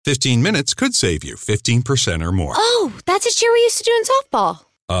15 minutes could save you 15% or more. Oh, that's a cheer we used to do in softball.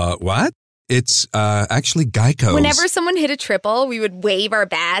 What? It's, actually Geico's. Whenever someone hit a triple, we would wave our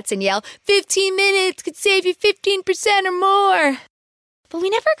bats and yell, 15 minutes could save you 15% or more. But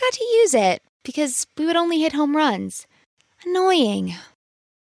we never got to use it because we would only hit home runs. Annoying.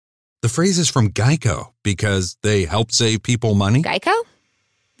 The phrase is from Geico because they help save people money. Geico?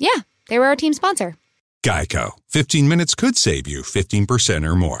 Yeah, they were our team sponsor. Geico. 15 minutes could save you 15%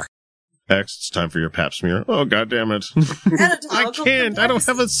 or more. X, it's time for your pap smear. Oh, God damn it. I can't. I don't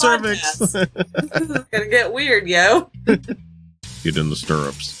have a cervix. This is gonna get weird, yo. Get in the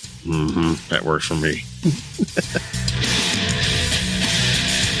stirrups. Mm-hmm. That works for me.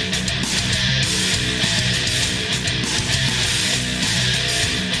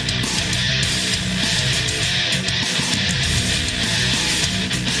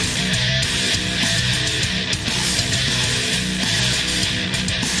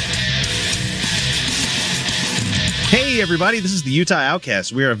 Hey everybody, this is the Utah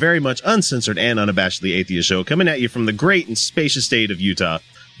Outcast. We are a very much uncensored and unabashedly atheist show coming at you from the great and spacious state of Utah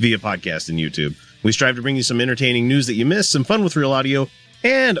via podcast and YouTube. We strive to bring you some entertaining news that you missed, some fun with real audio,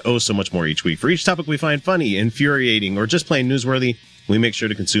 and oh so much more each week. For each topic we find funny, infuriating, or just plain newsworthy, we make sure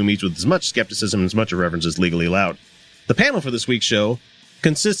to consume each with as much skepticism and as much irreverence as legally allowed. The panel for this week's show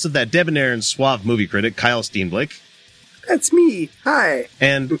consists of that debonair and suave movie critic, Kyle Steenblick. That's me. Hi.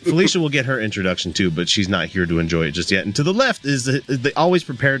 And Felicia will get her introduction too, but she's not here to enjoy it just yet. And to the left is the always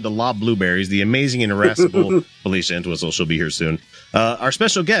prepared to lob blueberries, the amazing and irascible Felicia Entwistle. She'll be here soon. Our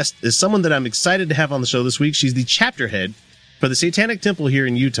special guest is someone that I'm excited to have on the show this week. She's the chapter head for the Satanic Temple here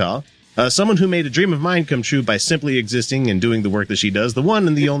in Utah. Someone who made a dream of mine come true by simply existing and doing the work that she does. The one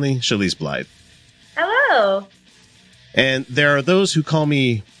and the only Shalise Blythe. Hello. And there are those who call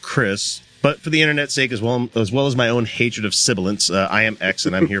me Chris. But for the internet's sake, as well as my own hatred of sibilants, I am X,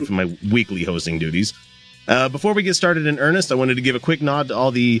 and I'm here for my weekly hosting duties. Before we get started in earnest, I wanted to give a quick nod to all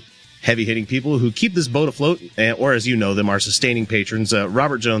the heavy-hitting people who keep this boat afloat, or as you know them, our sustaining patrons,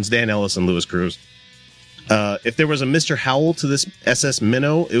 Robert Jones, Dan Ellis, and Louis Cruz. If there was a Mr. Howell to this SS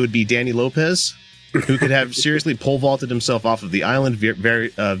Minnow, it would be Danny Lopez, who could have seriously pole-vaulted himself off of the island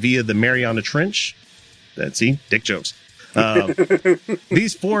via the Mariana Trench. See? Dick jokes.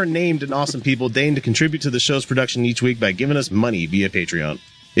 These four named and awesome people deign to contribute to the show's production each week by giving us money via Patreon.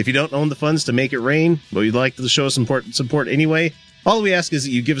 If you don't own the funds to make it rain, but you'd like the show support anyway, all we ask is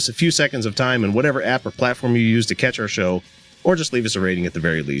that you give us a few seconds of time in whatever app or platform you use to catch our show, or just leave us a rating at the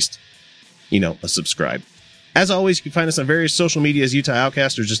very least. A subscribe. As always, you can find us on various social media as Utah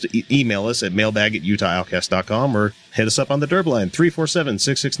Outcast, or just email us at mailbag@utahoutcast.com, or hit us up on the Derb line,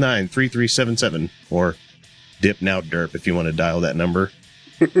 347-669-3377, or Dip Now Derp if you want to dial that number.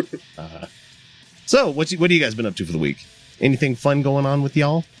 So, what have you guys been up to for the week? Anything fun going on with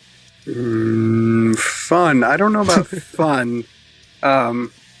y'all? Fun. I don't know about fun.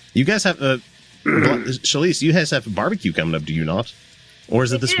 You guys have Shalise, you guys have a barbecue coming up, do you not? Or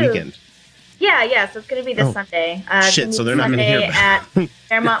is it this weekend? Yeah, so it's going to be this Sunday. Shit, so they're not going to hear about it. At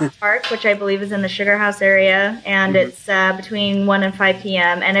Fairmont Park, which I believe is in the Sugar House area, and it's between 1 and 5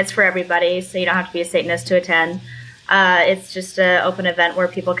 p.m., and it's for everybody, so you don't have to be a Satanist to attend. It's just an open event where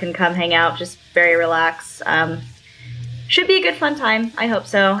people can come hang out, just very relaxed. Should be a good fun time, I hope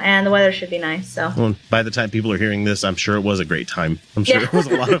so, and the weather should be nice. So, well, by the time people are hearing this, I'm sure it was a great time. I'm sure it was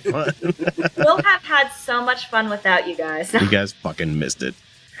a lot of fun. We'll have had so much fun without you guys. You guys fucking missed it.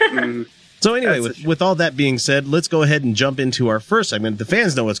 So anyway, with all that being said, let's go ahead and jump into our first segment. The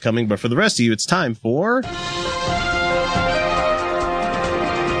fans know what's coming, but for the rest of you, it's time for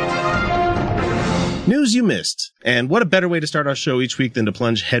News You Missed. And what a better way to start our show each week than to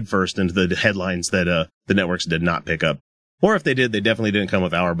plunge headfirst into the headlines that the networks did not pick up. Or if they did, they definitely didn't come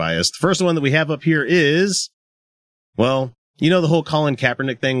with our bias. The first one that we have up here is, well, the whole Colin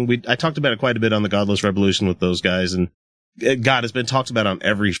Kaepernick thing. I talked about it quite a bit on the Godless Revolution with those guys, and God, has been talked about on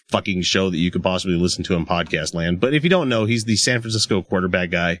every fucking show that you could possibly listen to in podcast land. But if you don't know, he's the San Francisco quarterback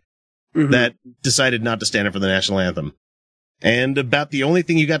guy that decided not to stand up for the national anthem. And about the only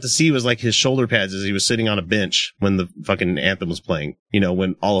thing you got to see was like his shoulder pads as he was sitting on a bench when the fucking anthem was playing.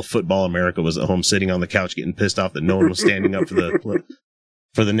 When all of football America was at home sitting on the couch getting pissed off that no one was standing up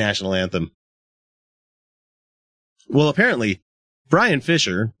for the national anthem. Well, apparently, Brian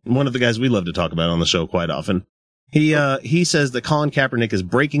Fisher, one of the guys we love to talk about on the show quite often, he says that Colin Kaepernick is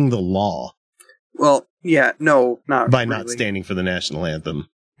breaking the law. Well, yeah, no, not by really. not standing for the national anthem.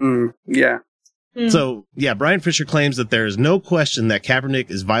 Yeah. So, Brian Fisher claims that there is no question that Kaepernick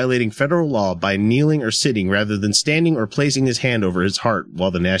is violating federal law by kneeling or sitting rather than standing or placing his hand over his heart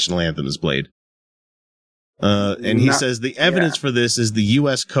while the national anthem is played. And he says the evidence for this is the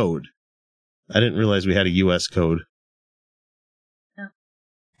U.S. code. I didn't realize we had a U.S. code. Oh.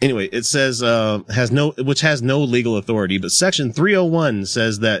 Anyway, it says, which has no legal authority, but section 301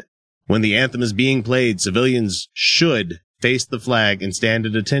 says that when the anthem is being played, civilians should face the flag and stand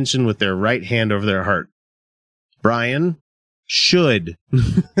at attention with their right hand over their heart. Brian, should.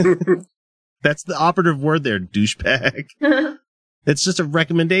 That's the operative word there, douchebag. It's just a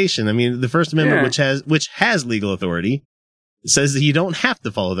recommendation. I mean, the First Amendment, which has legal authority, says that you don't have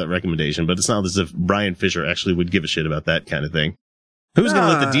to follow that recommendation, but it's not as if Brian Fisher actually would give a shit about that kind of thing. Who's going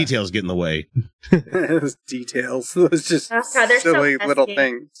to let the details get in the way? Those details. Those just silly little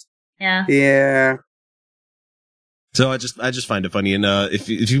things. Yeah. Yeah. So I just find it funny. And if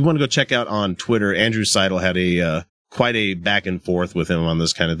you want to go check out on Twitter, Andrew Seidel had a quite a back and forth with him on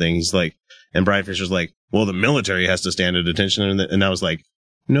this kind of thing. He's like, and Brian Fisher's like, well, the military has to stand at attention. And I was like,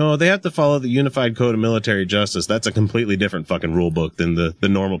 no, they have to follow the Unified Code of Military Justice. That's a completely different fucking rule book than the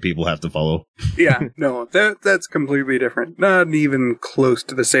normal people have to follow. Yeah, no, that's completely different. Not even close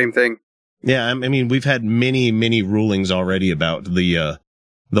to the same thing. Yeah, I mean, we've had many, many rulings already about the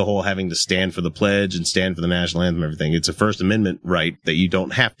whole having to stand for the pledge and stand for the national anthem and everything. It's a First Amendment right that you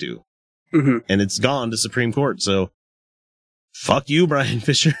don't have to. Mm-hmm. And it's gone to Supreme Court, so fuck you, Brian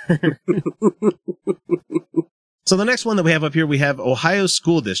Fisher. So the next one that we have up here, we have Ohio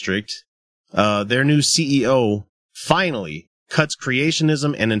School District. Their new CEO finally cuts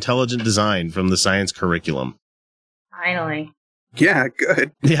creationism and intelligent design from the science curriculum. Finally. Yeah,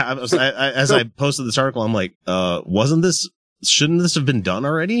 good. Yeah, as I posted this article, I'm like, shouldn't this have been done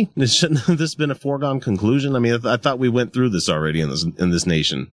already? Shouldn't this have been a foregone conclusion? I mean, I thought we went through this already in this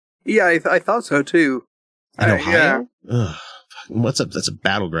nation. Yeah, I thought so too. And Ohio? Yeah. Ugh, that's a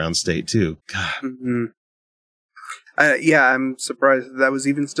battleground state too. God. Mm-hmm. Yeah, I'm surprised that was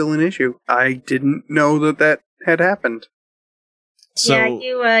even still an issue. I didn't know that had happened. So,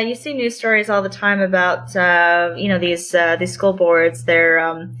 yeah, you see news stories all the time about these school boards. They're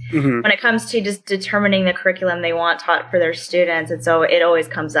when it comes to just determining the curriculum they want taught for their students, and so it always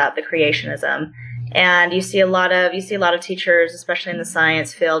comes up, the creationism. And you see a lot of teachers, especially in the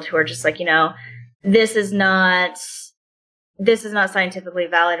science field, who are just like, this is not scientifically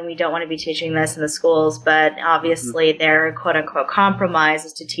valid, and we don't want to be teaching this in the schools. But obviously, their quote unquote compromise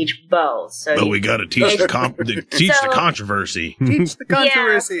is to teach both. So we got to teach the controversy. Teach the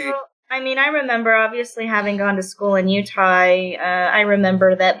controversy. Yeah, so, I mean, I remember obviously having gone to school in Utah. I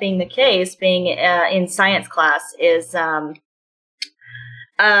remember that being the case. Being in science class is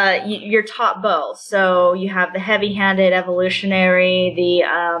you're taught both. So you have the heavy-handed evolutionary, you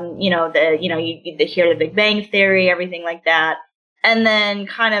hear the Big Bang Theory, everything like that. And then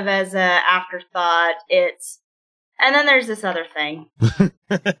kind of as a afterthought, and then there's this other thing.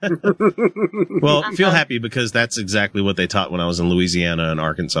 Well, feel happy because that's exactly what they taught when I was in Louisiana and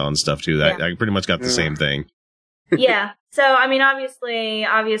Arkansas and stuff too. I pretty much got the same thing. Yeah. So, I mean, obviously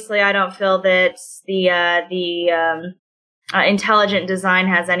I don't feel that the intelligent design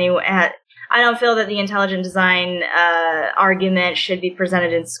has any. I don't feel that the intelligent design argument should be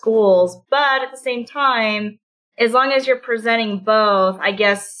presented in schools, but at the same time, as long as you're presenting both, I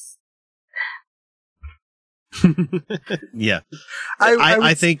guess. Yeah,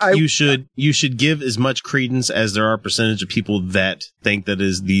 I think you should give as much credence as there are percentage of people that think that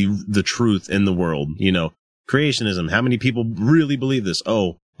is the truth in the world. Creationism. How many people really believe this?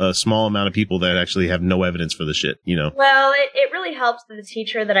 Oh, a small amount of people that actually have no evidence for the shit, Well, it really helped the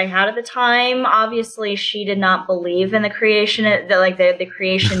teacher that I had at the time. Obviously, she did not believe in the creation, the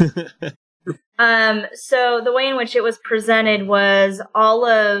creation. So the way in which it was presented was all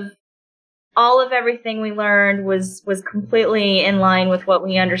of everything we learned was completely in line with what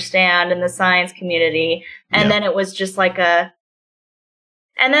we understand in the science community. And then it was just like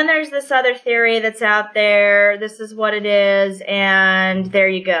and then there's this other theory that's out there. This is what it is, and there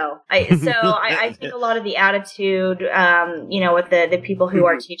you go. I think a lot of the attitude, with the people who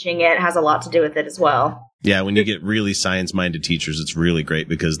are teaching it has a lot to do with it as well. Yeah, when you get really science-minded teachers, it's really great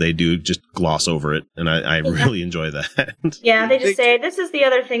because they do just gloss over it, and I really enjoy that. Yeah, they just say, this is the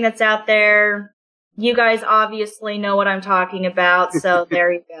other thing that's out there. You guys obviously know what I'm talking about, so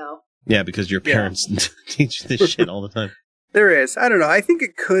there you go. Yeah, because your parents teach this shit all the time. There is. I don't know. I think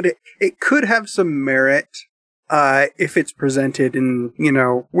it could have some merit if it's presented in,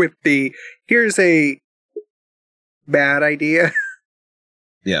 with the here's a bad idea.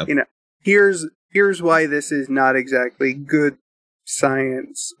 Yeah. Here's why this is not exactly good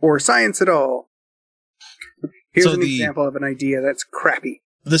science or science at all. Here's an example of an idea that's crappy.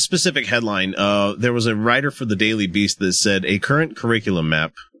 The specific headline, there was a writer for the Daily Beast that said a current curriculum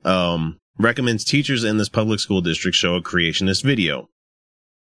map recommends teachers in this public school district show a creationist video.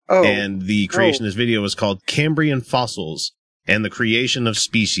 Oh. And the creationist video is called Cambrian Fossils and the Creation of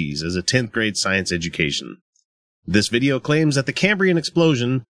Species as a 10th grade science education. This video claims that the Cambrian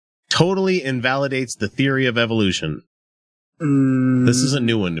explosion totally invalidates the theory of evolution. This is a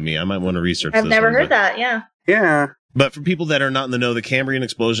new one to me. I might want to research this. I've never one, heard that, yeah. Yeah. But for people that are not in the know, the Cambrian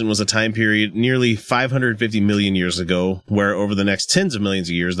explosion was a time period nearly 550 million years ago, where over the next tens of millions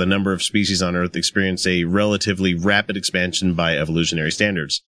of years, the number of species on Earth experienced a relatively rapid expansion by evolutionary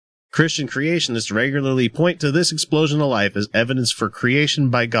standards. Christian creationists regularly point to this explosion of life as evidence for creation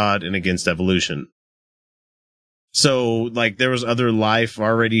by God and against evolution. So, like, there was other life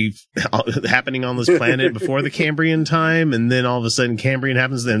already happening on this planet before the Cambrian time, and then all of a sudden Cambrian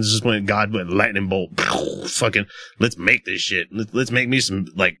happens, then it's just when God went lightning bolt, fucking, let's make this shit. Let's make me some,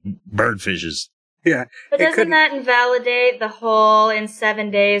 like, bird fishes. Yeah. But doesn't that invalidate the whole in 7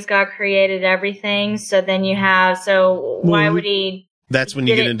 days God created everything? So then you have, why would he? That's when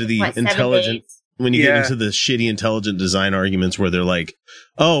you get into the intelligent, when you get into the shitty intelligent design arguments where they're like,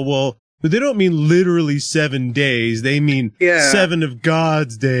 oh, well, but they don't mean literally 7 days. They mean 7 of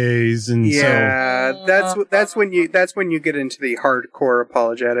God's days, and that's when you get into the hardcore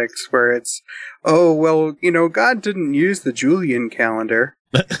apologetics where it's, oh well, God didn't use the Julian calendar.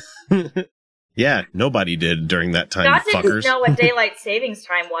 Yeah, nobody did during that time. God fuckers. didn't know what daylight savings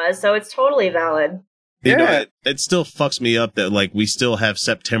time was, so it's totally valid. You know, it still fucks me up that, like, we still have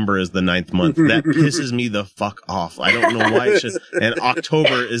September as the 9th month. That pisses me the fuck off. I don't know why it's just, and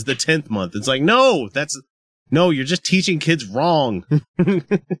October is the 10th month. It's like, no, you're just teaching kids wrong.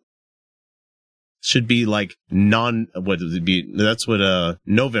 Should be like that's what,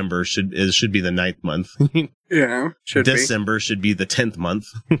 November should be the 9th month. Yeah, should be. December should be the 10th month.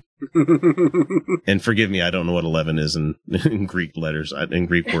 And forgive me, I don't know what 11 is in Greek letters, in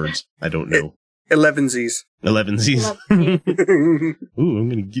Greek words. I don't know. 11sies. 11sies. Ooh, I'm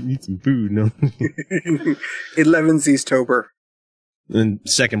gonna get me some food. No. 11sies Tober. And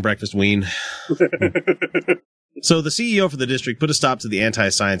second breakfast ween. So the CEO for the district put a stop to the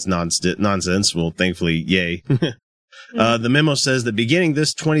anti-science nonsense. Well, thankfully, yay. The memo says that beginning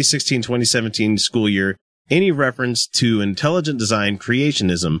this 2016-2017 school year, any reference to intelligent design,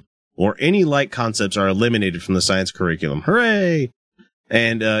 creationism, or any like concepts are eliminated from the science curriculum. Hooray!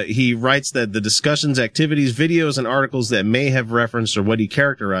 And he writes that the discussions, activities, videos, and articles that may have referenced or what he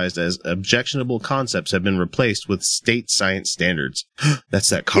characterized as objectionable concepts have been replaced with state science standards. That's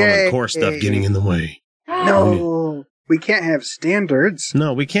that Common Core stuff getting in the way. No, we can't have standards.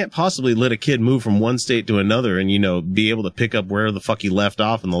 No, we can't possibly let a kid move from one state to another and, be able to pick up where the fuck he left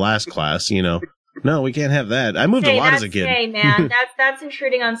off in the last class, No, we can't have that. I moved a lot as a kid. Hey, man, that's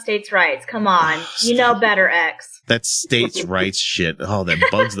intruding on states' rights. Come on. You know better, X. That's states' rights shit. Oh, that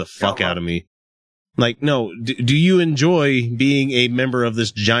bugs the fuck out of me. Like, no, do you enjoy being a member of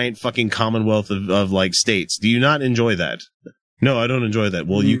this giant fucking commonwealth of like, states? Do you not enjoy that? No, I don't enjoy that.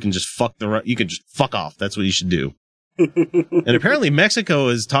 Well, you can just fuck off. That's what you should do. And apparently Mexico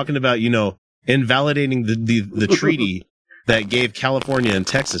is talking about, invalidating the treaty that gave California and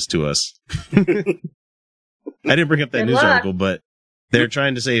Texas to us. I didn't bring up that news article, but they're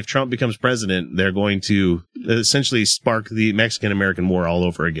trying to say if Trump becomes president, they're going to essentially spark the Mexican-American War all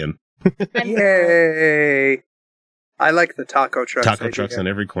over again. Yay! I like the taco trucks. Taco trucks on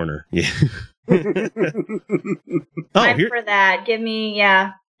every corner. Yeah. I'm for that. Give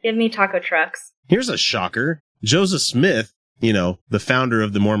me taco trucks. Here's a shocker. Joseph Smith, the founder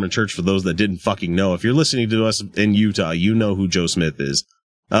of the Mormon Church, for those that didn't fucking know. If you're listening to us in Utah, you know who Joe Smith is.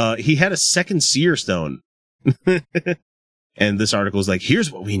 He had a second seer stone. And this article is like,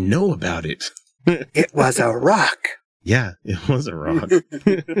 here's what we know about it. It was a rock. Yeah, it was a rock.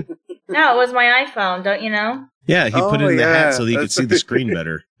 No, it was my iPhone, don't you know? Yeah, he put it in the hat so that he could see the screen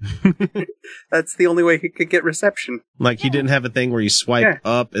better. That's the only way he could get reception. Like, he didn't have a thing where you swipe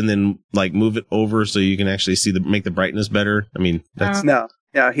up and then, like, move it over so you can actually make the brightness better. I mean, that's... No,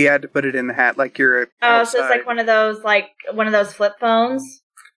 he had to put it in the hat like you're outside. So it's like one of those flip phones?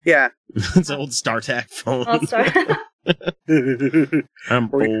 Yeah. It's an old StarTAC phone. I'm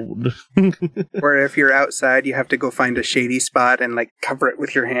old. Or if you're outside, you have to go find a shady spot and, like, cover it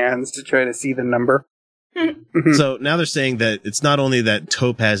with your hands to try to see the number. So now they're saying that it's not only that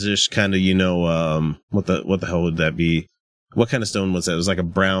topazish kind of, what the hell would that be? What kind of stone was that? It was like a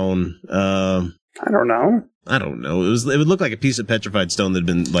brown, I don't know. It would look like a piece of petrified stone that had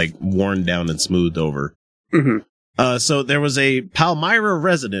been, like, worn down and smoothed over. Mm-hmm. So there was a Palmyra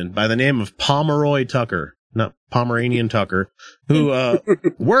resident by the name of Pomeroy Tucker. not Pomeranian Tucker, who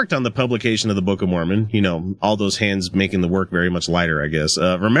worked on the publication of the Book of Mormon, you know, all those hands making the work very much lighter, I guess,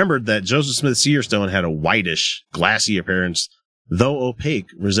 remembered that Joseph Smith's seer stone had a whitish, glassy appearance, though opaque,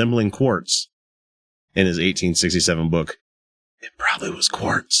 resembling quartz. In his 1867 book, it probably was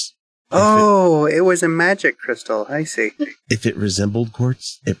quartz. Oh, it was a magic crystal. I see. If it resembled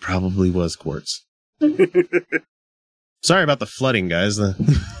quartz, it probably was quartz. Sorry about the flooding, guys. I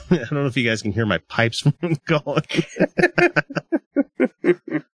don't know if you guys can hear my pipes going.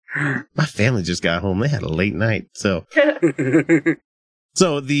 My family just got home. They had a late night. So there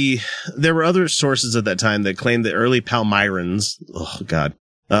were other sources at that time that claimed that early Palmyrans,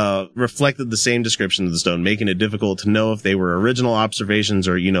 reflected the same description of the stone, making it difficult to know if they were original observations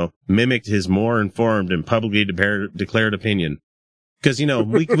or, you know, mimicked his more informed and publicly declared opinion. Because, you know,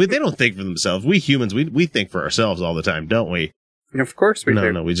 we they don't think for themselves. We humans, we think for ourselves all the time, don't we? Of course we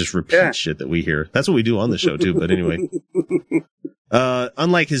do. No, we just repeat shit that we hear. That's what we do on the show, too. But anyway.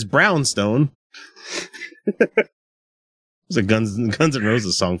 Unlike his brown stone. There's a Guns N'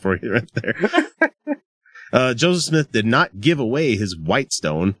 Roses song for you right there. Joseph Smith did not give away his white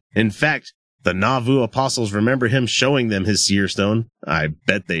stone. In fact, the Nauvoo apostles remember him showing them his seer stone. I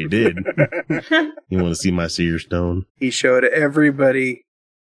bet they did. You want to see my seer stone? He showed everybody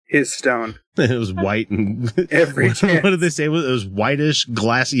his stone. It was white and every chance. What did they say? It was whitish,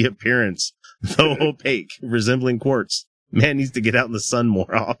 glassy appearance, though opaque, resembling quartz. Man needs to get out in the sun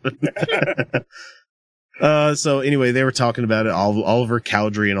more often. So anyway, they were talking about it, Oliver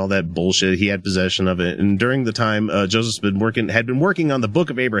Cowdery and all that bullshit. He had possession of it. And during the time, Joseph had been working on the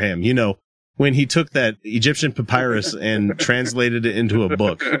Book of Abraham, you know, when he took that Egyptian papyrus and translated it into a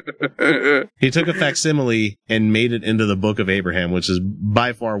book. He took a facsimile and made it into the Book of Abraham, which is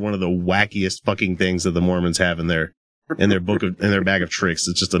by far one of the wackiest fucking things that the Mormons have in their bag of tricks.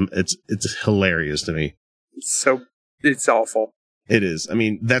 It's just it's hilarious to me. It's awful. It is. I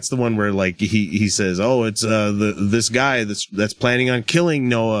mean, that's the one where like he says, "Oh, it's this guy that's planning on killing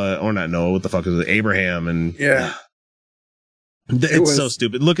Noah, or not Noah. What the fuck is it? Abraham?" And yeah, it's so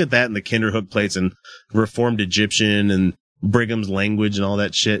stupid. Look at that in the Kinderhook plates and Reformed Egyptian and Brigham's language and all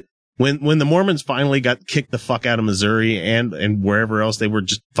that shit. When the Mormons finally got kicked the fuck out of Missouri and wherever else they were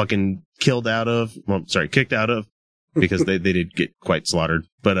just fucking kicked out of, because they did get quite slaughtered.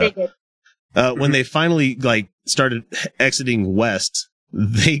 But when they finally like started exiting west,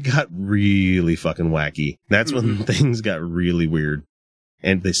 they got really fucking wacky. That's when things got really weird,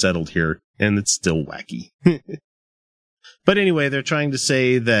 and they settled here, and it's still wacky. But anyway, they're trying to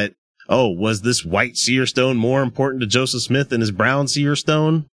say that, oh, was this white seer stone more important to Joseph Smith than his brown seer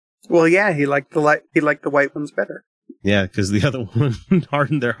stone? Well, yeah, he liked the white ones better. Yeah, because the other one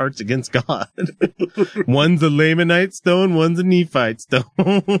hardened their hearts against God. One's a Lamanite stone, one's a Nephite stone.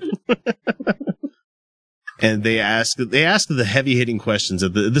 And they ask the heavy hitting questions.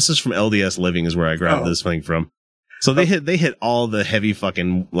 This is from LDS Living, is where I grabbed this thing from. So they hit all the heavy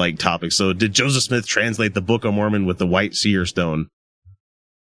fucking like topics. So did Joseph Smith translate the Book of Mormon with the white seer stone?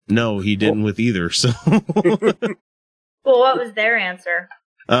 No, he didn't with either. So, well, what was their answer?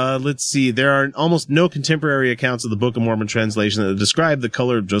 Let's see. There are almost no contemporary accounts of the Book of Mormon translation that describe the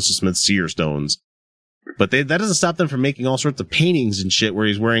color of Joseph Smith's seer stones. But that doesn't stop them from making all sorts of paintings and shit where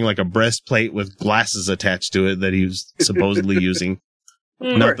he's wearing like a breastplate with glasses attached to it that he was supposedly using.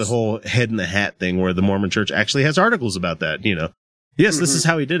 Not the whole head in the hat thing where the Mormon church actually has articles about that, you know. Yes, this is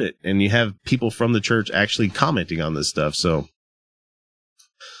how he did it. And you have people from the church actually commenting on this stuff. So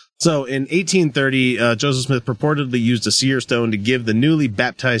in 1830, Joseph Smith purportedly used a seer stone to give the newly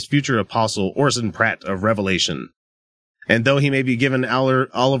baptized future apostle Orson Pratt of Revelation. And though he may be given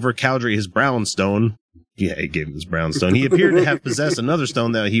Oliver Cowdery his brown stone, yeah, he gave him his brown stone, he appeared to have possessed another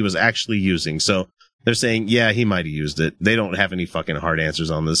stone that he was actually using. So they're saying, yeah, he might have used it. They don't have any fucking hard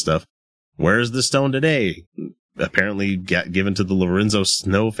answers on this stuff. Where's the stone today? Apparently given to the Lorenzo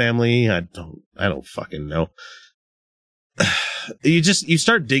Snow family. I don't fucking know. You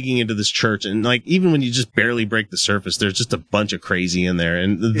start digging into this church, and like even when you just barely break the surface, there's just a bunch of crazy in there.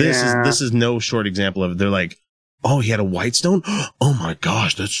 And this is no short example of it. They're like, oh, he had a white stone? Oh my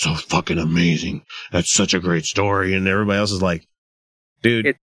gosh, that's so fucking amazing. That's such a great story. And everybody else is like,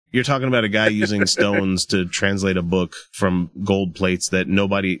 dude, you're talking about a guy using stones to translate a book from gold plates that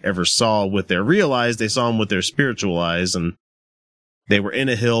nobody ever saw with their real eyes. They saw them with their spiritual eyes, and they were in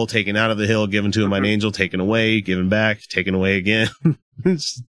a hill, taken out of the hill, given to him by an angel, taken away, given back, taken away again.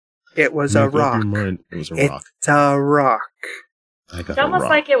 It was a rock. It was a rock. It's a rock. It's almost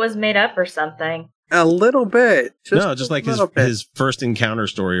like it was made up or something. A little bit. Just like his first encounter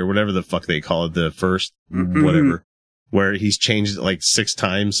story or whatever the fuck they call it, the first whatever, where he's changed it like 6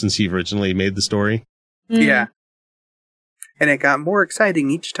 times since he originally made the story. Yeah. And it got more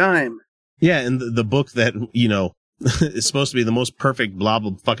exciting each time. Yeah, and the book that, is supposed to be the most perfect blah,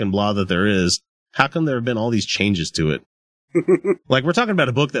 blah, fucking blah that there is, how come there have been all these changes to it? Like, we're talking about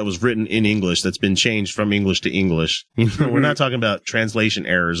a book that was written in English that's been changed from English to English. We're not talking about translation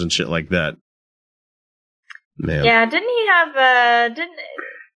errors and shit like that. Man. Yeah, didn't he have,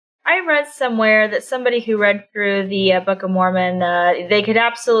 I read somewhere that somebody who read through the Book of Mormon, they could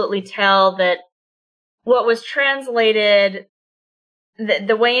absolutely tell that what was translated,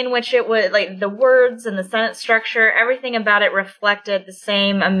 the way in which it was, like, the words and the sentence structure, everything about it reflected the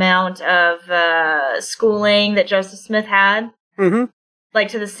same amount of schooling that Joseph Smith had. Mm-hmm. Like,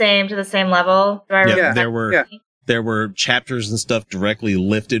 to the same level. Do I remember? Yeah, there were chapters and stuff directly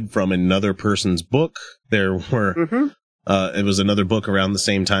lifted from another person's book. There were, it was another book around the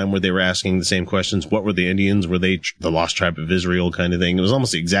same time where they were asking the same questions. What were the Indians? Were they the lost tribe of Israel kind of thing? It was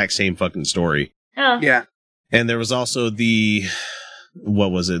almost the exact same fucking story. Oh. Yeah. And there was also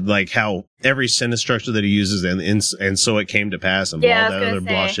what was it? Like how every sentence structure that he uses and so it came to pass and all that other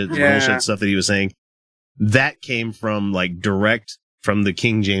bullshit stuff that he was saying. That came from like direct from the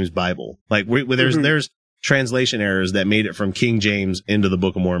King James Bible. Like there's translation errors that made it from King James into the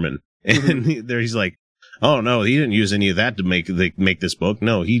Book of Mormon. And he's like, oh no, he didn't use any of that to make this book.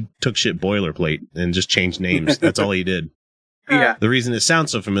 No, he took shit boilerplate and just changed names. That's all he did. Yeah. The reason it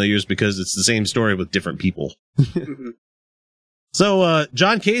sounds so familiar is because it's the same story with different people. So,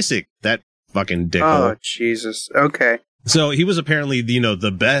 John Kasich, that fucking dickhole. Oh, Jesus. Okay. So he was apparently,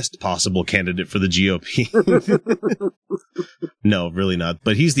 the best possible candidate for the GOP. No, really not.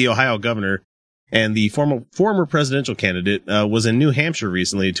 But he's the Ohio governor, and the former presidential candidate was in New Hampshire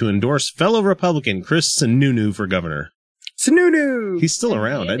recently to endorse fellow Republican Chris Sununu for governor. Sununu! He's still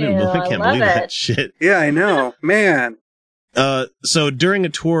around. I can't believe that shit. Yeah, I know. Man. So during a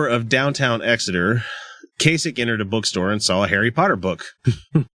tour of downtown Exeter, Kasich entered a bookstore and saw a Harry Potter book.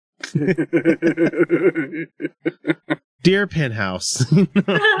 Dear Penthouse.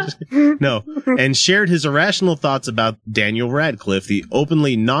 No. And shared his irrational thoughts about Daniel Radcliffe, the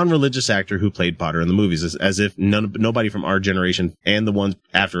openly non-religious actor who played Potter in the movies, as if nobody from our generation and the ones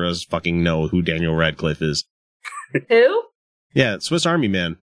after us fucking know who Daniel Radcliffe is. Who? Yeah, Swiss Army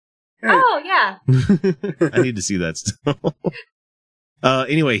Man. Oh, yeah. I need to see that still.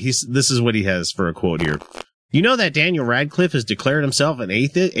 Anyway, this is what he has for a quote here. You know that Daniel Radcliffe has declared himself an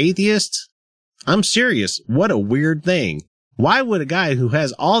atheist? I'm serious. What a weird thing. Why would a guy who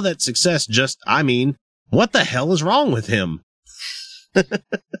has all that success what the hell is wrong with him?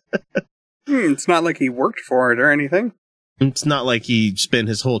 It's not like he worked for it or anything. It's not like he spent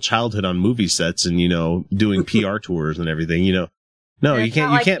his whole childhood on movie sets and, doing PR tours and everything, No, you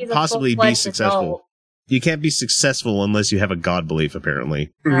can't possibly be successful. Adult. You can't be successful unless you have a God belief,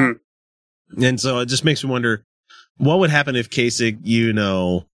 apparently. Mm-hmm. And so it just makes me wonder, what would happen if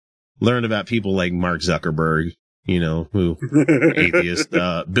Kasich, learned about people like Mark Zuckerberg, who atheist,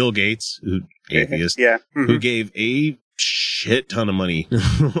 Bill Gates, who atheist, who gave a shit ton of money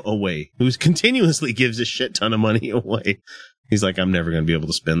away, who continuously gives a shit ton of money away. He's like, I'm never going to be able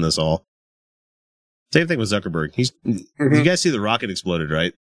to spend this all. Same thing with Zuckerberg. You guys see the rocket exploded,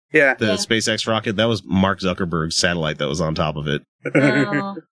 right? Yeah. The SpaceX rocket, that was Mark Zuckerberg's satellite that was on top of it.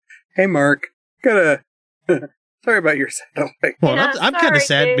 Oh. Hey, Mark. Sorry about your satellite. Well, Yeah, I'm kind of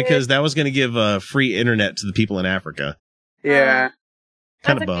sad dude. because that was going to give free internet to the people in Africa. Yeah.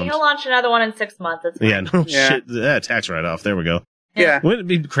 Kind of That's okay. bummed. He'll launch another one in 6 months. It's fine. Yeah, no Yeah. shit. Tax write-off. There we go. Yeah. Wouldn't it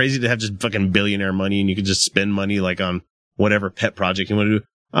be crazy to have just fucking billionaire money and you could just spend money like on whatever pet project you want to do?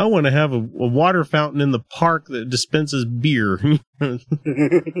 I want to have a water fountain in the park that dispenses beer. Well,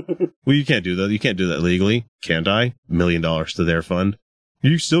 you can't do that. You can't do that legally. Can't I? $1 million to their fund.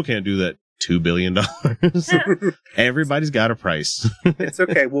 You still can't do that. $2 billion. Everybody's got a price. It's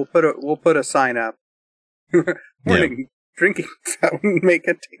okay. We'll put a sign up. Warning: drinking fountain may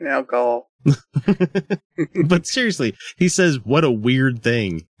contain alcohol. But seriously, he says, what a weird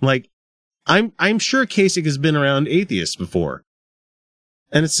thing. Like, I'm sure Kasich has been around atheists before.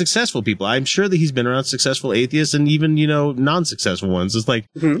 And it's successful people. I'm sure that he's been around successful atheists and even, non-successful ones. It's like,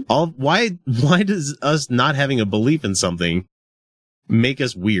 why does us not having a belief in something make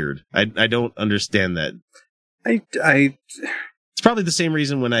us weird? I don't understand that. It's probably the same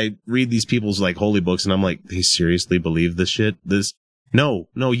reason when I read these people's like holy books and I'm like, they seriously believe this shit? No,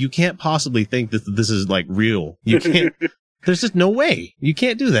 you can't possibly think that this is like real. You can't, there's just no way. You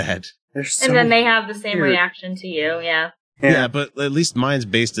can't do that. And then they have the same reaction to you, yeah. Yeah, but at least mine's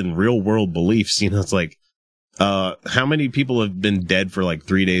based in real world beliefs. It's like, how many people have been dead for like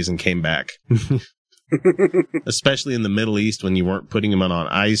 3 days and came back? Especially in the Middle East when you weren't putting them on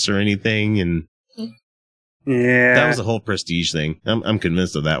ice or anything. And Yeah. That was the whole Prestige thing. I'm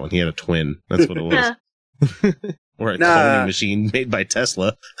convinced of that one. He had a twin. That's what it was. Or a cloning machine made by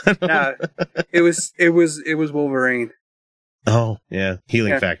Tesla. Nah, it was Wolverine. Oh, yeah.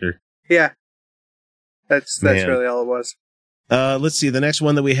 Healing factor. Yeah. That's Man. really all it was. Let's see. The next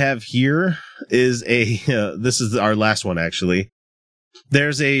one that we have here is this is our last one, actually.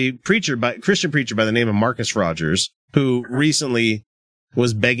 There's a Christian preacher by the name of Marcus Rogers, who recently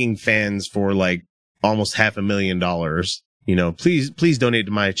was begging fans for like almost $500,000. You know, please donate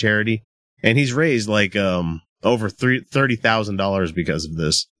to my charity. And he's raised like, over $30,000 because of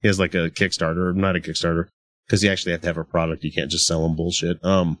this. He has like a Kickstarter, not a Kickstarter, because you actually have to have a product. You can't just sell them bullshit.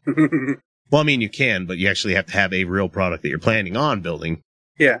 Well, I mean, you can, but you actually have to have a real product that you're planning on building.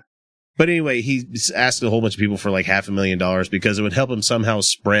 Yeah. But anyway, he asked a whole bunch of people for like $500,000 because it would help him somehow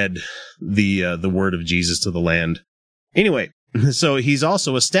spread the word of Jesus to the land. Anyway, so he's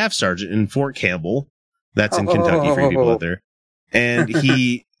also a staff sergeant in Fort Campbell. That's in Kentucky for you people out there. And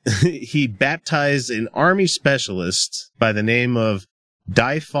he baptized an army specialist by the name of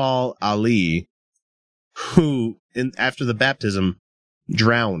Daifal Ali, who, after the baptism,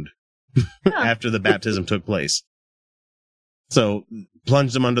 drowned after the baptism took place. So,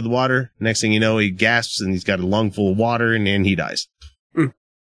 plunged him under the water. Next thing you know, he gasps and he's got a lung full of water and then he dies.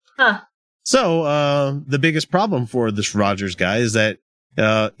 Huh. So, the biggest problem for this Rogers guy is that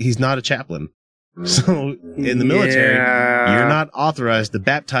he's not a chaplain. So, in the military, you're not authorized to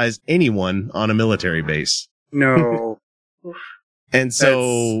baptize anyone on a military base. No. And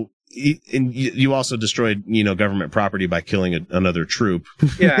so, you also destroyed, government property by killing another troop.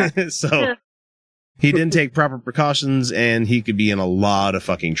 Yeah. So, he didn't take proper precautions and he could be in a lot of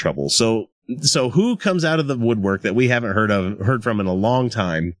fucking trouble. So who comes out of the woodwork that we haven't heard from in a long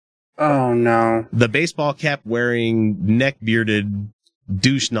time? Oh, no. The baseball cap wearing, neck bearded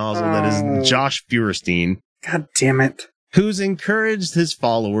douche nozzle that is Josh Feuerstein. God damn it. Who's encouraged his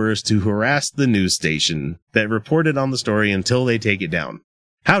followers to harass the news station that reported on the story until they take it down.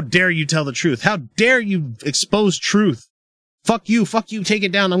 How dare you tell the truth? How dare you expose truth? Fuck you, take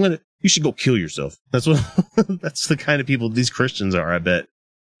it down. You should go kill yourself. That's the kind of people these Christians are, I bet.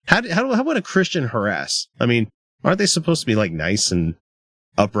 How would a Christian harass? I mean, aren't they supposed to be like nice and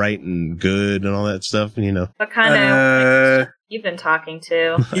upright and good and all that stuff? What kind of you've been talking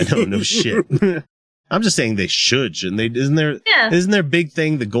to? I don't know shit. I'm just saying they shouldn't they? Isn't their big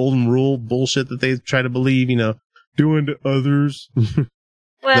thing the golden rule bullshit that they try to believe? Do unto others.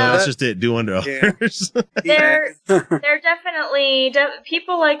 Well, no, that's just it. Do unto others. They're definitely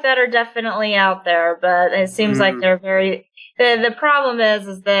people like that are definitely out there, but it seems like they're very. The problem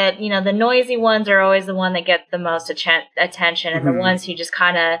is that the noisy ones are always the one that get the most attention, and the ones who just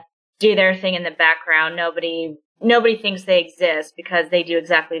kind of do their thing in the background. Nobody thinks they exist because they do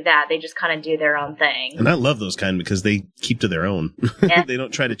exactly that. They just kind of do their own thing. And I love those kind because they keep to their own. Yeah. They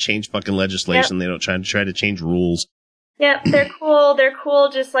don't try to change fucking legislation. Yep. They don't try to change rules. Yep, they're cool. They're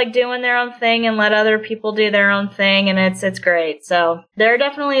cool just like doing their own thing and let other people do their own thing, and it's great. So there are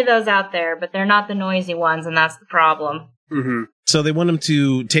definitely those out there, but they're not the noisy ones, and that's the problem. Mm-hmm. So they want him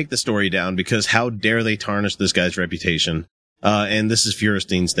to take the story down because how dare they tarnish this guy's reputation? And this is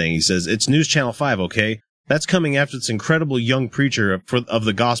Feuerstein's thing. He says, it's News Channel 5, okay? That's coming after this incredible young preacher of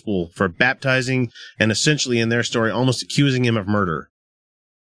the gospel for baptizing and essentially in their story almost accusing him of murder.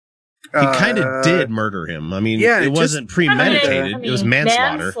 He kind of did murder him. I mean, it wasn't premeditated. It was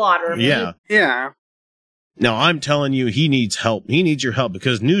manslaughter. Yeah. Yeah. Now, I'm telling you, he needs help. He needs your help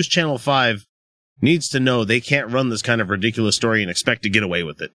because News Channel 5 needs to know they can't run this kind of ridiculous story and expect to get away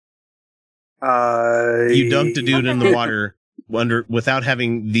with it. You dumped a dude in the water without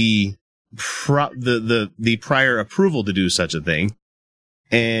having the prior approval to do such a thing,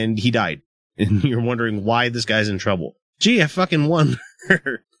 and he died. And you're wondering why this guy's in trouble. Gee, I fucking wonder.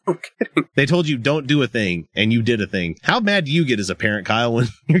 Okay. They told you don't do a thing, and you did a thing. How mad do you get as a parent, Kyle, when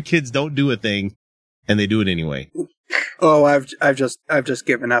your kids don't do a thing and they do it anyway? Oh, I've just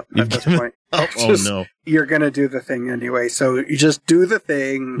given up at this point. No! You're gonna do the thing anyway, so you just do the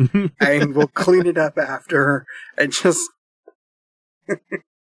thing, and we'll clean it up after. And just.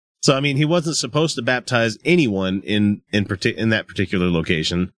 So I mean, he wasn't supposed to baptize anyone in that particular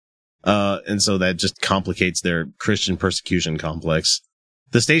location, and so that just complicates their Christian persecution complex.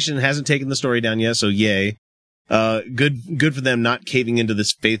 The station hasn't taken the story down yet, so yay. Good for them not caving into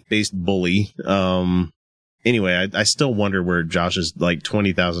this faith-based bully. Anyway, I still wonder where Josh's like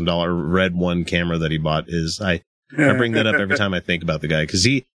 $20,000 Red One camera that he bought is. I bring that up every time I think about the guy because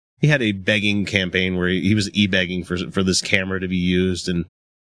he had a begging campaign where he was e-begging for this camera to be used, and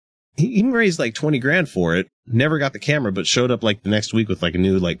he raised like 20 grand for it. Never got the camera, but showed up like the next week with like a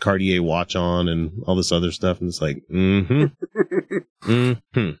new like Cartier watch on and all this other stuff. And it's like, and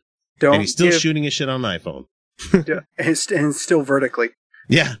he's still shooting his shit on an iPhone. and still vertically.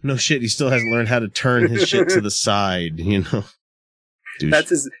 Yeah, no shit. He still hasn't learned how to turn his shit to the side, you know.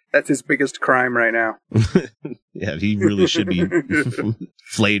 Douche. That's his biggest crime right now. Yeah, he really should be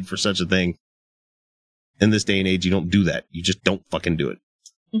flayed for such a thing. In this day and age, you don't do that. You just don't fucking do it.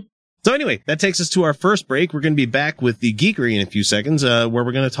 So anyway, that takes us to our first break. We're going to be back with the geekery in a few seconds, where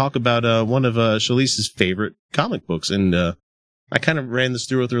we're going to talk about one of Shalice's favorite comic books. And I kind of ran this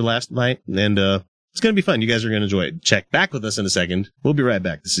through with her last night, and it's going to be fun. You guys are going to enjoy it. Check back with us in a second. We'll be right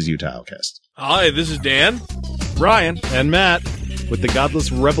back. This is Utah Outcast. Hi, this is Dan, Ryan, and Matt. with the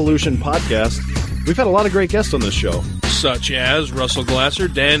Godless Revolution podcast. We've had a lot of great guests on this show. Such as Russell Glasser,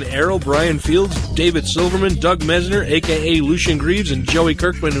 Dan Arrow, Brian Fields, David Silverman, Doug Mesner, a.k.a. Lucian Greaves, and Joey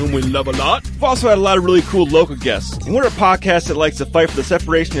Kirkman, whom we love a lot. We've also had a lot of really cool local guests. And we're a podcast that likes to fight for the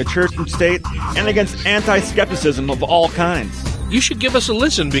separation of church and state and against anti-skepticism of all kinds. You should give us a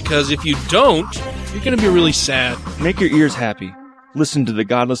listen, because if you don't, you're going to be really sad. Make your ears happy. Listen to the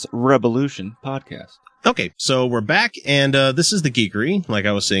Godless Revolution podcast. Okay, so we're back, and this is the Geekery, like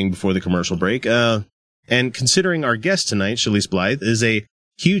I was saying before the commercial break. And considering our guest tonight, Shalise Blythe, is a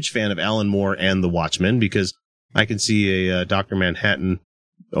huge fan of Alan Moore and The Watchmen, because I can see a Dr. Manhattan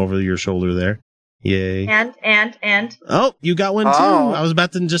over your shoulder there. Yay. And. Oh, you got one too. Oh. I was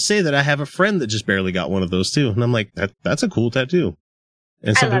about to just say that I have a friend that just barely got one of those too. And I'm like, that's a cool tattoo.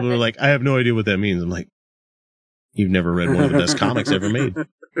 And some people are like, I have no idea what that means. I'm like, you've never read one of the best comics ever made.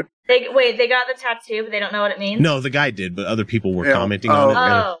 They got the tattoo, but they don't know what it means? No, the guy did, but other people were commenting on it.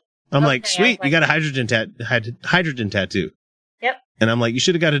 Oh. I'm like, Okay, sweet, like, you got a hydrogen tattoo. Yep. And I'm like, you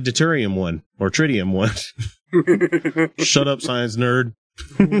should have got a deuterium one or tritium one. Shut up, science nerd.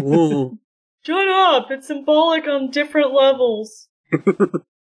 Shut up! It's symbolic on different levels.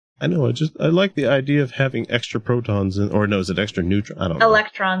 I know. I like the idea of having extra protons or no, is it extra neutron? I don't know.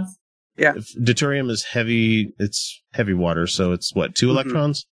 Electrons. Yeah. If deuterium is heavy. It's heavy water, so it's what, 2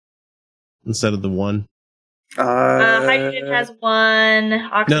 electrons instead of the 1. Hydrogen has 1.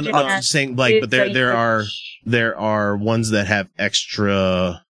 Oxygen No, I'm has just saying, like, 2, but so there are ones that have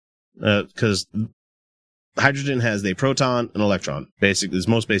extra, because hydrogen has a proton and electron. Basically, it's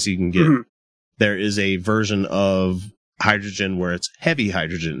most basic you can get. Mhm. There is a version of hydrogen where it's heavy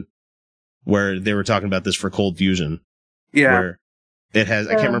hydrogen, where they were talking about this for cold fusion. Yeah. Where it has,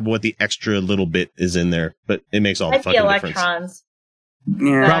 I can't remember what the extra little bit is in there, but it makes all the might be fucking difference. electrons.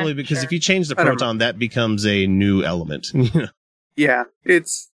 Yeah. Probably because Sure. if you change the I don't proton, that becomes a new element. Yeah.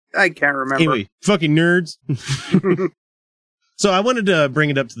 I can't remember. Anyway, fucking nerds. So I wanted to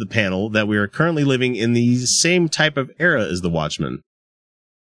bring it up to the panel that we are currently living in the same type of era as the Watchmen.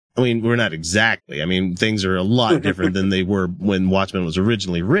 I mean, we're not exactly. I mean, things are a lot different than they were when Watchmen was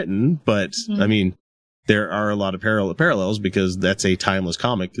originally written, but I mean, there are a lot of parallels because that's a timeless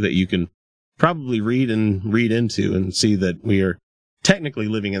comic that you can probably read into and see that we are technically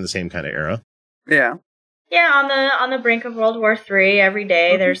living in the same kind of era. Yeah. Yeah, on the brink of World War III, every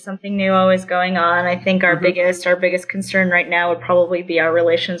day there's something new always going on. I think our biggest concern right now would probably be our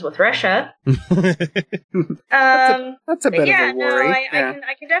relations with Russia. That's a bit of a worry.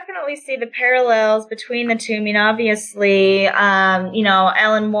 I can definitely see the parallels between the two. I mean, obviously,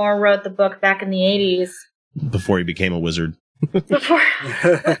 Alan Moore wrote the book back in the 80s. Before he became a wizard. Was that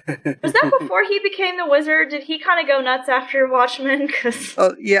before he became the wizard? Did he kind of go nuts after Watchmen?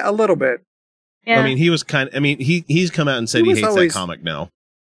 Yeah, a little bit. Yeah. I mean, he's come out and said he hates that comic now.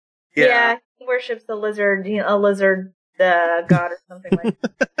 Yeah, he worships the lizard, a lizard god or something like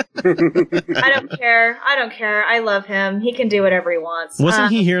that. I don't care. I love him. He can do whatever he wants.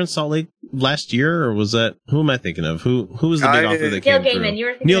 Wasn't he here in Salt Lake last year, or was that, who am I thinking of? Who was the big author that came Neil Gaiman. through? You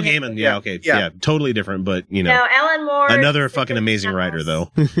were thinking Neil of Gaiman, yeah, okay. Yeah, totally different, but, No, Alan Moore. another fucking amazing writer,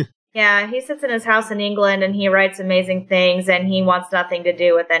 though. Yeah, he sits in his house in England and he writes amazing things and he wants nothing to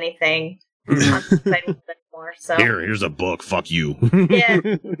do with anything. Anymore, so. Here's a book, fuck you.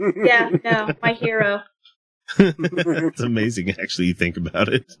 No, my hero. It's amazing, actually, you think about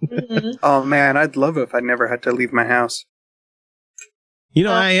it. Mm-hmm. Oh man, I'd love it if I never had to leave my house. You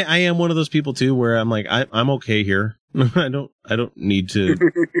know, I am one of those people too, where I'm like, I'm okay here. I don't need to.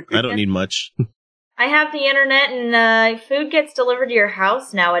 I don't need much. I have the internet and food gets delivered to your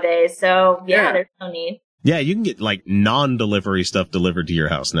house nowadays, so yeah. There's no need. Yeah, you can get like non-delivery stuff delivered to your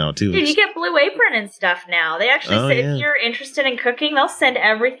house now too. Dude, you get Blue Apron and stuff now. They actually say if you're interested in cooking, they'll send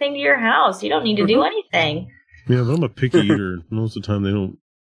everything to your house. You don't need to do anything. Yeah, but I'm a picky eater. Most of the time,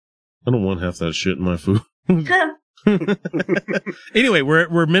 I don't want half that shit in my food. Anyway,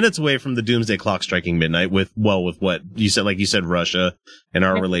 we're minutes away from the doomsday clock striking midnight with what you said, like you said, Russia and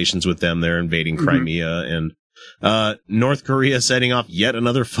our relations with them. They're invading Crimea and North Korea setting off yet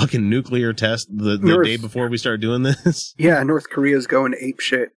another fucking nuclear test the day before we start doing this. Yeah, North Korea's going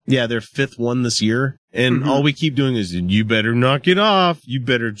apeshit. Yeah, their 5th one this year. And all we keep doing is, you better knock it off. You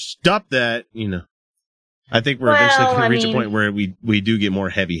better stop that. You know, I think we're eventually going to reach a point where we do get more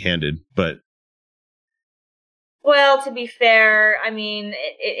heavy-handed, but. Well, to be fair, I mean,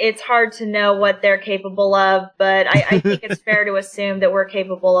 it's hard to know what they're capable of, but I think it's fair to assume that we're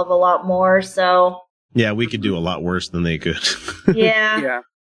capable of a lot more, so. Yeah, we could do a lot worse than they could. Yeah. Yeah.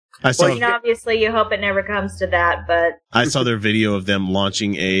 Obviously, you hope it never comes to that, but I saw their video of them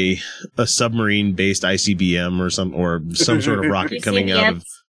launching a submarine-based ICBM or some sort of rocket coming out of,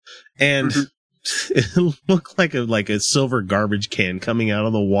 and it looked like a silver garbage can coming out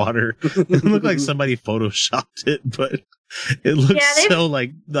of the water. It looked like somebody photoshopped it, but it looks so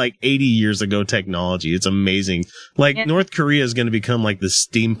like 80 years ago technology. It's amazing. North Korea is going to become like the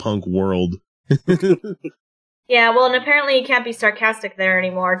steampunk world. Yeah, well, and apparently you can't be sarcastic there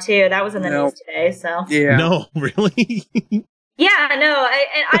anymore, too. That was in the news today, so. Yeah. No, really? Yeah, no,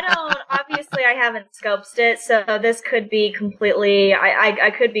 I don't, obviously I haven't scoped it, so this could be completely, I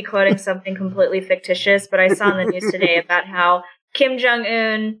could be quoting something completely fictitious, but I saw in the news today about how Kim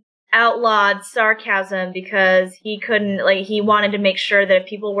Jong-un outlawed sarcasm because he he wanted to make sure that if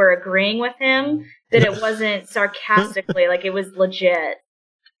people were agreeing with him, that it wasn't sarcastically, like it was legit.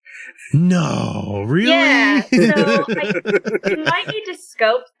 No, really? Yeah, so you might need to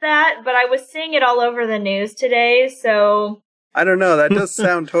scope that, but I was seeing it all over the news today, so... I don't know, that does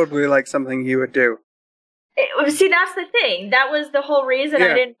sound totally like something you would do. See, that's the thing. That was the whole reason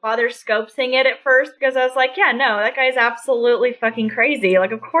I didn't bother scoping it at first, because I was like, yeah, no, that guy's absolutely fucking crazy.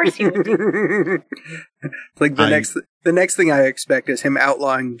 Like, of course he would do Like, the next thing I expect is him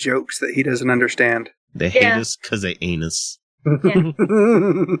outlawing jokes that he doesn't understand. They hate us because they ain't us. Yeah.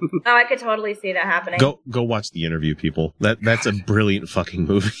 Oh, I could totally see that happening. Go watch The Interview, people. That's a brilliant fucking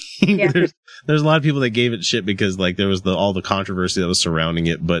movie. Yeah. There's a lot of people that gave it shit because there was all the controversy that was surrounding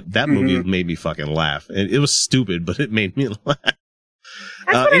it, but that movie made me fucking laugh. And it was stupid, but it made me laugh.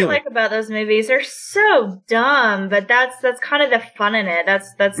 That's what I like about those movies. They're so dumb, but that's kind of the fun in it.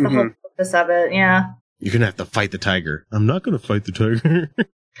 That's the whole purpose of it. Yeah. You're gonna have to fight the tiger. I'm not gonna fight the tiger.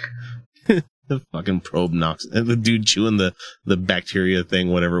 The fucking probe knocks, and the dude chewing the bacteria thing,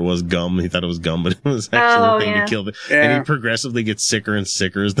 whatever it was, gum. He thought it was gum, but it was actually the thing to kill. And he progressively gets sicker and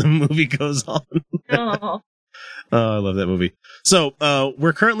sicker as the movie goes on. Oh, I love that movie. So,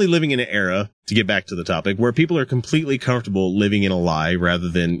 we're currently living in an era, to get back to the topic, where people are completely comfortable living in a lie rather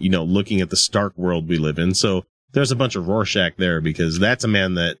than, looking at the stark world we live in. So there's a bunch of Rorschach there because that's a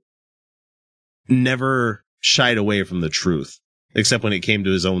man that never shied away from the truth. Except when it came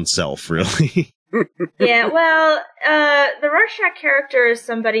to his own self, really. Yeah, well, the Rorschach character is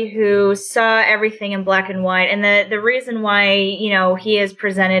somebody who saw everything in black and white, and the reason why, he is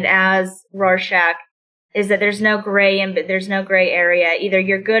presented as Rorschach is that there's no gray area. Either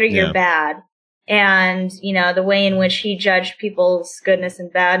you're good or you're bad. And, the way in which he judged people's goodness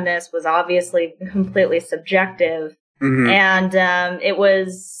and badness was obviously completely subjective. Mm-hmm. And it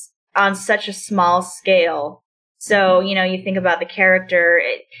was on such a small scale. So, you think about the character.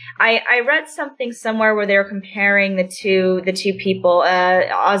 I read something somewhere where they were comparing the two people,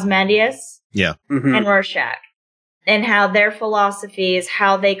 Ozymandias and Rorschach, and how their philosophies,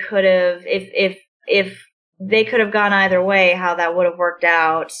 how they could have, if they could have gone either way, how that would have worked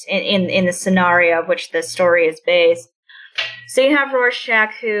out in the scenario of which the story is based. So you have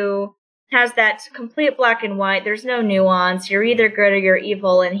Rorschach, who has that complete black and white. There's no nuance. You're either good or you're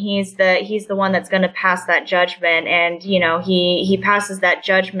evil, and he's the one that's going to pass that judgment. And he passes that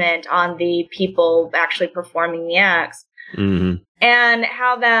judgment on the people actually performing the acts. Mm-hmm. And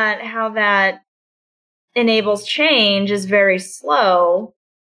how that enables change is very slow.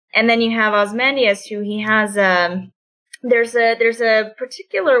 And then you have Ozymandias, who he has there's a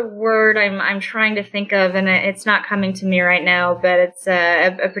particular word I'm trying to think of, and it's not coming to me right now, but it's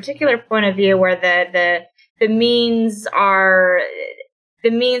a particular point of view where the means are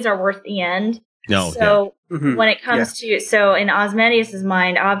worth the end. No. So when it comes to, so in Ozymandias'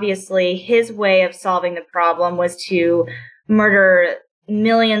 mind, obviously his way of solving the problem was to murder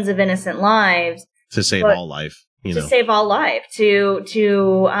millions of innocent lives to save all life. To save all life, to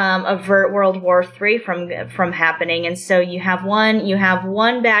avert World War III from happening. And so you have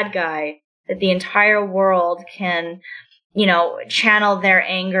one bad guy that the entire world can, channel their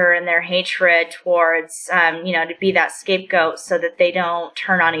anger and their hatred towards, to be that scapegoat so that they don't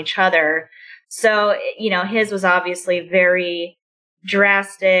turn on each other. So, his was obviously very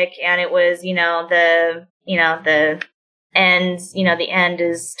drastic, and it was, the end, the end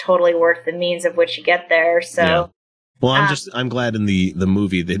is totally worth the means of which you get there. So, yeah. Well, I'm glad in the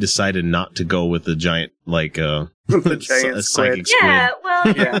movie they decided not to go with the giant, the giant psychic squid. squid. Yeah,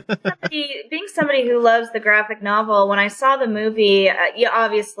 well, being somebody who loves the graphic novel, when I saw the movie,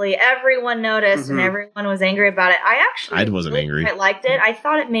 obviously everyone noticed and everyone was angry about it. I wasn't angry. I liked it. I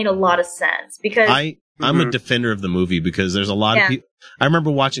thought it made a lot of sense because I'm a defender of the movie because there's a lot of people. I remember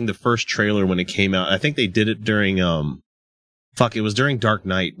watching the first trailer when it came out. I think they did it during it was during Dark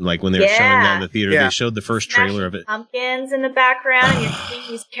Knight, like when they were showing that in the theater. They showed the first trailer of it. Pumpkins in the background, and you're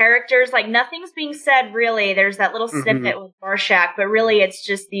seeing these characters, like nothing's being said really. There's that little snippet with Rorschach, but really it's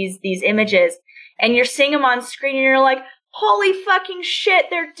just these images, and you're seeing them on screen, and you're like, holy fucking shit,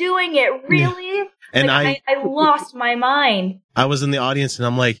 they're doing it, really? Yeah. And I lost my mind. I was in the audience, and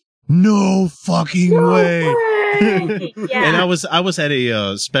I'm like, no fucking way. Yeah. And I was at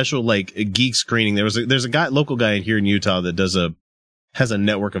a special a geek screening. There's a local guy in here in Utah that has a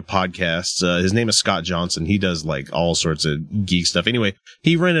network of podcasts. His name is Scott Johnson. He does all sorts of geek stuff. Anyway,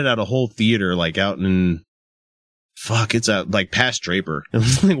 he rented out a whole theater out in it's out past Draper.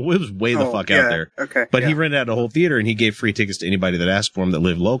 It was way the fuck out there. Okay. But he rented out a whole theater and he gave free tickets to anybody that asked for him that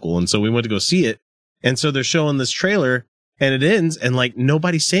lived local. And so we went to go see it. And so they're showing this trailer and it ends and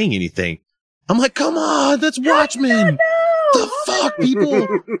nobody's saying anything. I'm like, come on, that's Watchmen. The fuck, people?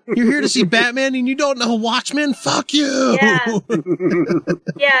 You're here to see Batman and you don't know Watchmen? Fuck you. Yeah.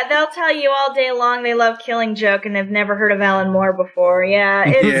 Yeah, they'll tell you all day long they love Killing Joke and they've never heard of Alan Moore before.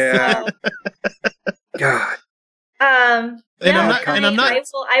 Yeah. God. I'm not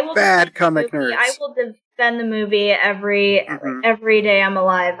I will bad comic nerds. I will defend the movie every day I'm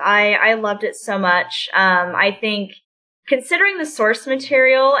alive. I loved it so much. I think considering the source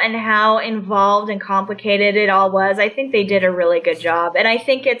material and how involved and complicated it all was, I think they did a really good job. And I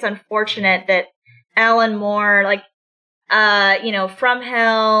think it's unfortunate that Alan Moore, From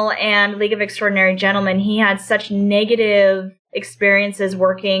Hell and League of Extraordinary Gentlemen, he had such negative experiences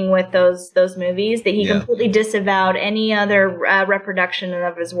working with those movies that he completely disavowed any other reproduction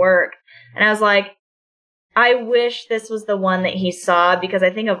of his work. And I was like, I wish this was the one that he saw because I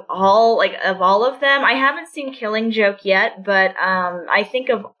think of all of them, I haven't seen Killing Joke yet, but I think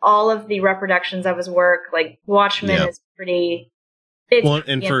of all of the reproductions of his work, Watchmen is pretty.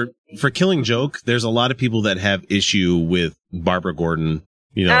 For Killing Joke, there's a lot of people that have issue with Barbara Gordon.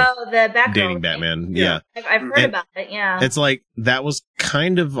 The Batgirl dating Batman. Yeah. I've heard about it. Yeah. It's that was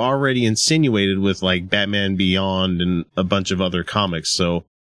kind of already insinuated with Batman Beyond and a bunch of other comics. So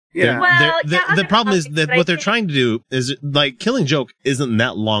the problem is that what they're trying to do is Killing Joke isn't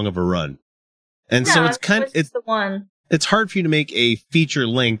that long of a run. And so it's the one. It's hard for you to make a feature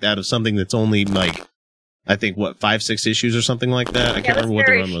length out of something that's only I think 5-6 issues or something like that. I can't remember what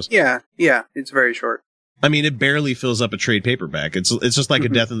the run was. Yeah, it's very short. I mean, it barely fills up a trade paperback. It's just like a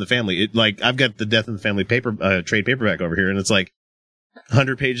Death in the Family. I've got the Death in the Family trade paperback over here, and it's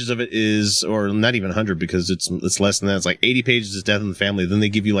 100 pages of it is, or not even 100 because it's less than that. It's 80 pages is Death in the Family. Then they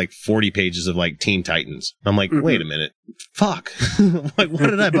give you 40 pages of Teen Titans. I'm like, wait a minute, fuck, why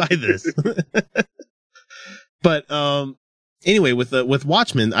did I buy this? But anyway, with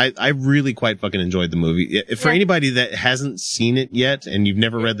Watchmen, I really quite fucking enjoyed the movie. For anybody that hasn't seen it yet and you've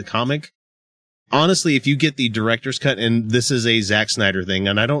never read the comic. Honestly, if you get the director's cut, and this is a Zack Snyder thing,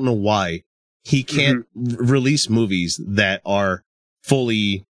 and I don't know why, he can't release movies that are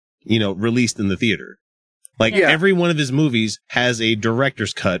fully, released in the theater. Every one of his movies has a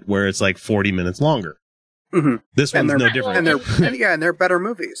director's cut where it's 40 minutes longer. Mm-hmm. This one's no different. And they're better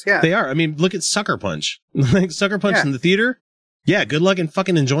movies. Yeah. They are. I mean, look at Sucker Punch. Sucker Punch in the theater? Yeah, good luck in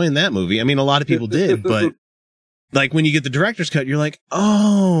fucking enjoying that movie. I mean, a lot of people did, but when you get the director's cut, you're like,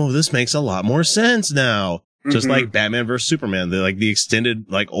 oh, this makes a lot more sense now. Just like Batman vs. Superman, the extended,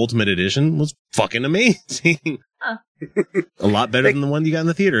 Ultimate Edition was fucking amazing. A lot better than the one you got in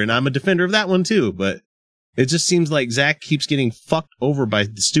the theater. And I'm a defender of that one too, but it just seems like Zach keeps getting fucked over by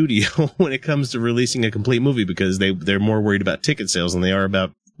the studio when it comes to releasing a complete movie because they're more worried about ticket sales than they are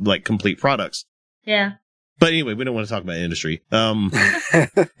about, complete products. Yeah. But anyway, we don't want to talk about industry.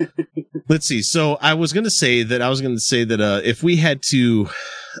 Let's see. So I was going to say that if we had to,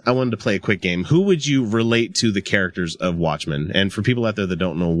 I wanted to play a quick game. Who would you relate to the characters of Watchmen? And for people out there that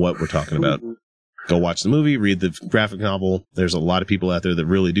don't know what we're talking about, go watch the movie, read the graphic novel. There's a lot of people out there that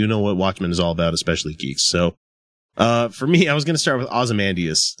really do know what Watchmen is all about, especially geeks. So for me, I was going to start with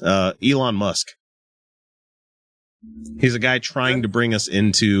Ozymandias, Elon Musk. He's a guy trying to bring us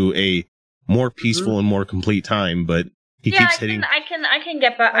into a more peaceful and more complete time, but He keeps hitting. I can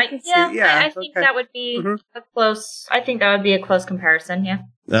get back. I think okay. that would be a close. I think that would be a close comparison.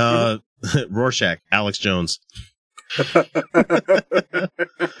 Yeah. Rorschach, Alex Jones.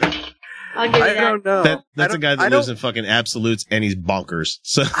 I'll give you I that. don't know. That's a guy that lives in fucking absolutes, and he's bonkers.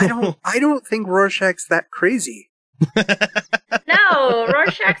 So I don't think Rorschach's that crazy. No,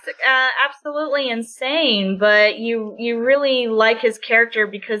 Rorschach's absolutely insane, but you really like his character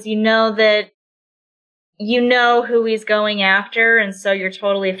because you know who he's going after, and so you're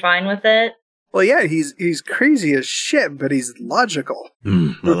totally fine with it. Well, yeah, he's crazy as shit, but he's logical.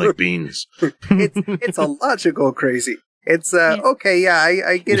 I like beans. It's a logical crazy. It's okay, yeah,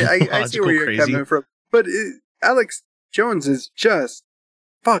 I get it. I see where you're coming from. But Alex Jones is just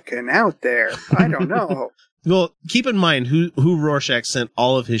fucking out there. I don't know. Well, keep in mind who Rorschach sent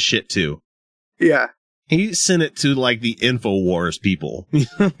all of his shit to. Yeah. He sent it to, like, the InfoWars people.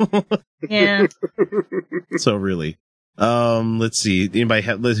 Yeah. So, really. Let's see.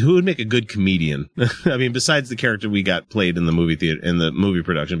 Who would make a good comedian? I mean, besides the character we got played in the movie theater, in the movie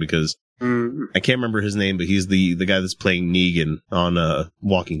production, because I can't remember his name, but he's the guy that's playing Negan on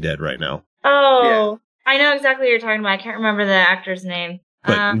Walking Dead right now. Oh, yeah. I know exactly what you're talking about. I can't remember the actor's name.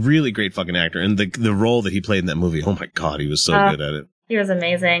 But really great fucking actor. And the role that he played in that movie, oh my God, he was so good at it. He was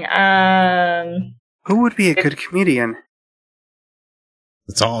amazing. Who would be a good comedian?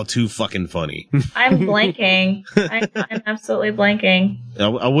 It's all too fucking funny. I'm blanking. I'm absolutely blanking.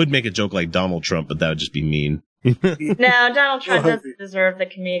 I would make a joke like Donald Trump, but that would just be mean. No, Donald Trump doesn't deserve the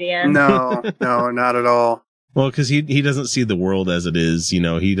comedian. No, not at all. Well, because he doesn't see the world as it is, you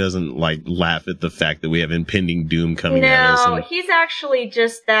know. He doesn't like laugh at the fact that we have impending doom coming at us. No, he's actually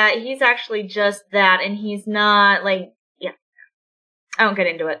just that. He's actually just that, and he's not like. Yeah, I won't get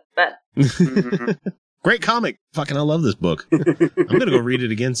into it, but great comic. Fucking, I love this book. I'm gonna go read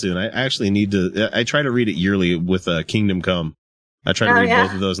it again soon. I actually need to. I try to read it yearly with Kingdom Come. I try to read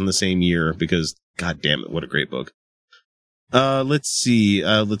both of those in the same year because, god damn it, what a great book. Let's see.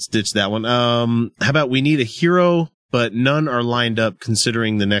 Let's ditch that one. How about we need a hero, but none are lined up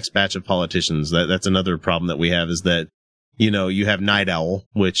considering the next batch of politicians. That's another problem that we have is that, you know, you have Night Owl,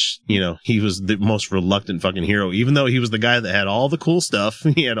 which, you know, he was the most reluctant fucking hero, even though he was the guy that had all the cool stuff.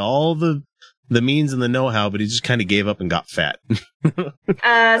 He had all the means and the know-how, but he just kind of gave up and got fat.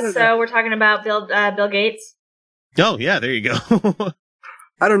 So we're talking about Bill Gates. Oh yeah, there you go.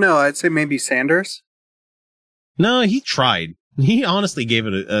 I don't know. I'd say maybe Sanders. No, he tried. He honestly gave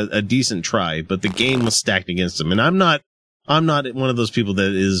it a decent try, but the game was stacked against him. And I'm not one of those people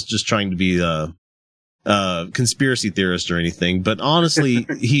that is just trying to be a conspiracy theorist or anything. But honestly,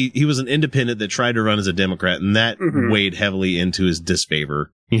 he was an independent that tried to run as a Democrat, and that weighed heavily into his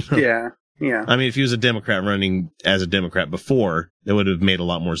disfavor. You know? Yeah. I mean, if he was a Democrat running as a Democrat before, it would have made a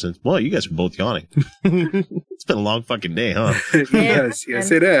lot more sense. Well, you guys are both yawning. It's been a long fucking day, huh? Yes,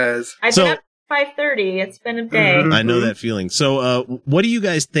 it has. I've been up 5:30. It's been a day. I know that feeling. So, what do you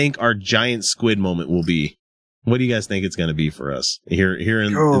guys think our giant squid moment will be? What do you guys think it's going to be for us here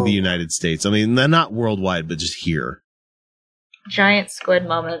in the United States? I mean, not worldwide, but just here. Giant squid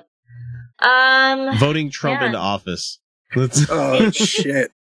moment. Voting Trump into office. Oh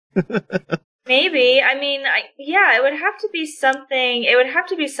shit. Maybe. I mean, it would have to be something. It would have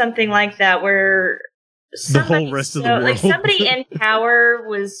to be something like that, where the whole rest of the world, like somebody in power,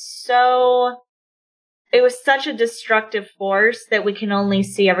 was so. It was such a destructive force that we can only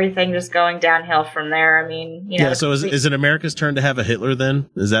see everything just going downhill from there. I mean, you know. Yeah. So is it America's turn to have a Hitler then?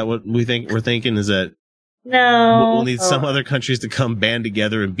 Is that what we're thinking? Is that? No. We'll need some other countries to come band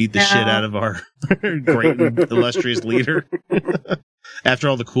together and beat the shit out of our great and illustrious leader. After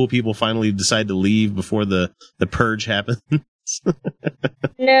all the cool people finally decide to leave before the purge happens.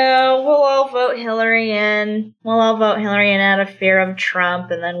 No, we'll all vote Hillary in. We'll all vote Hillary in out of fear of Trump,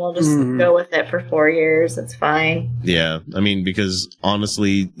 and then we'll just go with it for 4 years. It's fine. Yeah, I mean, because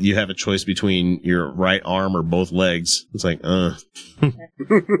honestly, you have a choice between your right arm or both legs. It's like,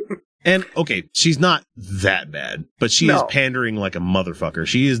 And, okay, she's not that bad, but she is pandering like a motherfucker.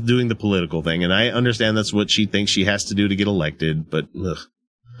 She is doing the political thing, and I understand that's what she thinks she has to do to get elected, but, ugh.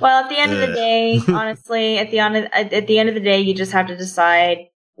 Well, at the end of the day, honestly, at the end of the day, you just have to decide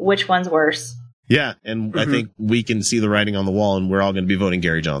which one's worse. Yeah, and I think we can see the writing on the wall, and we're all going to be voting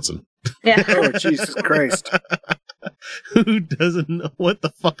Gary Johnson. Yeah. Oh, Jesus Christ. Who doesn't know what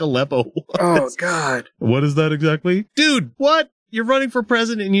the fuck Aleppo was? Oh, God. What is that exactly? Dude, what? You're running for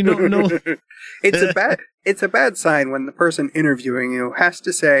president and you don't know. It's a bad sign when the person interviewing you has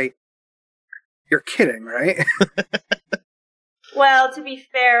to say, "You're kidding, right?" Well, to be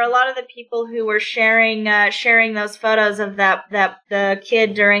fair, a lot of the people who were sharing those photos of the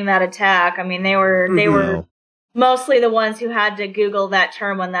kid during that attack, I mean, they were mostly the ones who had to Google that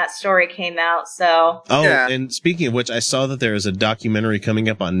term when that story came out. So. Oh, yeah. And speaking of which, I saw that there is a documentary coming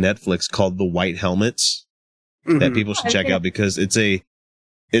up on Netflix called The White Helmets that people should check out because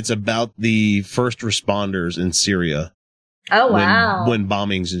it's about the first responders in Syria. Oh, wow. When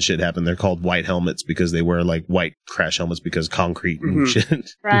bombings and shit happen, they're called white helmets because they wear like white crash helmets because concrete and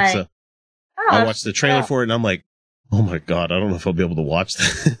shit. Right. So I watched the trailer for it and I'm like, oh my God, I don't know if I'll be able to watch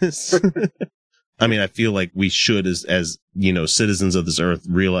this. I mean, I feel like we should, as you know, citizens of this earth,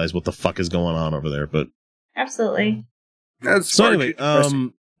 realize what the fuck is going on over there. But absolutely. So anyway,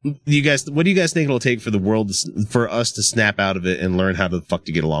 you guys, what do you guys think it'll take for the world, for us to snap out of it and learn how to fuck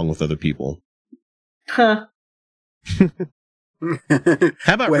to get along with other people? Huh.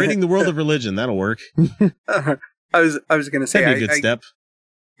 How about ridding the world of religion? That'll work. I was going to say that'd be a good step.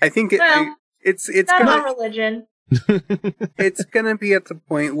 I think it's not about religion. It's going to be at the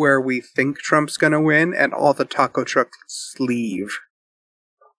point where we think Trump's going to win and all the taco trucks leave.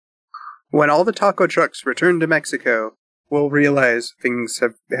 When all the taco trucks return to Mexico, we'll realize things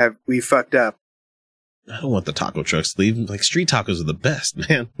have we fucked up. I don't want the taco trucks to leave. Like, street tacos are the best,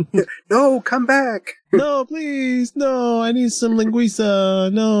 man. No, come back. No, please. No, I need some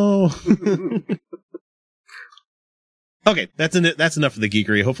linguiça. No. Okay, that's enough for the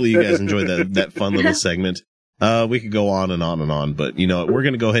geekery. Hopefully you guys enjoyed that fun little segment. We could go on and on and on, but you know, we're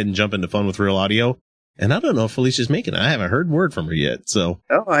going to go ahead and jump into Fun with Real Audio. And I don't know if Felicia's making it. I haven't heard word from her yet, so.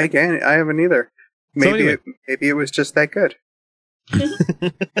 Oh, I haven't either. Maybe it was just that good.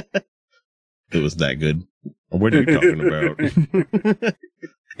 It was that good. What are you talking about?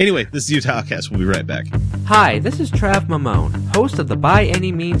 Anyway, this is Utahcast. We'll be right back. Hi, this is Trav Mamone, host of the By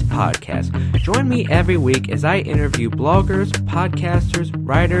Any Means podcast. Join me every week as I interview bloggers, podcasters,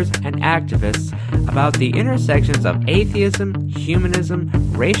 writers, and activists about the intersections of atheism, humanism,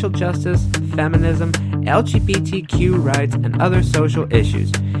 racial justice, feminism, LGBTQ rights, and other social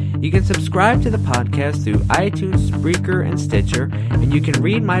issues. You can subscribe to the podcast through iTunes, Spreaker, and Stitcher, and you can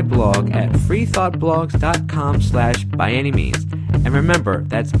read my blog at freethoughtblogs.com/byanymeans. And remember,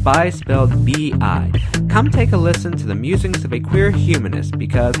 that's bi spelled B-I. Come take a listen to the musings of a queer humanist,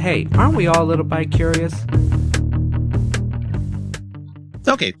 because, hey, aren't we all a little bi-curious?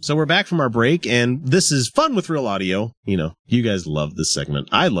 Okay, so we're back from our break, and this is Fun with Real Audio. You know, you guys love this segment.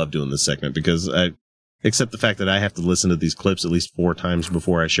 I love doing this segment because except the fact that I have to listen to these clips at least 4 times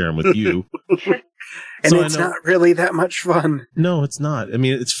before I share them with you. And so it's not really that much fun. No, it's not. I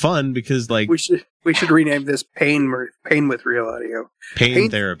mean, it's fun because, like, we should rename this Pain with Real Audio. Pain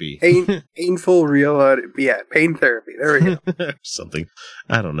therapy. Painful Real Audio. Yeah, pain therapy. There we go. Something.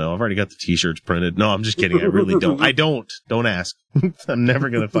 I don't know. I've already got the t-shirts printed. No, I'm just kidding. I really don't. I don't. Don't ask. I'm never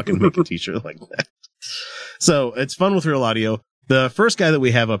going to fucking make a t-shirt like that. So it's Fun with Real Audio. The first guy that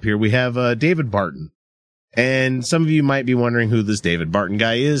we have up here, we have David Barton. And some of you might be wondering who this David Barton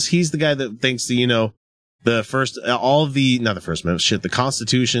guy is. He's the guy that thinks that, you know, the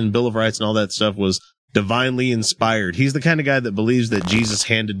Constitution, Bill of Rights, and all that stuff was divinely inspired. He's the kind of guy that believes that Jesus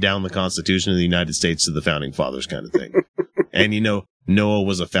handed down the Constitution of the United States to the founding fathers kind of thing. And, you know, Noah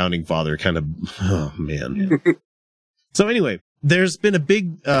was a founding father kind of, oh man. So anyway, there's been a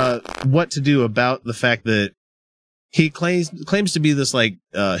big, what to do about the fact that he claims to be this like,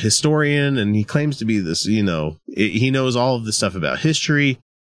 historian, and he claims to be this, you know, he knows all of this stuff about history.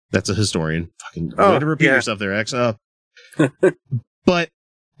 That's a historian. Fucking way to repeat yourself there, X. But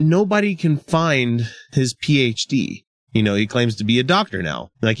nobody can find his PhD. You know, he claims to be a doctor now.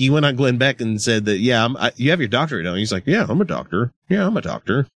 Like, he went on Glenn Beck and said that, yeah, you have your doctorate now. And he's like, yeah, I'm a doctor. Yeah, I'm a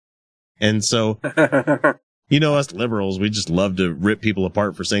doctor. And so, you know, us liberals, we just love to rip people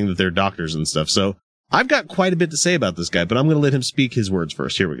apart for saying that they're doctors and stuff. So I've got quite a bit to say about this guy, but I'm going to let him speak his words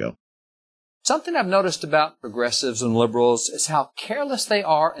first. Here we go. Something I've noticed about progressives and liberals is how careless they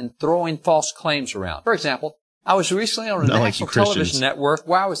are in throwing false claims around. For example, I was recently on a national television network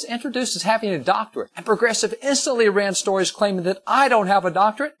where I was introduced as having a doctorate, and progressive instantly ran stories claiming that I don't have a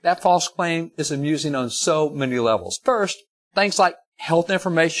doctorate. That false claim is amusing on so many levels. First, things like health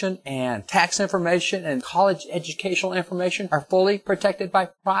information and tax information and college educational information are fully protected by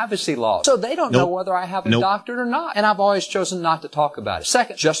privacy laws. So they don't know whether I have a doctorate or not. And I've always chosen not to talk about it.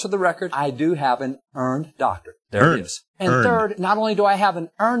 Second, just for the record, I do have an earned doctorate. There it is. And third, not only do I have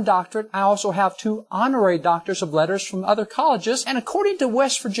an earned doctorate, I also have 2 honorary doctors of letters from other colleges. And according to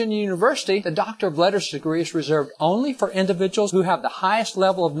West Virginia University, the Doctor of Letters degree is reserved only for individuals who have the highest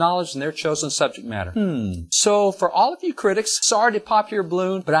level of knowledge in their chosen subject matter. So for all of you critics, sorry to pop your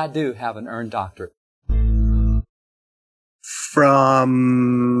balloon, but I do have an earned doctorate.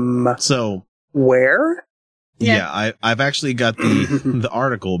 From... So... where? Yeah, I've actually got the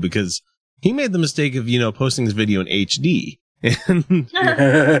article because he made the mistake of, posting this video in HD. And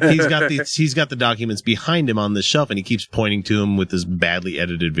he's got the documents behind him on the shelf, and he keeps pointing to him with this badly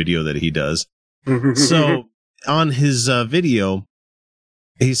edited video that he does. So on his video,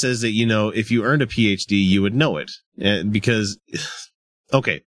 he says that, if you earned a PhD, you would know it. Because,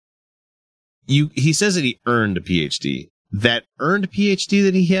 okay, he says that he earned a PhD. That earned PhD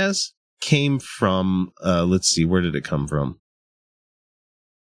that he has came from, let's see, where did it come from?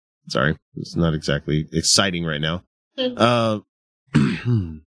 Sorry, it's not exactly exciting right now. So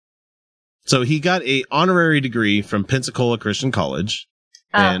he got a honorary degree from Pensacola Christian College.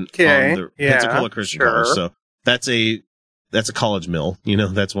 Pensacola Christian College. So that's a college mill.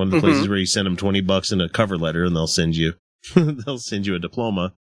 That's one of the places where you send them $20 in a cover letter and they'll send you a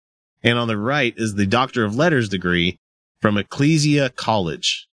diploma. And on the right is the Doctor of Letters degree from Ecclesia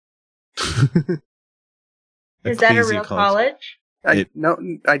College. Is that a real college? I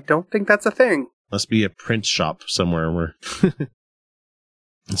don't think that's a thing. Must be a print shop somewhere where.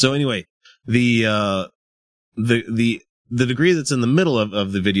 So anyway, the degree that's in the middle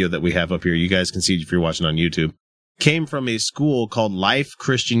of the video that we have up here, you guys can see if you're watching on YouTube, came from a school called Life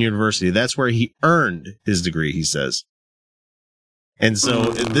Christian University. That's where he earned his degree, he says. And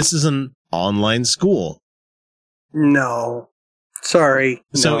so this is an online school. No. Sorry.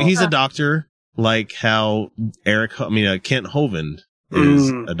 So he's a doctor, like how Kent Hovind is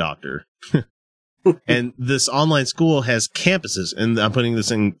a doctor. And this online school has campuses, and I'm putting this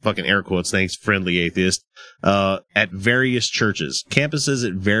in fucking air quotes, thanks, friendly atheist, at various churches. Campuses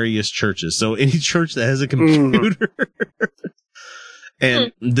at various churches. So any church that has a computer.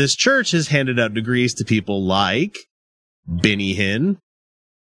 And this church has handed out degrees to people like Benny Hinn,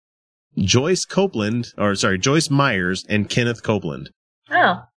 Joyce Myers, and Kenneth Copeland.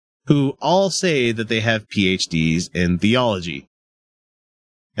 Oh. Who all say that they have PhDs in theology.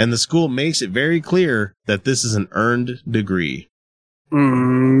 And the school makes it very clear that this is an earned degree. Yeah,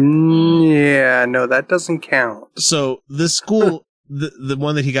 no, that doesn't count. So this school, the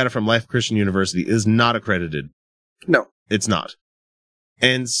one that he got it from, Life Christian University, is not accredited. No. It's not.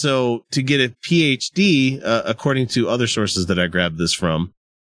 And so to get a PhD, according to other sources that I grabbed this from,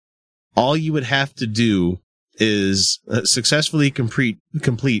 all you would have to do is successfully complete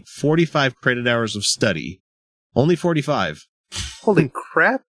 45 credit hours of study. Only 45. Holy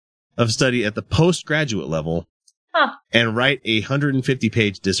crap. Of study at the postgraduate level. And write a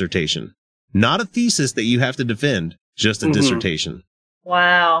 150-page dissertation. Not a thesis that you have to defend, just a dissertation.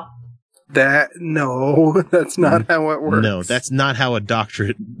 Wow. That's not how it works. No, that's not how a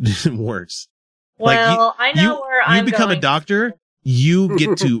doctorate works. Well, I know where I'm going. You become a doctor, you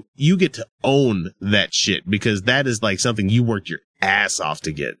get to own that shit, because that is like something you worked your ass off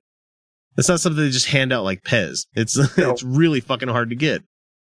to get. It's not something they just hand out like Pez. It's really fucking hard to get.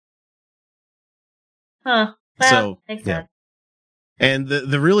 Huh. Well, makes sense. And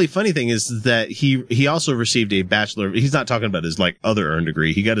the really funny thing is that he also received a bachelor. He's not talking about his other earned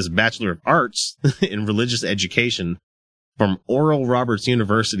degree. He got his Bachelor of Arts in Religious Education from Oral Roberts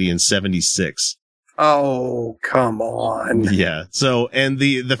University in 1976. Oh, come on. Yeah. So, and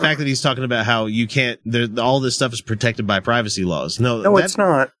the fact that he's talking about how you can't, all this stuff is protected by privacy laws. No, it's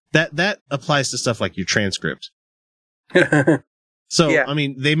not. That applies to stuff like your transcript. So, yeah. I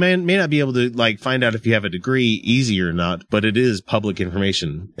mean, they may not be able to find out if you have a degree easy or not, but it is public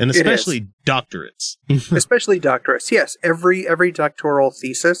information, and especially doctorates. Especially doctorates. Yes, every doctoral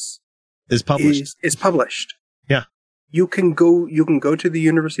thesis is published. Is published. Yeah. You can go to the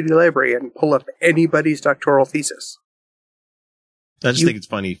university library and pull up anybody's doctoral thesis. I just think it's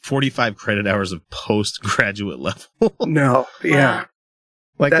funny. 45 credit hours of postgraduate level. No, yeah.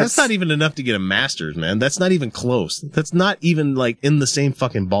 That's not even enough to get a master's, man. That's not even close. That's not even in the same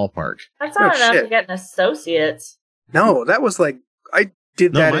fucking ballpark. That's not enough to get an associate's. No, that was I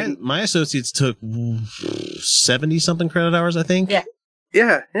did that. My associates took 70 something credit hours, I think. Yeah.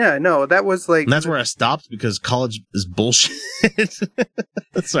 Yeah, no, that was And that's where I stopped because college is bullshit.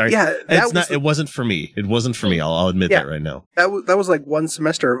 Sorry. Yeah, it wasn't for me. It wasn't for me. I'll admit that right now. That was like one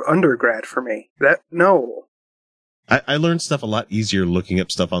semester of undergrad for me. I learned stuff a lot easier looking up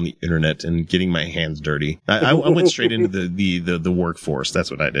stuff on the internet and getting my hands dirty. I went straight into the workforce.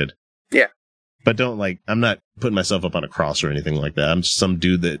 That's what I did. Yeah. But I'm not putting myself up on a cross or anything like that. I'm just some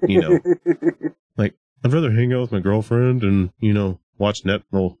dude that, I'd rather hang out with my girlfriend and, watch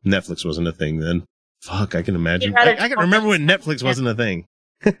Netflix wasn't a thing then. Fuck, I can imagine. I can remember when Netflix wasn't a thing.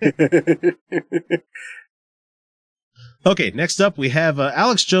 Okay, next up we have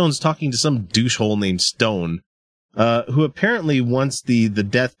Alex Jones talking to some douchehole named Stone. Who apparently wants the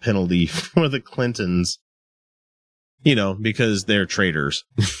death penalty for the Clintons. because they're traitors.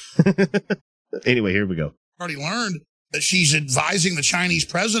 Anyway, here we go. Already learned that she's advising the Chinese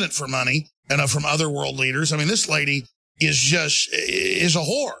president for money and from other world leaders. I mean, this lady is a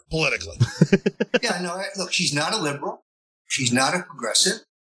whore politically. Yeah, no, look, she's not a liberal. She's not a progressive.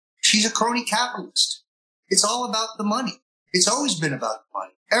 She's a crony capitalist. It's all about the money. It's always been about the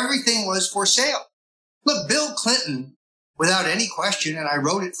money. Everything was for sale. Look, Bill Clinton, without any question, and I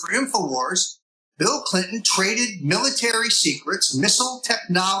wrote it for InfoWars, Bill Clinton traded military secrets, missile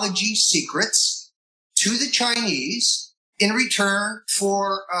technology secrets to the Chinese in return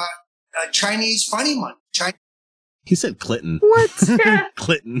for Chinese funny money. He said Clinton. What?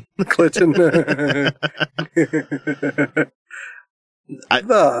 Clinton. Clinton.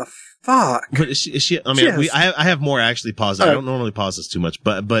 The fuck? But is she I mean, I have more actually paused. I don't normally pause this too much,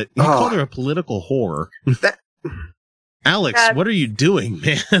 but you called her a political whore. Alex, what are you doing,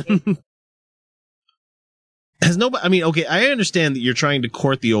 man? Has nobody? I mean, okay, I understand that you're trying to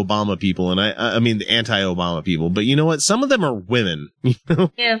court the Obama people, and I mean the anti-Obama people, but you know what? Some of them are women.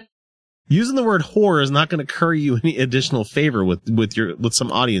 Yeah. Using the word whore is not going to curry you any additional favor with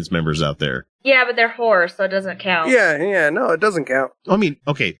some audience members out there. Yeah, but they're whores, so it doesn't count. Yeah, no, it doesn't count. I mean,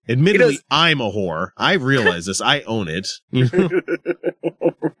 okay, admittedly, I'm a whore. I realize this. I own it.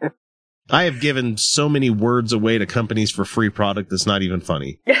 I have given so many words away to companies for free product that's not even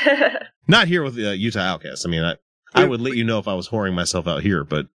funny. Not here with Utah Outcasts. I mean, I would let you know if I was whoring myself out here,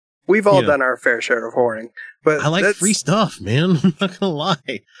 but we've all done our fair share of whoring. But I like free stuff, man. I'm not gonna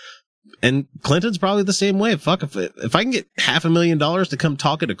lie. And Clinton's probably the same way. Fuck, if I can get $500,000 to come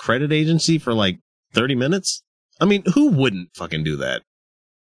talk at a credit agency for like 30 minutes, I mean, who wouldn't fucking do that?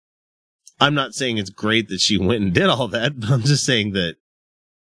 I'm not saying it's great that she went and did all that, but I'm just saying that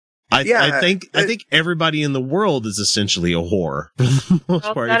I think everybody in the world is essentially a whore for the most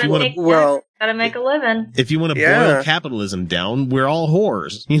part. Gotta make a living. If you want to boil capitalism down, we're all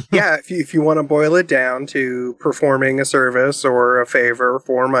whores. Yeah, if you want to boil it down to performing a service or a favor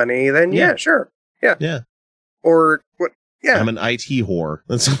for money, then sure. Yeah. Or what? Yeah. I'm an IT whore.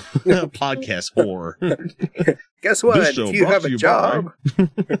 That's a podcast whore. Guess what? If you have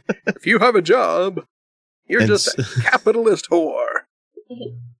a job, you're just a capitalist whore.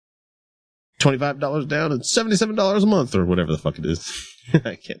 $25 down and $77 a month or whatever the fuck it is.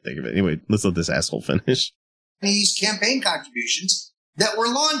 I can't think of it. Anyway, let's let this asshole finish. These campaign contributions that were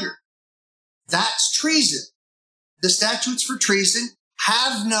laundered. That's treason. The statutes for treason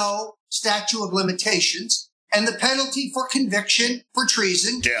have no statute of limitations, and the penalty for conviction for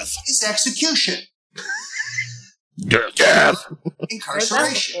treason is execution. Death.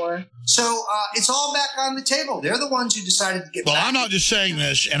 Incarceration. So it's all back on the table. They're the ones who decided to get back. Well, I'm not just saying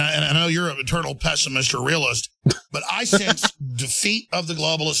this, and I know you're an eternal pessimist or realist, but I sense defeat of the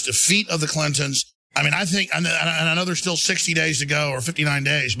globalists, defeat of the Clintons. I mean, I think, and I know there's still 60 days to go or 59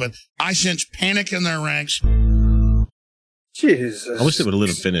 days, but I sense panic in their ranks. Jesus. I wish they would have let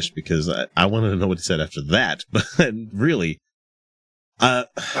him finish because I wanted to know what he said after that, but really.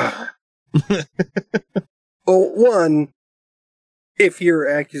 Well, one, if your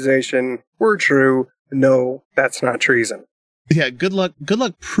accusation were true, no, that's not treason. Yeah, good luck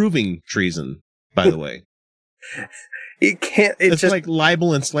proving treason, by the way. It can't, it's just like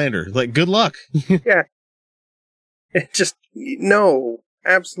libel and slander. Like, good luck. Yeah. It just, no,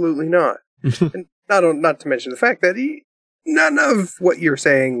 absolutely not. And not to mention the fact that none of what you're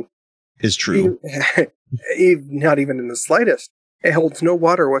saying is true. Not even in the slightest. It holds no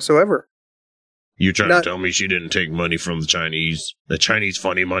water whatsoever. You're trying to tell me she didn't take money from the Chinese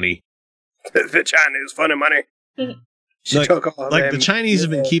funny money? The Chinese funny money. She took all the Chinese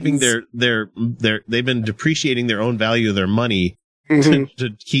have been keeping they've been depreciating their own value of their money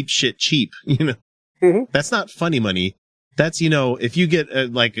to keep shit cheap. That's not funny money. That's, if you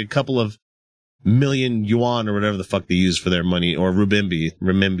get like a couple of million yuan or whatever the fuck they use for their money, or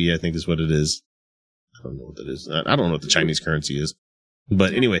renminbi, I think is what it is. I don't know what that is. I don't know what the Chinese currency is.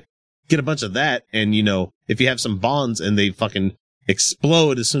 But anyway, get a bunch of that, and, if you have some bonds and they fucking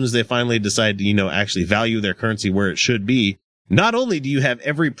explode as soon as they finally decide to, actually value their currency where it should be, not only do you have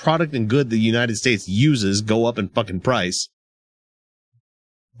every product and good the United States uses go up in fucking price,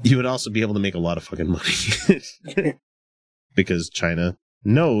 you would also be able to make a lot of fucking money. Because China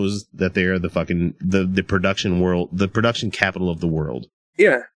knows that they are the fucking, the production capital of the world.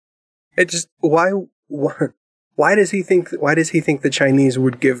 Yeah. It just, why does he think the Chinese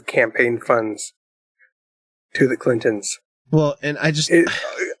would give campaign funds to the Clintons? Well, and I just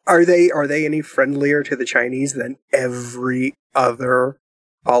are they any friendlier to the Chinese than every other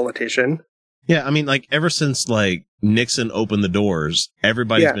politician? Yeah, I mean, like, ever since like Nixon opened the doors,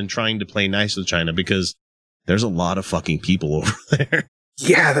 everybody's been trying to play nice with China because there's a lot of fucking people over there.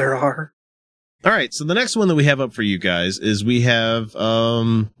 Yeah, there are. All right, so the next one that we have up for you guys is we have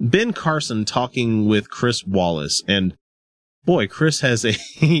Ben Carson talking with Chris Wallace. And boy, Chris has a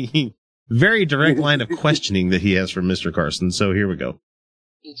very direct line of questioning that he has from Mr. Carson. So here we go.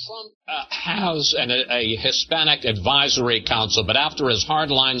 Trump has a Hispanic advisory council, but after his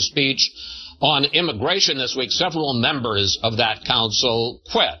hardline speech on immigration this week, several members of that council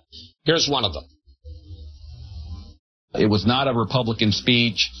quit. Here's one of them. It was not a Republican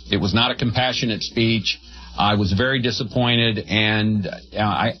speech. It was not a compassionate speech. I was very disappointed, and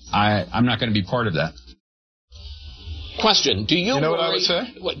I'm not going to be part of that. Question: Do you know worry, what I would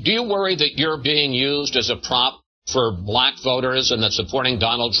say? Do you worry that you're being used as a prop for black voters, and that supporting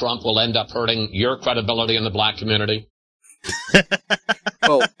Donald Trump will end up hurting your credibility in the black community?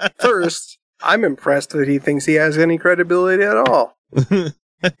 Well, first, I'm impressed that he thinks he has any credibility at all.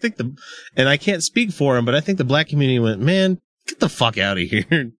 I think and I can't speak for him, but I think the black community went, man, get the fuck out of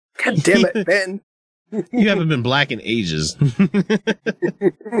here. God damn it, Ben. You haven't been black in ages. Like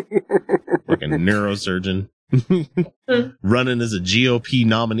a neurosurgeon. Running as a GOP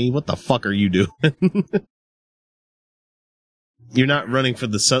nominee. What the fuck are you doing? You're not running for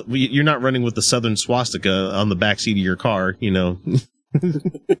you're not running with the Southern swastika on the backseat of your car, you know.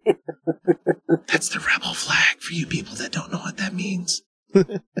 That's the rebel flag for you people that don't know what that means.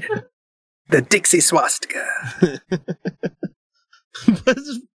 The Dixie swastika.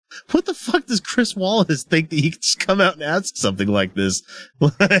 What the fuck does Chris Wallace think that he can just come out and ask something like this?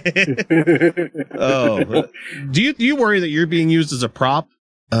 Oh, do you worry that you're being used as a prop?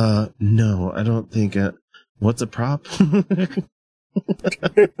 No, I don't think. What's a prop?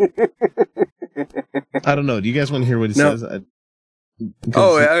 I don't know. Do you guys want to hear what he says?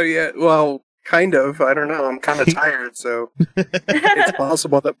 Yeah. Well, kind of. I don't know. I'm kind of tired, so it's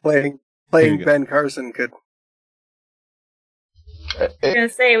possible that playing Ben Carson could. I was going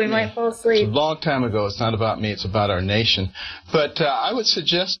to say, we might fall asleep. A long time ago. It's not about me. It's about our nation. But I would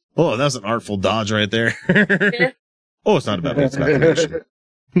suggest... Oh, that was an artful dodge right there. Oh, it's not about me. It's about the nation.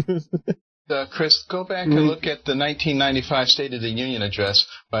 Chris, go back and look at the 1995 State of the Union address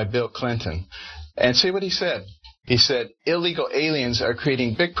by Bill Clinton and see what he said. He said, illegal aliens are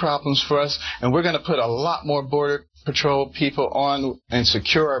creating big problems for us, and we're going to put a lot more border patrol people on and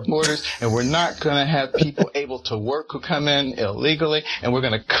secure our borders, and we're not going to have people able to work who come in illegally, and we're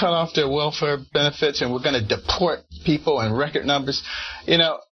going to cut off their welfare benefits, and we're going to deport people in record numbers. You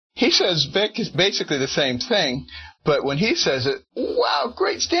know, he says basically the same thing, but when he says it, wow,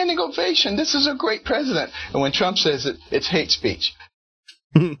 great standing ovation, this is a great president. And when Trump says it, it's hate speech.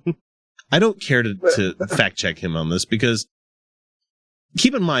 I don't care to fact check him on this, because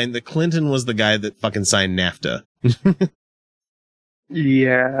keep in mind that Clinton was the guy that fucking signed NAFTA.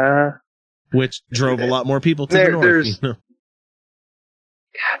 Yeah. Which drove a lot more people to the north. You know?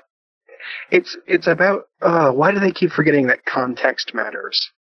 It's about, why do they keep forgetting that context matters?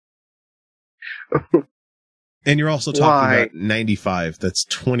 And you're also talking about 95. That's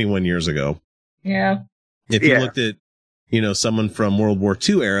 21 years ago. Yeah. If you looked at, someone from World War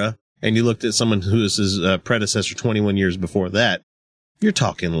II era, and you looked at someone who is his predecessor 21 years before that, you're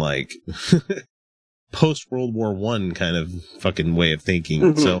talking like post-World War I kind of fucking way of thinking.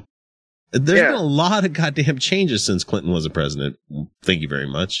 Mm-hmm. So there's been a lot of goddamn changes since Clinton was a president. Thank you very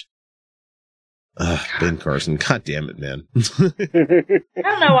much. Ben Carson, god damn it, man. I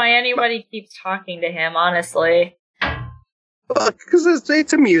don't know why anybody keeps talking to him, honestly. Because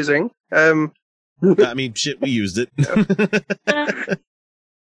it's amusing. I mean, shit, we used it.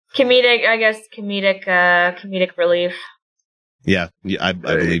 Comedic, I guess, comedic relief. Yeah, I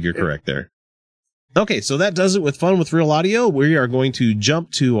believe you're correct there. Okay, so that does it with Fun with Real Audio. We are going to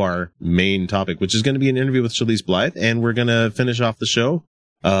jump to our main topic, which is going to be an interview with Shalise Blythe, and we're going to finish off the show.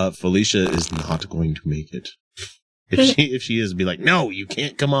 Felicia is not going to make it. If she is, be like, no, you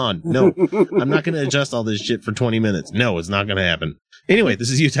can't come on. No, I'm not going to adjust all this shit for 20 minutes. No, it's not going to happen. Anyway, this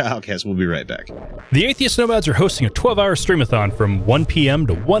is Utah Outcast. We'll be right back. The Atheist Nomads are hosting a 12-hour streamathon from 1 p.m.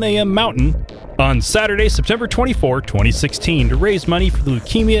 to 1 a.m. Mountain on Saturday, September 24, 2016, to raise money for the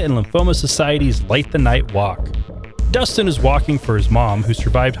Leukemia and Lymphoma Society's Light the Night Walk. Dustin is walking for his mom, who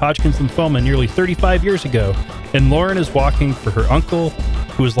survived Hodgkin's lymphoma nearly 35 years ago, and Lauren is walking for her uncle,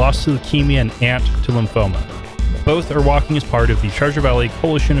 who was lost to leukemia, and aunt to lymphoma. Both are walking as part of the Treasure Valley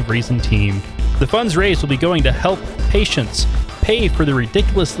Coalition of Reason team. The funds raised will be going to help patients pay for the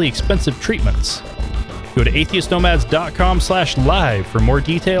ridiculously expensive treatments. Go to atheistnomads.com/live for more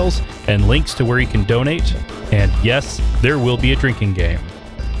details and links to where you can donate. And yes, there will be a drinking game.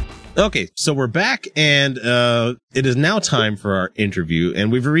 Okay, so we're back, and it is now time for our interview,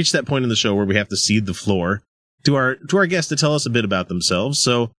 and we've reached that point in the show where we have to cede the floor to our guests to tell us a bit about themselves.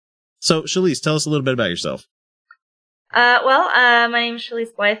 So Shalise, tell us a little bit about yourself. My name is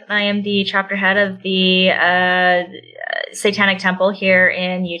Shalise Blythe, and I am the chapter head of the Satanic Temple here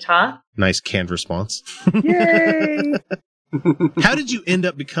in Utah. Nice canned response. Yay! How did you end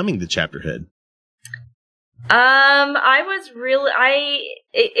up becoming the chapter head?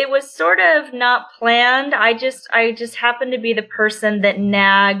 It was sort of not planned. I just happened to be the person that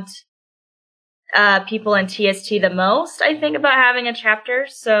nagged people in TST the most, I think, about having a chapter.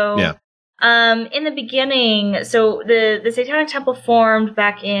 So, yeah. In the beginning, so the Satanic Temple formed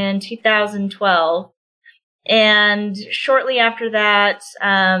back in 2012. And shortly after that,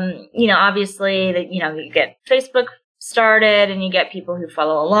 obviously, you get Facebook started and you get people who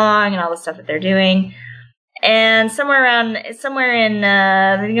follow along and all the stuff that they're doing. And somewhere in,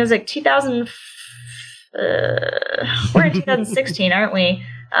 I think it was like 2000, we're in 2016, aren't we?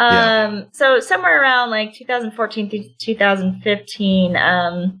 So somewhere around like 2014 through 2015,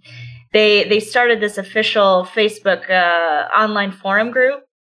 they started this official Facebook, online forum group.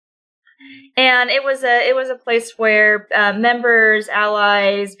 And it was a place where members,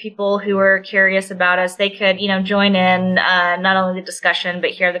 allies, people who were curious about us, they could, join in not only the discussion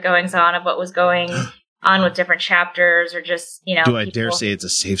but hear the goings on of what was going on with different chapters, or just Do I dare say it's a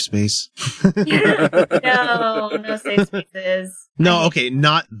safe space? No safe spaces. No, okay,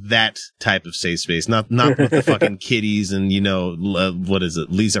 not that type of safe space. Not with the fucking kitties and what is it,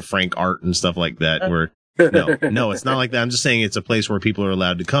 Lisa Frank art and stuff like that. No, it's not like that. I'm just saying it's a place where people are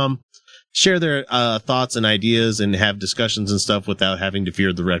allowed to come, share their thoughts and ideas, and have discussions and stuff without having to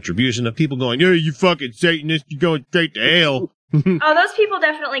fear the retribution of people going, "Yeah, you fucking Satanist, you're going straight to hell." Oh, those people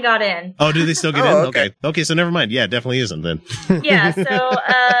definitely got in. Oh, do they still get in? Okay, so never mind. Yeah, definitely isn't then. So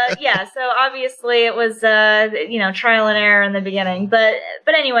obviously it was trial and error in the beginning, but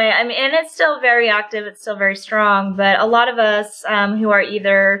anyway, I mean, and it's still very active, it's still very strong, but a lot of us who are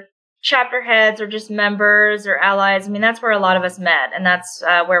either chapter heads or just members or allies, I mean, that's where a lot of us met, and that's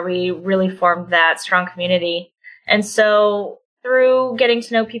where we really formed that strong community. And so through getting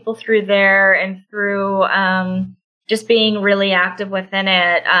to know people through there and through just being really active within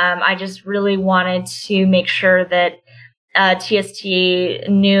it, I just really wanted to make sure that TST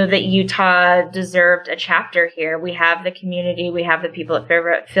knew that Utah deserved a chapter here. We have the community, we have the people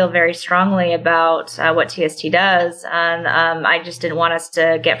that feel very strongly about what TST does, and I just didn't want us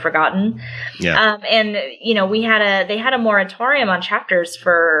to get forgotten. Yeah. They had a moratorium on chapters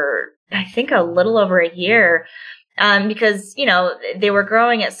for I think a little over a year. Because, they were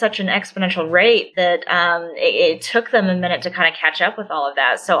growing at such an exponential rate that it took them a minute to kind of catch up with all of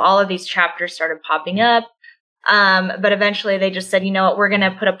that. So all of these chapters started popping up. But eventually they just said, you know what, we're going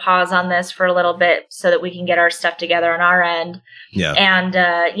to put a pause on this for a little bit so that we can get our stuff together on our end. Yeah. And,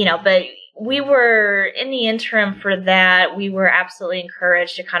 but we were in the interim for that. We were absolutely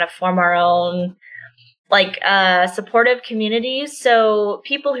encouraged to kind of form our own supportive communities. So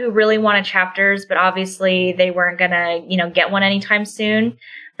people who really wanted chapters, but obviously they weren't gonna, get one anytime soon,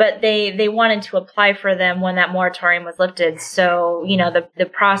 but they wanted to apply for them when that moratorium was lifted. So, the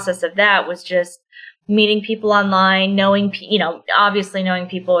process of that was just meeting people online, obviously knowing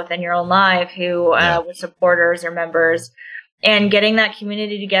people within your own life who were supporters or members, and getting that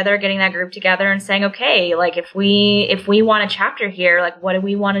community together, getting that group together and saying, okay, if we want a chapter here, what do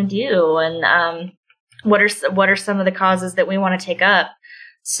we want to do? And, what are some of the causes that we want to take up?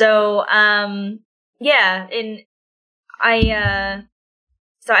 So, and I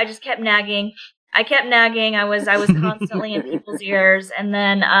just kept nagging. I was constantly in people's ears. And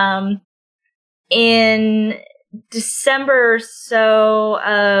then, in December or so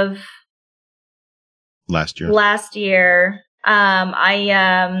of last year,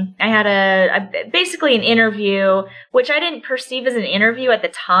 I had basically an interview, which I didn't perceive as an interview at the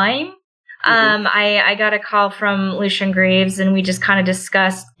time. I got a call from Lucian Greaves, and we just kind of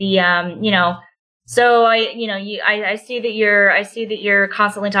discussed the, so I see that you're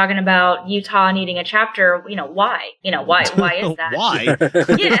constantly talking about Utah needing a chapter. Why? Why is that? Why?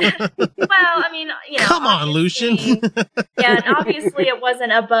 Yeah. Well, I mean, come on, Lucian. Yeah, and obviously it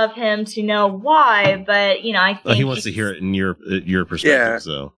wasn't above him to know why, but I think he wants to hear it in your perspective. Yeah.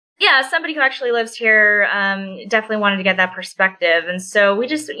 So. Yeah, somebody who actually lives here definitely wanted to get that perspective, and so we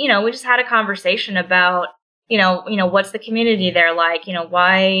just had a conversation about what's the community there like?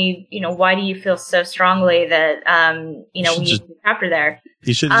 Why do you feel so strongly that we need a chapter there?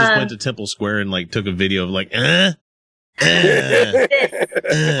 You should have just went to Temple Square and took a video of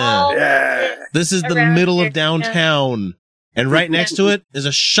this is the middle of downtown, and right next to it is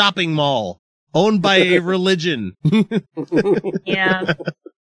a shopping mall owned by a religion. Yeah.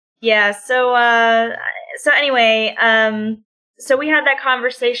 Yeah, so anyway, so we had that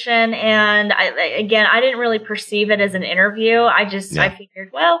conversation, and I didn't really perceive it as an interview. I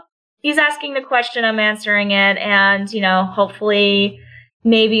figured, well, he's asking the question, I'm answering it, and, hopefully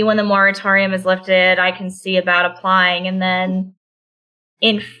maybe when the moratorium is lifted, I can see about applying. And then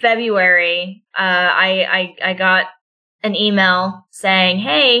in February, I got an email saying,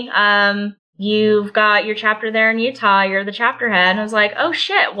 hey, you've got your chapter there in Utah. You're the chapter head. And I was like, oh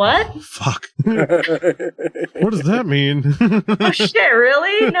shit, what? Fuck. What does that mean? Oh shit,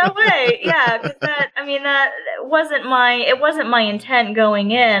 really? No way. Yeah, because that wasn't my intent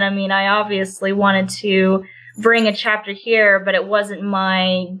going in. I mean, I obviously wanted to bring a chapter here, but it wasn't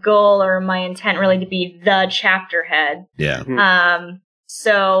my goal or my intent really to be the chapter head. Yeah.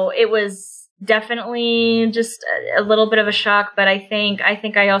 So it was definitely just a little bit of a shock, but I think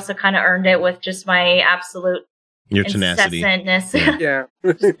I also kind of earned it with just my absolute your tenacity. Incessantness. Yeah.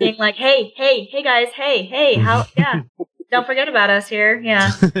 Just being like, hey guys, hey, how, yeah, don't forget about us here.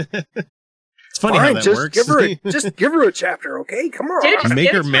 Yeah. It's funny how that works. Just give her a chapter, okay? Come on. Dude,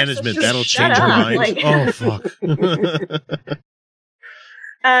 Maker management, that'll change her mind. Like, oh, fuck.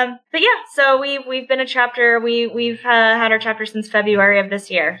 But yeah, so we've been a chapter. We've had our chapter since February of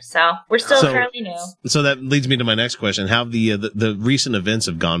this year, so we're still fairly new. So that leads me to my next question: how the recent events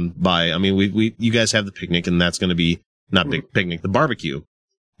have gone by? I mean, you guys have the picnic, and that's going to be not big picnic, the barbecue.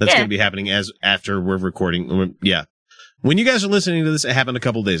 That's going to be happening after we're recording. Yeah, when you guys are listening to this, it happened a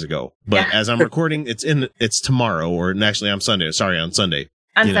couple days ago. But as I'm recording, it's tomorrow, or actually on Sunday. Sorry, on Sunday.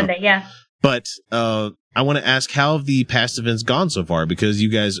 On Sunday, yeah. But I want to ask, how have the past events gone so far? Because you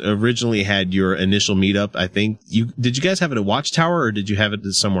guys originally had your initial meetup. I think did you guys have it at Watchtower, or did you have it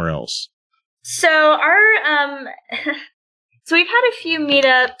somewhere else? So so we've had a few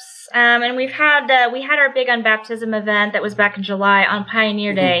meetups, and we had our big unbaptism event that was back in July on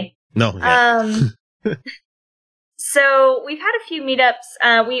Pioneer Day. No. Yeah. So we've had a few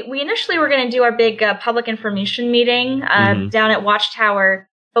meetups. We initially were going to do our big public information meeting down at Watchtower.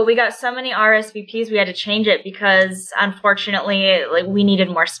 But we got so many RSVPs, we had to change it because, unfortunately, we needed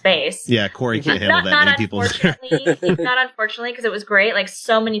more space. Yeah, Corey can't handle that many people there. Not unfortunately, because it was great.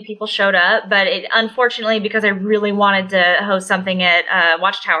 So many people showed up. But unfortunately, because I really wanted to host something at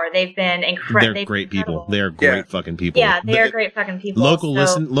Watchtower. They've been incredible. They're great people. They are great fucking people. Yeah, they are great fucking people.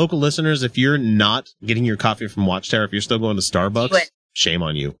 Local listeners, if you're not getting your coffee from Watchtower, if you're still going to Starbucks, shame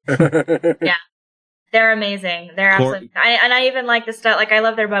on you. Yeah. They're amazing. They're absolutely, I even like the stuff, I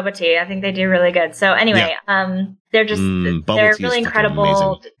love their boba tea. I think they do really good. So anyway, they're just, they're really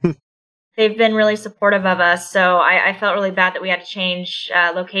incredible. They've been really supportive of us. So I felt really bad that we had to change,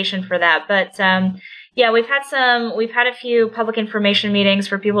 location for that. But, yeah, we've had a few public information meetings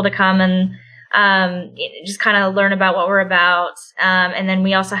for people to come and, just kind of learn about what we're about. And then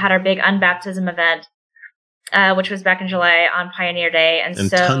we also had our big unbaptism event. Which was back in July on Pioneer Day. And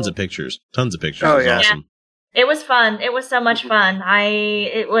so tons of pictures. Oh, it was awesome. Yeah. It was fun. It was so much fun.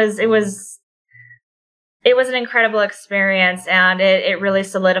 It was an incredible experience, and it really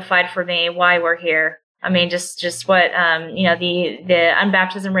solidified for me why we're here. I mean, just what, the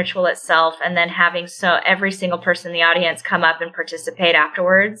unbaptism ritual itself, and then having every single person in the audience come up and participate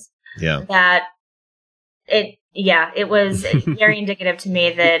afterwards. Yeah. It was very indicative to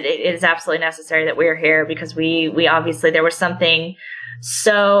me that it is absolutely necessary that we're here, because we obviously, there was something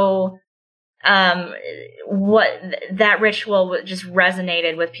so, that ritual just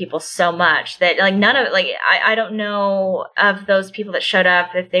resonated with people so much that none of it, I don't know of those people that showed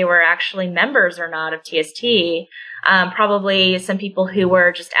up if they were actually members or not of TST. Probably some people who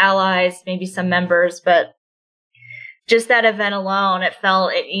were just allies, maybe some members, but just that event alone, it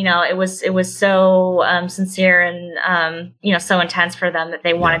was so sincere and so intense for them that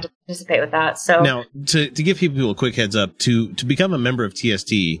they wanted to participate with that. So now, to give people a quick heads up, to become a member of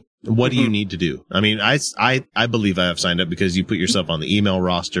TST, what do you need to do? I mean, I believe I have signed up because you put yourself on the email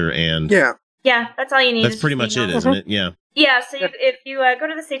roster, and yeah, that's all you need. That's pretty much it, isn't it? Yeah. Yeah. So if you go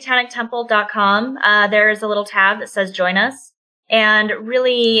to the satanictemple.com, there is a little tab that says "Join Us." And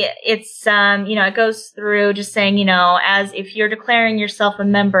really, it's, it goes through just saying, as if you're declaring yourself a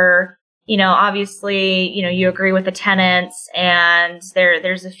member, obviously, you agree with the tenets, and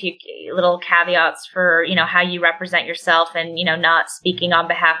there's a few little caveats for, how you represent yourself and, not speaking on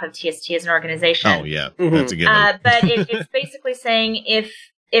behalf of TST as an organization. Oh, yeah. That's a given. But it's basically saying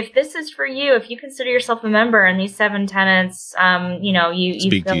if this is for you, if you consider yourself a member and these 7 tenets, you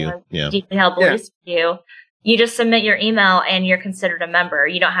feel deeply held beliefs for you, you just submit your email and you're considered a member.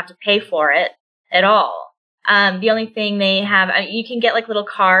 You don't have to pay for it at all. The only thing they have, you can get like little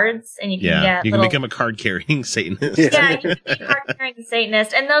cards, and you can become a card carrying Satanist. Yeah, you can be a card carrying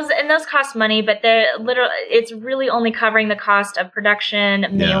Satanist, and those cost money, but it's really only covering the cost of production,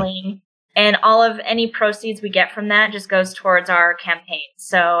 mailing, and all of any proceeds we get from that just goes towards our campaign.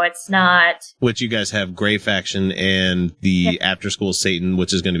 So it's not. Which you guys have Grey Faction and the After School Satan,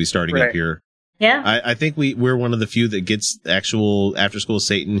 which is going to be starting up here. Yeah, I think we're one of the few that gets actual After School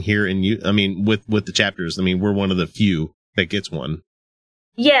Satan here with the chapters. I mean, we're one of the few that gets one.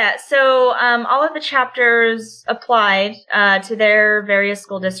 Yeah, so all of the chapters applied to their various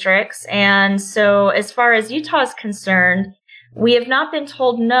school districts, and so as far as Utah is concerned, we have not been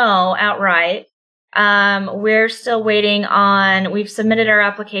told no outright. We're still waiting we've submitted our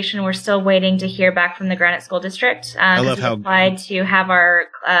application. We're still waiting to hear back from the Granite School District. I love how we applied to have our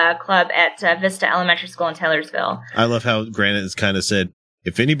club at Vista Elementary School in Taylorsville. I love how Granite has kind of said,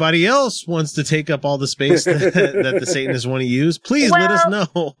 if anybody else wants to take up all the space that the Satanists want to use, please let us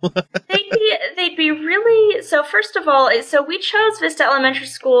know. they'd be really, so first of all, so we chose Vista Elementary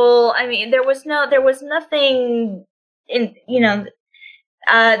School. I mean, there was nothing in,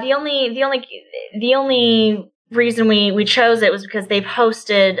 the only reason we chose it was because they've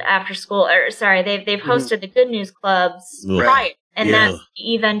hosted they've hosted the Good News Clubs prior. And that's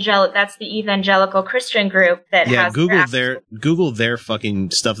the evangelical Christian group that has Google their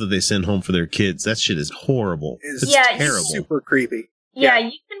fucking stuff that they send home for their kids. That shit is horrible. It's terrible. Super creepy. Yeah,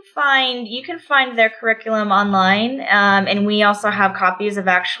 you can find their curriculum online, and we also have copies of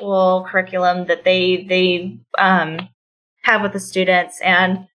actual curriculum that they have with the students,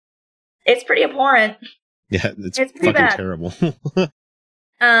 and it's pretty abhorrent. Yeah, it's fucking bad. Terrible.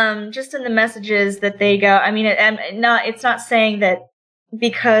 Just in the messages that they go. I mean, it's not saying that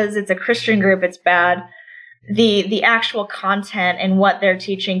because it's a Christian group it's bad. The actual content and what they're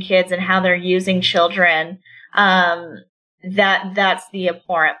teaching kids and how they're using children, that's the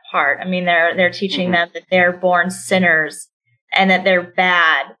abhorrent part. I mean, they're teaching them that they're born sinners and that they're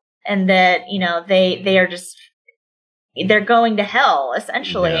bad and that, they are just, they're going to hell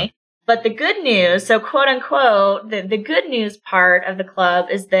essentially. Yeah. But the good news, so quote unquote, the good news part of the club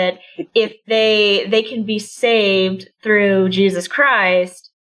is that if they can be saved through Jesus Christ,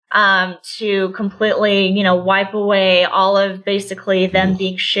 to completely, wipe away all of basically them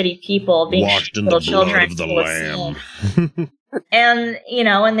being shitty people, being washed in the blood of the Lamb. And,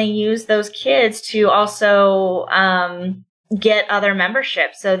 and they use those kids to also, get other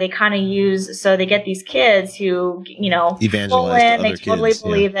memberships. So they kind of they get these kids who, evangelize they totally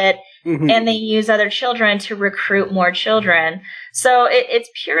believe it. Mm-hmm. And they use other children to recruit more children. So it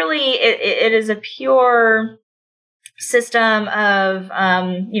is a pure system of,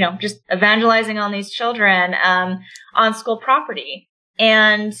 just evangelizing on these children, on school property.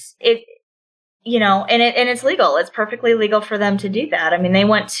 And it's legal. It's perfectly legal for them to do that. I mean, they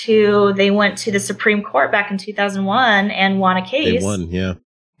went to the Supreme Court back in 2001 and won a case. They won, yeah.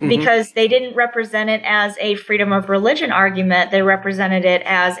 Because they didn't represent it as a freedom of religion argument. They represented it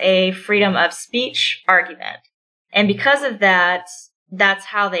as a freedom of speech argument. And because of that, that's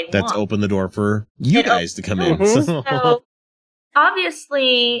how they won. That's opened the door for you guys to come in. So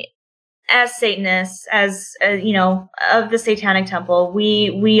obviously, as Satanists, as of the Satanic Temple,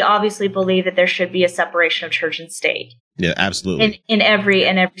 we obviously believe that there should be a separation of church and state. Yeah, absolutely. In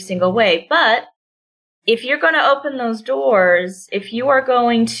every single way. But if you're going to open those doors, if you are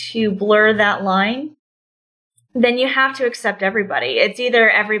going to blur that line, then you have to accept everybody. It's either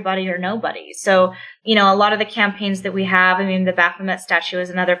everybody or nobody. So, a lot of the campaigns that we have, I mean, the Baphomet statue is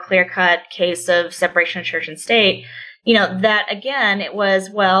another clear-cut case of separation of church and state. That again, it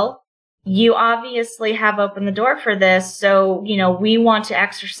was, well, you obviously have opened the door for this. So, we want to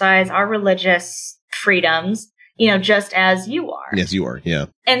exercise our religious freedoms, just as you are. Yes, you are. Yeah.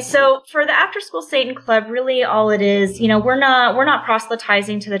 And so for the After School Satan Club, really all it is, we're not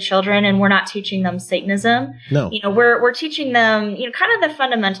proselytizing to the children and we're not teaching them Satanism. No. We're teaching them, kind of the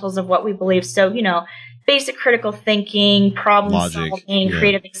fundamentals of what we believe. So, basic critical thinking, problem solving,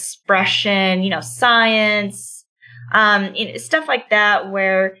 creative expression, science, stuff like that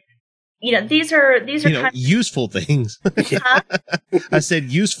where, these are kind of useful things. Huh? I said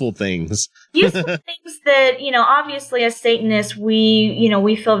useful things. Useful things that, obviously as Satanists,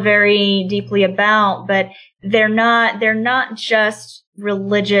 we feel very deeply about, but they're not just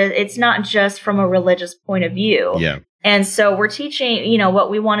religious. It's not just from a religious point of view. Yeah. And so we're teaching,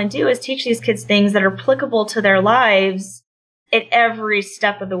 what we want to do is teach these kids things that are applicable to their lives at every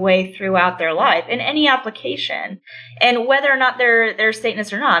step of the way throughout their life in any application. And whether or not they're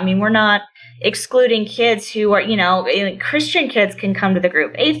Satanists or not, I mean, we're not excluding kids who are, Christian kids can come to the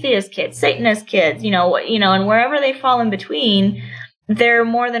group, atheist kids, Satanist kids, and wherever they fall in between, they're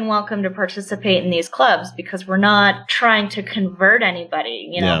more than welcome to participate in these clubs because we're not trying to convert anybody,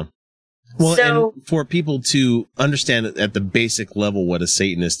 Yeah. Well, and for people to understand at the basic level what a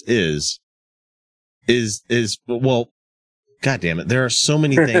Satanist is, well, God damn it. There are so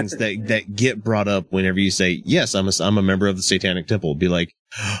many things that get brought up whenever you say, yes, I'm a member of the Satanic Temple. Be like,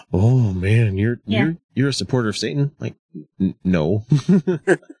 oh man, you're a supporter of Satan? Like, no,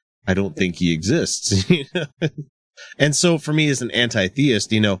 I don't think he exists. And so for me as an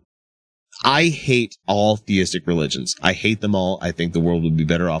anti-theist, I hate all theistic religions. I hate them all. I think the world would be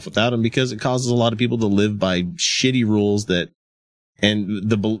better off without them because it causes a lot of people to live by shitty rules and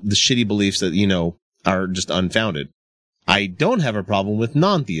the shitty beliefs that, are just unfounded. I don't have a problem with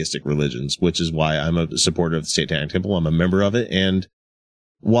non-theistic religions, which is why I'm a supporter of the Satanic Temple. I'm a member of it. And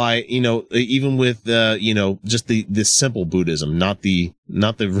why, even with, just the simple Buddhism, not the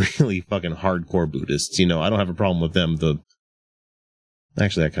really fucking hardcore Buddhists, I don't have a problem with them.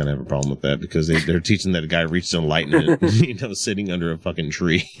 Actually, I kind of have a problem with that because they're teaching that a guy reached enlightenment, sitting under a fucking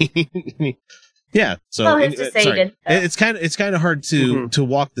tree. Yeah. So it's kind of hard to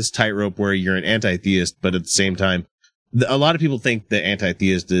walk this tightrope where you're an anti-theist, but at the same time, a lot of people think that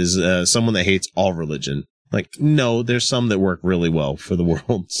anti-theist is someone that hates all religion. Like, no, there's some that work really well for the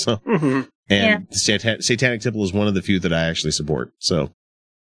world. So, and the Satanic Temple is one of the few that I actually support. So,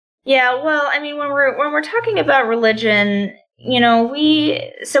 yeah. Well, I mean, when we're talking about religion,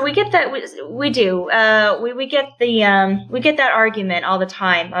 we get that we do we get that argument all the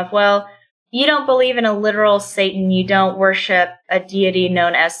time of, well, you don't believe in a literal Satan, you don't worship a deity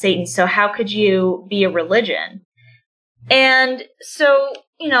known as Satan, so how could you be a religion? And so,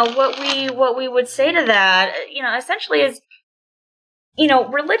 what we would say to that, essentially is,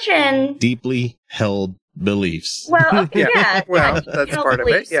 religion, deeply held beliefs. Well, okay, yeah. Well, that's part of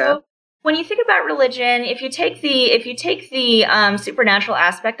it. Yeah. So when you think about religion, if you take the supernatural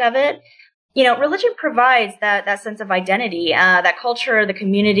aspect of it, religion provides that sense of identity, that culture, the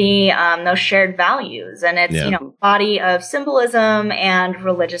community, those shared values, and it's a body of symbolism and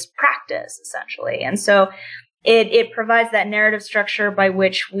religious practice, essentially. And so it provides that narrative structure by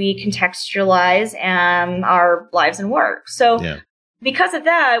which we contextualize our lives and work. So because of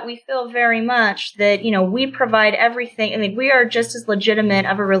that, we feel very much that, we provide everything. I mean, we are just as legitimate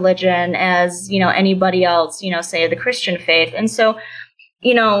of a religion as, anybody else, say the Christian faith. And so,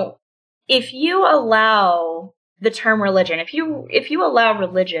 if you allow the term religion, if you allow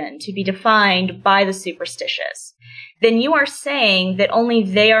religion to be defined by the superstitious, then you are saying that only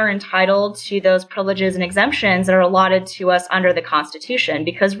they are entitled to those privileges and exemptions that are allotted to us under the Constitution.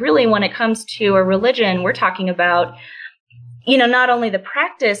 Because really, when it comes to a religion, we're talking about, not only the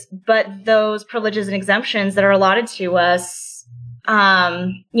practice, but those privileges and exemptions that are allotted to us,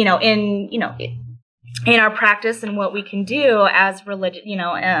 in our practice and what we can do as religion,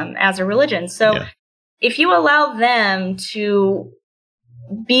 as a religion. So if you allow them to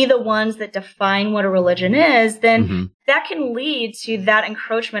be the ones that define what a religion is, then that can lead to that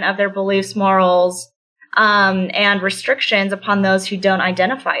encroachment of their beliefs, morals, and restrictions upon those who don't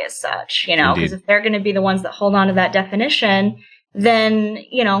identify as such, because if they're going to be the ones that hold on to that definition, then,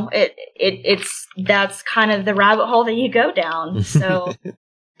 that's kind of the rabbit hole that you go down. So,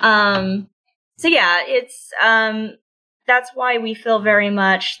 that's why we feel very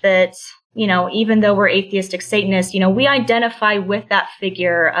much that, even though we're atheistic Satanists, we identify with that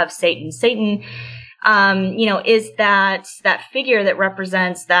figure of Satan. Satan, is that figure that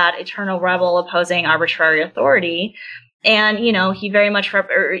represents that eternal rebel opposing arbitrary authority. And, he very much,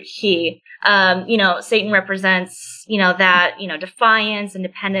 Satan represents, that, defiance,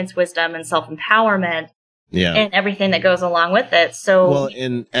 independence, wisdom, and self-empowerment. Yeah. And everything that goes along with it. So, well,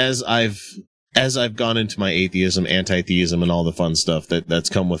 and as I've gone into my atheism, anti-theism, and all the fun stuff that's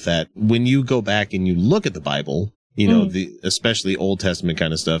come with that, when you go back and you look at the Bible, especially Old Testament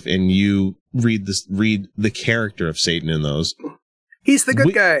kind of stuff, and you read the character of Satan in those, he's the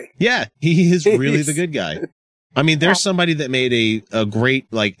good guy. Yeah, he is really the good guy. I mean, there's somebody that made a great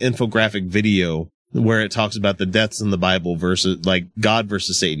infographic video where it talks about the deaths in the Bible versus God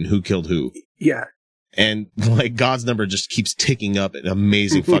versus Satan, who killed who. Yeah. And God's number just keeps ticking up at an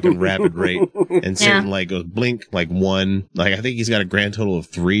amazing fucking rapid rate. And Satan goes blink 1. I think he's got a grand total of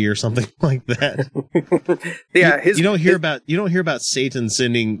 3 or something like that. Yeah. You don't hear about Satan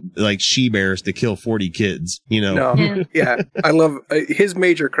sending she-bears to kill 40 kids, No. Yeah. I love his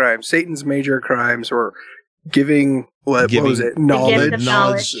major crimes. Satan's major crimes were giving what was it?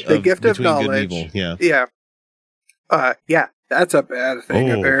 Knowledge. The gift of knowledge. Yeah. Yeah, that's a bad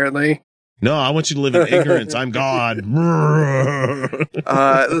thing, apparently. No, I want you to live in ignorance. I'm God.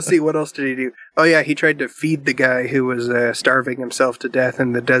 Let's see, what else did he do? Oh, yeah, he tried to feed the guy who was starving himself to death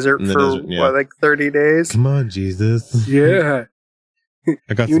in the desert like 30 days? Come on, Jesus. Yeah.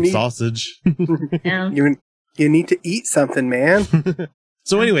 I got some sausage. You need to eat something, man.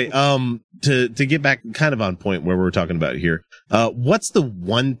 So anyway, to get back kind of on point where we're talking about here, what's the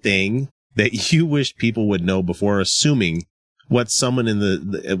one thing that you wish people would know before assuming what someone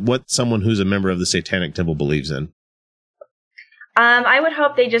who's a member of the Satanic Temple believes in? I would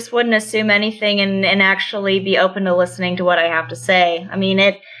hope they just wouldn't assume anything and actually be open to listening to what I have to say. I mean,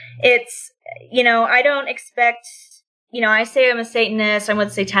 it's I don't expect, I say I'm a Satanist, I'm with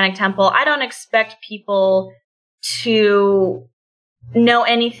the Satanic Temple. I don't expect people to know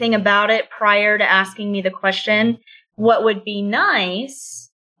anything about it prior to asking me the question. What would be nice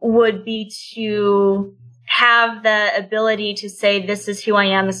would be to have the ability to say, this is who I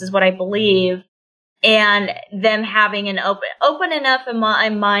am, this is what I believe, and them having an open enough in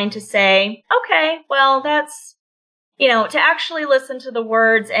mind to say, okay, well, that's, to actually listen to the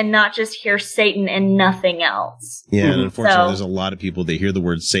words and not just hear Satan and nothing else. Yeah, and unfortunately, there's a lot of people that hear the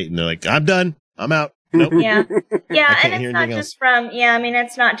word Satan, they're like, I'm done, I'm out. Nope. Yeah, and it's not just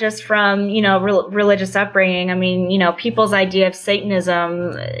it's not just from, religious upbringing. I mean, people's idea of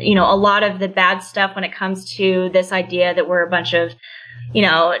Satanism, a lot of the bad stuff when it comes to this idea that we're a bunch of,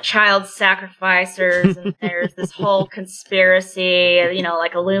 child sacrificers, and there's this whole conspiracy,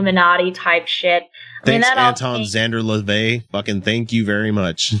 like Illuminati type shit. Thanks, Anton Xander LaVey. Fucking thank you very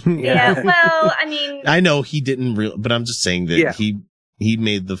much. Yeah, well, I mean, I know he didn't but I'm just saying that he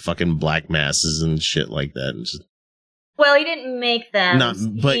made the fucking black masses and shit like that. And well, he didn't make them.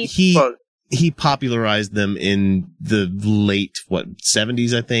 But he popularized them in the late,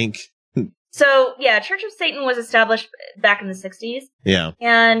 70s, I think. So, yeah, Church of Satan was established back in the 60s. Yeah.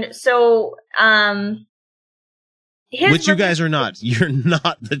 And so, which you guys are not. You're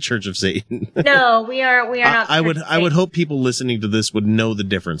not the Church of Satan. No, we are not. I would hope people listening to this would know the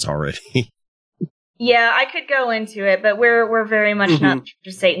difference already. Yeah, I could go into it, but we're very much not the Church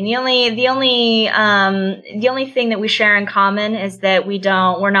of Satan. The only thing that we share in common is that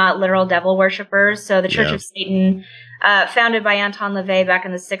we're not literal devil worshippers. So the Church of Satan, founded by Anton LaVey back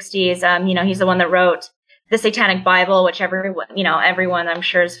in the 60s, he's the one that wrote the Satanic Bible, which everyone I'm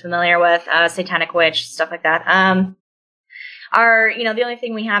sure is familiar with, Satanic Witch, stuff like that. The only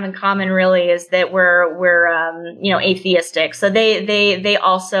thing we have in common really is that we're atheistic. So they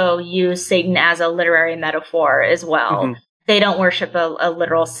also use Satan as a literary metaphor as well. Mm-hmm. They don't worship a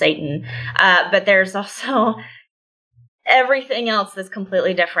literal Satan. But there's also everything else that's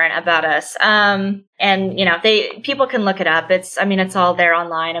completely different about us. People can look it up. It's all there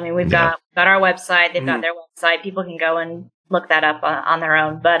online. I mean, we've got our website. They've got their website. People can go and look that up on their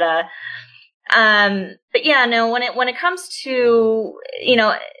own. But yeah, no, when it comes to,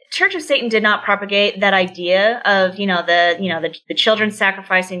 Church of Satan did not propagate that idea of, the children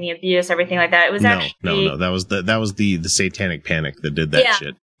sacrificing, the abuse, everything like that. It was No. That was the Satanic Panic that did that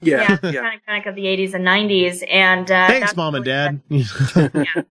shit. Yeah. Satanic Panic of the 80s and 90s. And, thanks, Mom and Dad. Yeah.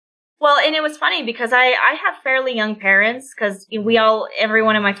 Well, and it was funny because I have fairly young parents because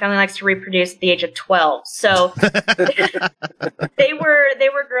everyone in my family likes to reproduce at the age of 12. So they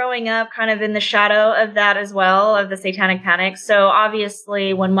were growing up kind of in the shadow of that as well, of the Satanic Panic. So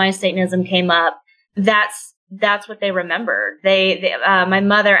obviously when my Satanism came up, that's what they remembered. My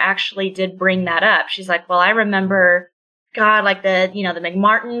mother actually did bring that up. She's like, well, I remember God, like the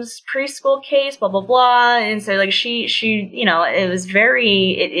McMartin's preschool case, blah, blah, blah. And so like she, it was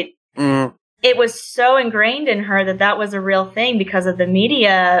very, it was so ingrained in her that was a real thing because of the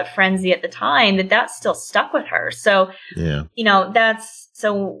media frenzy at the time that still stuck with her. So,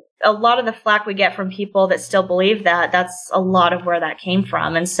 so a lot of the flack we get from people that still believe that's a lot of where that came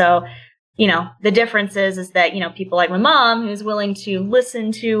from. And so, the difference is that, people like my mom who's willing to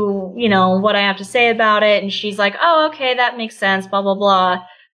listen to, what I have to say about it. And she's like, oh, okay, that makes sense, blah, blah, blah.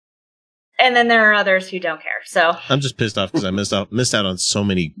 And then there are others who don't care. So I'm just pissed off because I missed out on so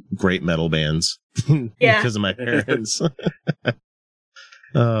many great metal bands because of my parents.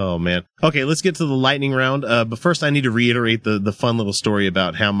 Oh man. Okay, let's get to the lightning round. But first I need to reiterate the fun little story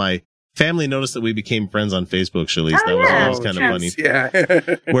about how my family noticed that we became friends on Facebook, Shalice. That was kind of funny.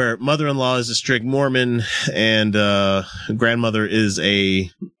 Yeah. Where mother-in-law is a strict Mormon and grandmother is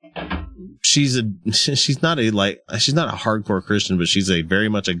she's not a hardcore Christian, but she's very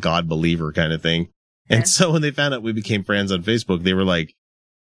much a God believer kind of thing. And so when they found out we became friends on Facebook, they were like,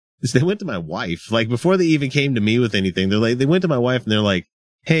 they went to my wife. Like, before they even came to me with anything, they went to my wife and they're like,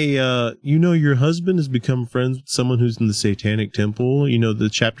 hey, your husband has become friends with someone who's in the Satanic Temple, the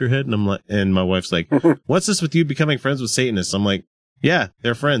chapter head. And my wife's like, what's this with you becoming friends with Satanists? I'm like, yeah,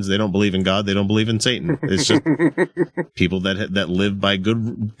 they're friends. They don't believe in God. They don't believe in Satan. It's just people that live by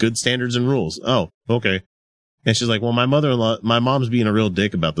good standards and rules. Oh, okay. And she's like, well, my mom's being a real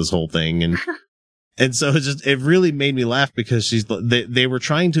dick about this whole thing. And so it really made me laugh because they were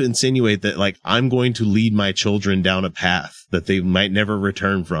trying to insinuate that, like, I'm going to lead my children down a path that they might never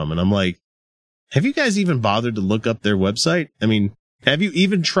return from. And I'm like, have you guys even bothered to look up their website? I mean, have you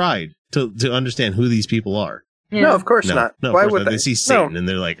even tried to understand who these people are? Yeah. No, of course not. No, why would they? They see Satan and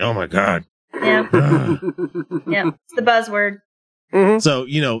they're like, oh my God. Yeah. Yeah. It's the buzzword. Mm-hmm. So,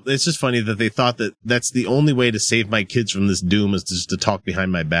 it's just funny that they thought that that's the only way to save my kids from this doom is just to talk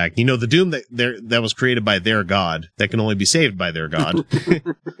behind my back. The doom that was created by their God, that can only be saved by their God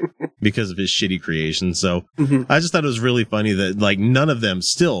because of his shitty creation. So I just thought it was really funny that, like, none of them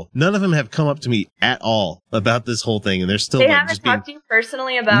have come up to me at all about this whole thing. And they're still, they haven't talked to you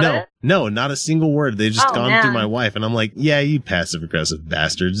personally about it? No, not a single word. They've just gone through my wife. And I'm like, yeah, you passive aggressive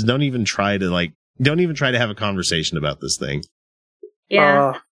bastards. Don't even try to have a conversation about this thing.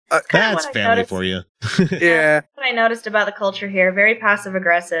 Yeah. That's family for you. Yeah. That's what I noticed about the culture here. Very passive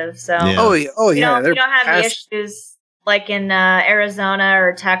aggressive. So yeah. Oh yeah. You don't have the issues like in Arizona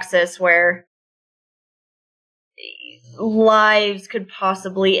or Texas where lives could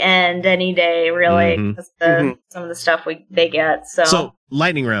possibly end any day, really. Because some of the stuff they get. So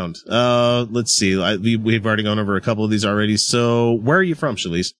lightning round. Let's see. We've already gone over a couple of these already. So where are you from,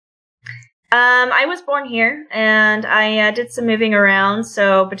 Shalise? I was born here, and I did some moving around.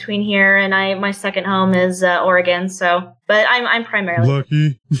 So between here and my second home is Oregon. So, but I'm primarily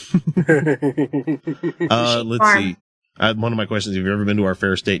lucky. Let's see. One of my questions: have you ever been to our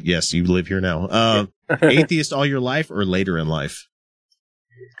fair state? Yes, you live here now. Atheist all your life, or later in life?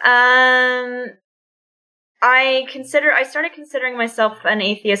 I started considering myself an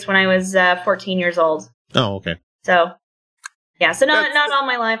atheist when I was 14 years old. Oh, okay. So. Yeah, so not all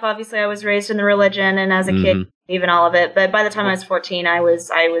my life. Obviously, I was raised in the religion, and as a kid, even all of it. But by the time I was 14, I was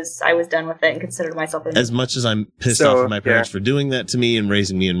done with it and considered myself as much as I'm pissed off at my parents for doing that to me and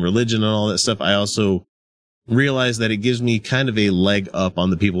raising me in religion and all that stuff. I also realize that it gives me kind of a leg up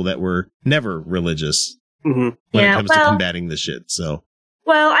on the people that were never religious when it comes to combating this shit. So.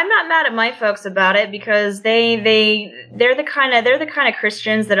 Well, I'm not mad at my folks about it because they're the kind of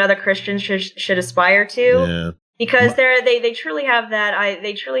Christians that other Christians should aspire to. Yeah. Because they truly have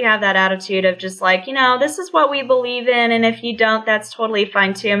that attitude of just like, this is what we believe in, and if you don't, that's totally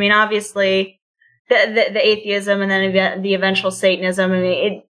fine too. I mean, obviously, the atheism and then the eventual Satanism. I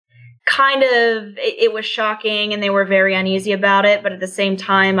mean, it was shocking, and they were very uneasy about it. But at the same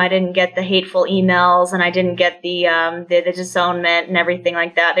time, I didn't get the hateful emails, and I didn't get the disownment and everything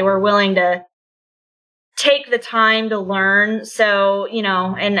like that. They were willing to take the time to learn. So,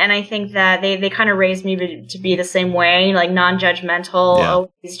 and I think that they kind of raised me to be the same way, like non-judgmental,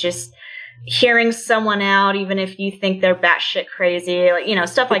 always just hearing someone out, even if you think they're batshit crazy, like,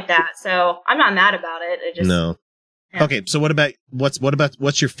 stuff like that. So I'm not mad about it. No. Yeah. Okay. So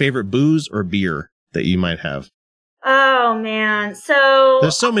what's your favorite booze or beer that you might have? Oh man. So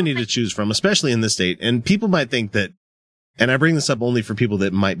there's so many to choose from, especially in this state. And people might think that, and I bring this up only for people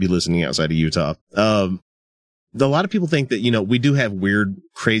that might be listening outside of Utah. A lot of people think that, we do have weird,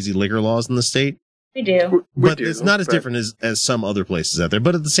 crazy liquor laws in the state. We do. But it's not as different as some other places out there.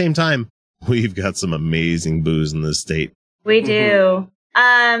 But at the same time, we've got some amazing booze in this state. We do.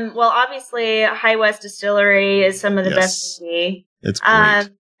 Well, obviously, High West Distillery is some of the best whiskey. It's great.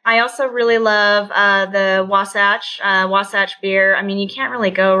 I also really love the Wasatch beer. I mean, you can't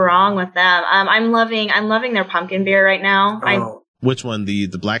really go wrong with them. I'm loving their pumpkin beer right now. Oh. Which one? The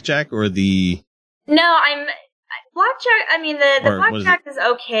Blackjack or the? No, Blackjack. I mean, the Blackjack is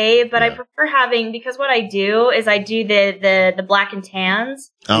okay, but I prefer because what I do is I do the black and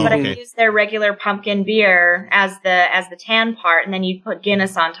tans, but I use their regular pumpkin beer as the tan part, and then you put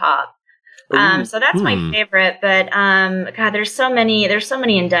Guinness on top. So that's my favorite, but God, there's so many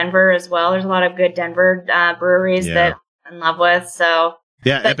in Denver as well. There's a lot of good Denver breweries that I'm in love with. So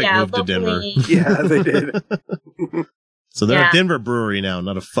Epic moved to Denver. Yeah, they did. So they're a Denver brewery now,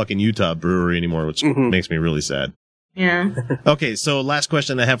 not a fucking Utah brewery anymore, which makes me really sad. Yeah. Okay, so last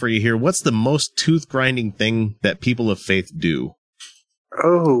question I have for you here. What's the most tooth-grinding thing that people of faith do?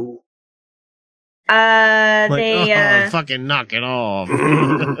 Oh. They fucking knock it off.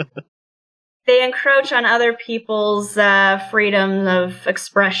 They encroach on other people's freedom of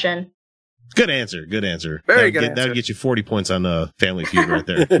expression. Good answer. Good answer. Very good answer. That would get you 40 points on Family Feud right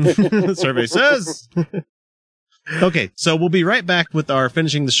there. Survey says. Okay, so we'll be right back with our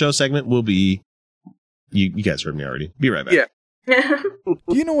finishing the show segment. We'll be... You guys heard me already. Be right back. Yeah.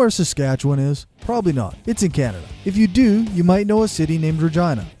 Do you know where Saskatchewan is? Probably not. It's in Canada. If you do, you might know a city named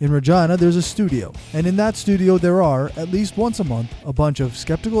Regina. In Regina, there's a studio. And in that studio, there are, at least once a month, a bunch of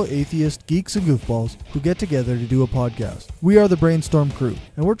skeptical atheist geeks and goofballs who get together to do a podcast. We are the Brainstorm Crew,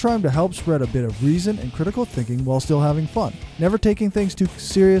 and we're trying to help spread a bit of reason and critical thinking while still having fun. Never taking things too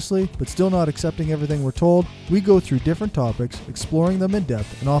seriously, but still not accepting everything we're told. We go through different topics, exploring them in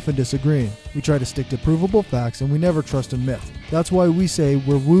depth, and often disagreeing. We try to stick to provable facts, and we never trust in myth. That's why we say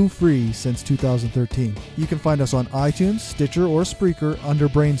we're woo-free since 2013. You can find us on iTunes, Stitcher, or Spreaker under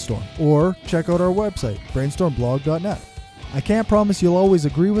Brainstorm, or check out our website, brainstormblog.net. I can't promise you'll always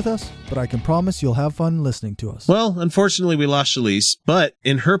agree with us, but I can promise you'll have fun listening to us. Well, unfortunately, we lost Shalise, but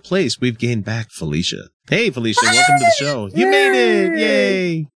in her place, we've gained back Felicia. Hey, Felicia, welcome to the show. You made it!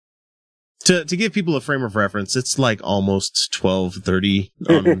 Yay! To give people a frame of reference, it's like almost 12:30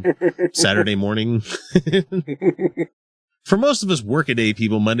 on Saturday morning. For most of us workaday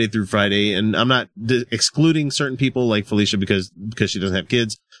people, Monday through Friday, and I'm not excluding certain people like Felicia because she doesn't have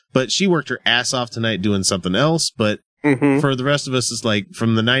kids, but she worked her ass off tonight doing something else. But for the rest of us, it's like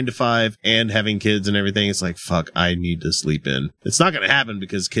from the 9 to 5 and having kids and everything, it's like, fuck, I need to sleep in. It's not going to happen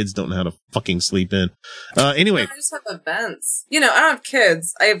because kids don't know how to fucking sleep in. Anyway. I just have events. I don't have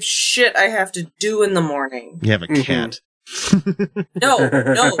kids. I have shit I have to do in the morning. You have a cat. No.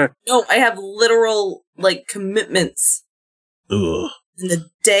 I have literal, commitments. Ugh. In the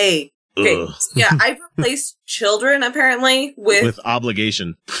day. Okay, so yeah, I've replaced children, apparently, with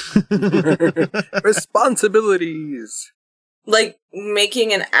obligation. Responsibilities. Like,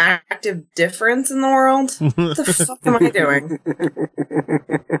 making an active difference in the world? What the fuck am I doing?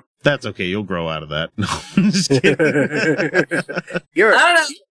 That's okay, you'll grow out of that. No, I'm just kidding. I don't know.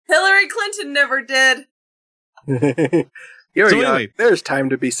 Hillary Clinton never did. Anyway, there's time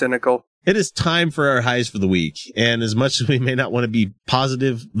to be cynical. It is time for our highs for the week. And as much as we may not want to be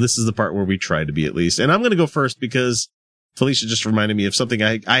positive, this is the part where we try to be at least. And I'm going to go first because Felicia just reminded me of something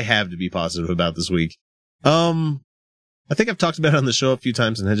I have to be positive about this week. I think I've talked about it on the show a few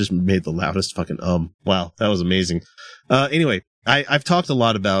times and I just made the loudest fucking Wow, that was amazing. Anyway, I've talked a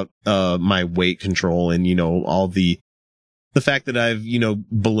lot about my weight control and, all the fact that I've,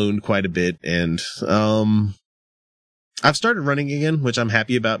 ballooned quite a bit and I've started running again, which I'm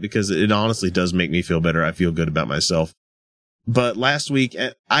happy about because it honestly does make me feel better. I feel good about myself. But last week,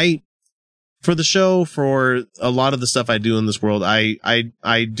 for the show, for a lot of the stuff I do in this world,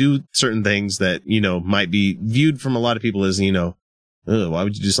 I do certain things that, might be viewed from a lot of people as, why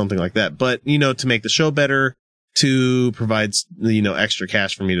would you do something like that? But, to make the show better, to provide, extra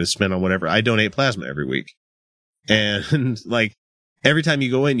cash for me to spend on whatever, I donate plasma every week. And every time you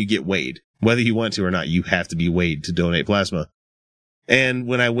go in, you get weighed. Whether you want to or not, you have to be weighed to donate plasma. And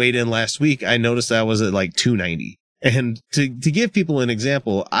when I weighed in last week, I noticed I was at 290. And to give people an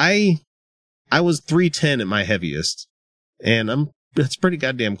example, I was 310 at my heaviest. And that's pretty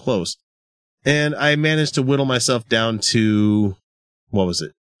goddamn close. And I managed to whittle myself down to,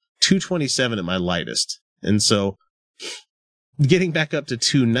 227 at my lightest. And so getting back up to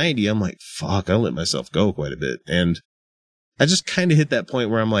 290, I'm like, fuck, I let myself go quite a bit. And I just kind of hit that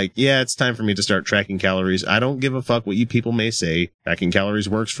point where I'm like, yeah, it's time for me to start tracking calories. I don't give a fuck what you people may say. Tracking calories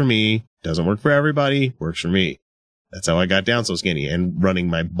works for me. Doesn't work for everybody. Works for me. That's how I got down so skinny and running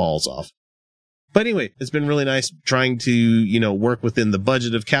my balls off. But anyway, it's been really nice trying to, work within the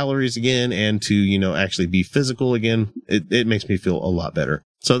budget of calories again and to, actually be physical again. It makes me feel a lot better.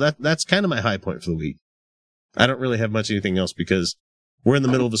 So that's kind of my high point for the week. I don't really have much anything else because we're in the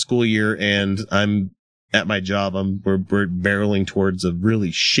middle of the school year and I'm at my job. We're barreling towards a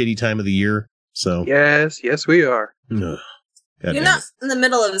really shitty time of the year. So yes, we are. You're not in the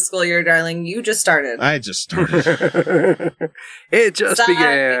middle of the school year, darling. You just started. I just started. It just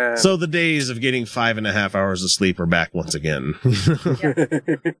began. So the days of getting 5.5 hours of sleep are back once again.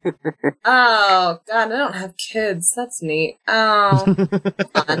 Oh, God, I don't have kids. That's neat.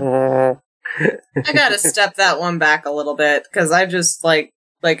 Oh. I gotta step that one back a little bit, because I just,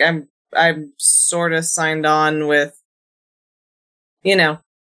 I'm sort of signed on with,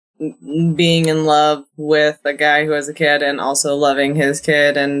 being in love with a guy who has a kid and also loving his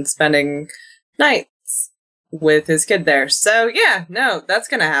kid and spending nights with his kid there. So yeah, no, that's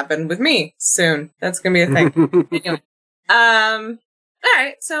gonna happen with me soon. That's gonna be a thing. Anyway.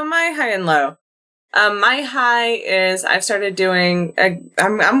 Alright, so my high and low. My high is I've started doing,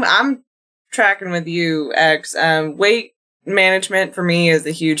 I'm tracking with you, X. Weight management for me is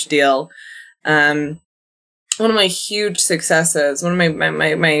a huge deal. One of my huge successes, one of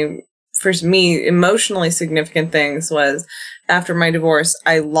my for me, emotionally significant things was after my divorce,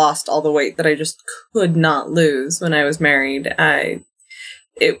 I lost all the weight that I just could not lose when I was married.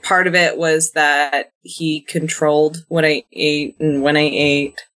 Part of it was that he controlled what I ate and when I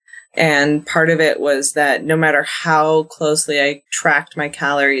ate. And part of it was that no matter how closely I tracked my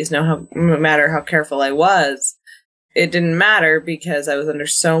calories, no matter how careful I was, it didn't matter because I was under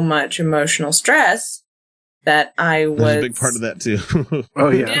so much emotional stress that I was. There's a big part of that too. Oh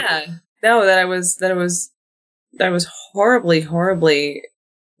yeah. Yeah. No, that I was horribly,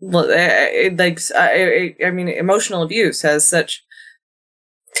 emotional abuse has such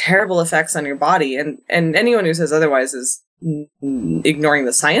terrible effects on your body, and anyone who says otherwise is ignoring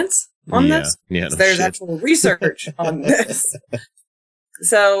the science on this. Yeah, no There's actual research on this.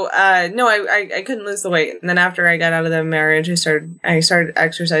 So, no, I couldn't lose the weight. And then after I got out of the marriage, I started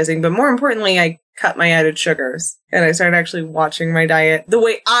exercising, but more importantly, I cut my added sugars and I started actually watching my diet the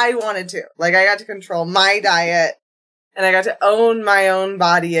way I wanted to. Like, I got to control my diet and I got to own my own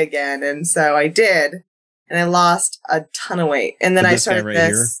body again. And so I did. And I lost a ton of weight. And then I started right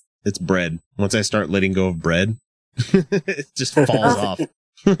here, it's bread. Once I start letting go of bread, it just falls off.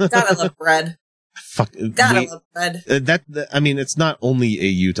 God, I love bread. I love bread. It's not only a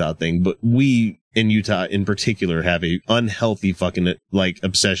Utah thing, but we in Utah in particular have a unhealthy fucking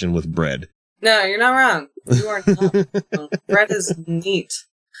obsession with bread. No, you're not wrong. You are not. Bread is neat.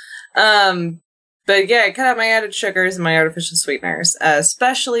 But yeah, I cut out my added sugars and my artificial sweeteners,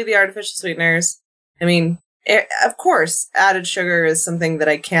 especially the artificial sweeteners. I mean, of course, added sugar is something that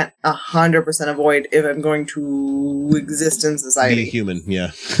I can't 100% avoid if I'm going to exist in society. Be a human,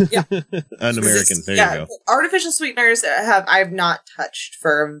 yeah. Yeah. Un-American, there you go. Artificial sweeteners I've not touched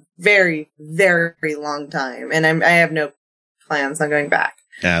for a very, very long time, and I have no plans on going back.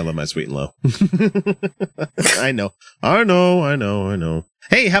 I love my sweet and low. I know.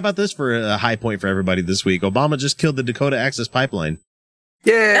 Hey, how about this for a high point for everybody this week? Obama just killed the Dakota Access Pipeline.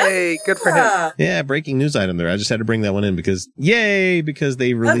 Yay! Good for him. Yeah, breaking news item there. I just had to bring that one in because they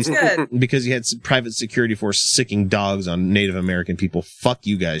released because you had some private security force sicking dogs on Native American people. Fuck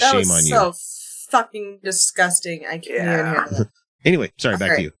you guys. Shame on you. So fucking disgusting. I can't even hear that. Anyway, sorry,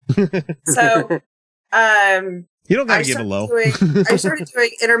 back to you. So, you don't gotta give a low. I started doing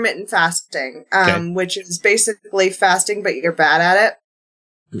intermittent fasting, which is basically fasting, but you're bad at it.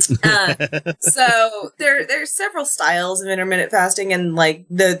 So there's several styles of intermittent fasting, and like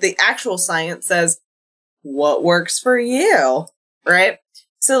the actual science says what works for you, right?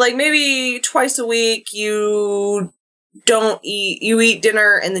 So like maybe twice a week you eat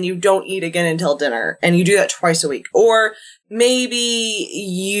dinner and then you don't eat again until dinner, and you do that twice a week. Or maybe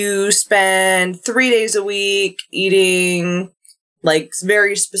you spend 3 days a week eating like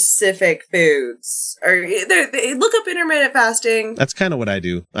very specific foods, or look up intermittent fasting. That's kind of what I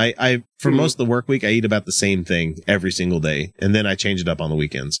do. I for most of the work week, I eat about the same thing every single day, and then I change it up on the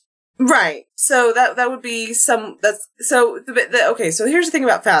weekends. Right. So that would be okay. So here's the thing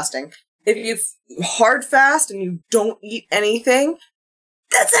about fasting. If you hard fast and you don't eat anything,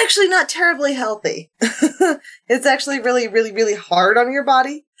 that's actually not terribly healthy. It's actually really, really, really hard on your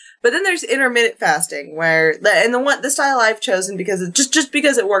body. But then there's intermittent fasting, the style I've chosen because just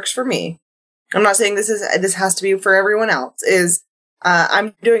because it works for me. I'm not saying this has to be for everyone else.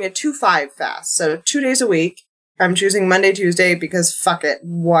 I'm doing a 2-5 fast, so 2 days a week. I'm choosing Monday, Tuesday because fuck it,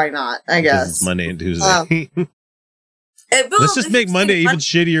 why not? I guess it's Monday and Tuesday. Let's just make Monday even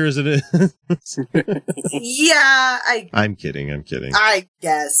shittier as it is. Yeah, I'm kidding. I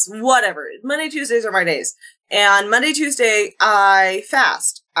guess whatever. Monday, Tuesdays are my days. And Monday, Tuesday, I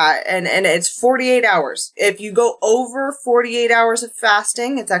fast. And it's 48 hours. If you go over 48 hours of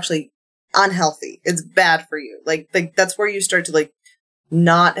fasting, it's actually unhealthy. It's bad for you. Like that's where you start to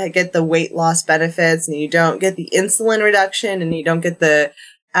not get the weight loss benefits, and you don't get the insulin reduction, and you don't get the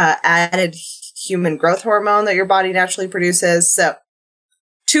added human growth hormone that your body naturally produces. So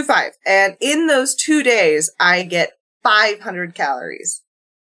 2-5. And in those 2 days, I get 500 calories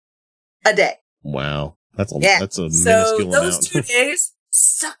a day. Wow. That's a minuscule amount. So those 2 days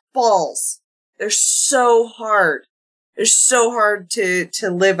suck balls. They're so hard. They're so hard to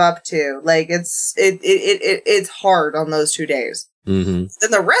live up to. Like it's hard on those 2 days. Mm-hmm.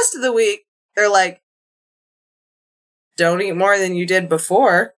 Then the rest of the week, they're like, don't eat more than you did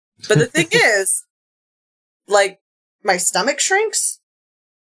before. But the thing is, like, my stomach shrinks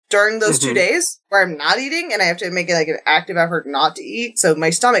during those 2 days where I'm not eating, and I have to make an active effort not to eat. So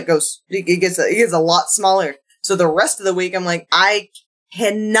my stomach it gets a lot smaller. So the rest of the week, I'm like, I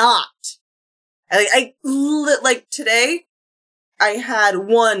cannot. Like today, had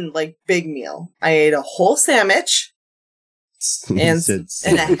one like big meal. I ate a whole sandwich and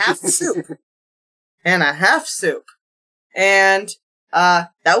a half soup. And a half soup. And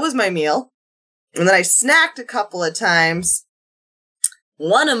that was my meal. And then I snacked a couple of times.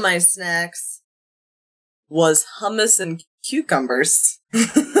 One of my snacks was hummus and cucumbers.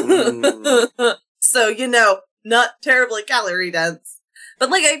 So, you know, not terribly calorie dense. But,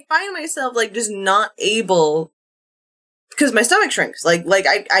 like, I find myself, like, just not able, because my stomach shrinks. Like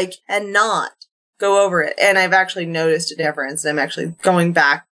I cannot go over it. And I've actually noticed a difference. And I'm actually going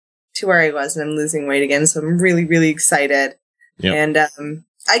back to where I was, and I'm losing weight again. So I'm really, really excited. Yep. And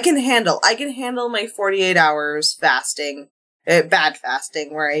I can handle my 48 hours fasting, bad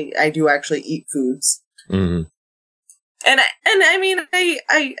fasting, where I do actually eat foods. Mm-hmm. And I mean,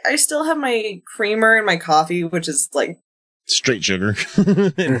 I still have my creamer in my coffee, which is like straight sugar.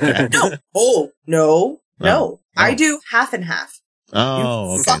 No. Oh, no. I do half and half.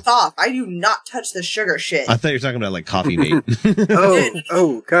 Oh, okay. Fuck off. I do not touch the sugar shit. I thought you were talking about like Coffee Mate.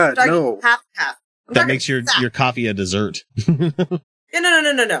 Oh, God, no. Half. That makes your coffee a dessert. No.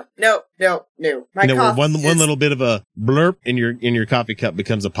 My coffee one little bit of a blurp in your coffee cup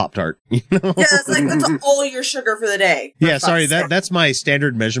becomes a Pop-Tart. You know? Yeah, it's like that's all your sugar for the day. Yeah, sorry, that's my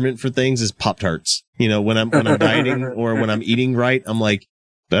standard measurement for things is Pop-Tarts. You know, when I'm dieting or when I'm eating right, I'm like,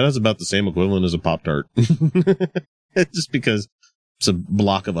 that is about the same equivalent as a Pop-Tart. Just because it's a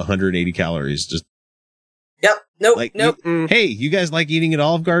block of 180 calories. Just Yep. Nope. Hey, you guys like eating at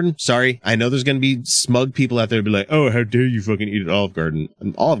Olive Garden? Sorry. I know there's going to be smug people out there who be like, oh, how dare you fucking eat at Olive Garden?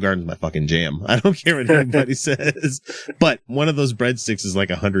 And Olive Garden's my fucking jam. I don't care what anybody says. But one of those breadsticks is like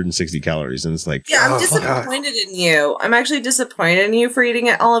 160 calories. And it's like, yeah, I'm disappointed in you. I'm actually disappointed in you for eating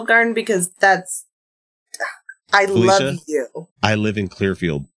at Olive Garden because I Felicia, love you. I live in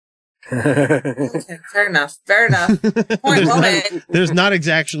Clearfield. Okay, fair enough. Point well made. There's not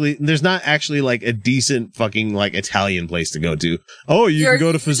actually like a decent fucking like Italian place to go to. Oh, you can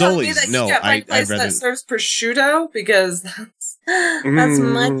go to Fazoli's. No, I'd rather that serves prosciutto because that's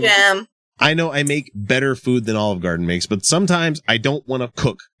my jam. I know I make better food than Olive Garden makes, but sometimes I don't want to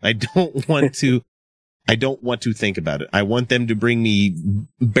cook. I don't want to think about it. I want them to bring me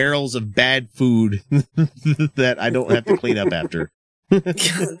barrels of bad food that I don't have to clean up after.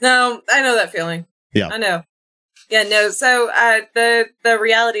 No, I know that feeling. Yeah. I know. Yeah, no, so the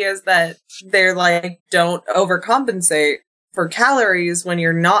reality is that they're like, don't overcompensate for calories when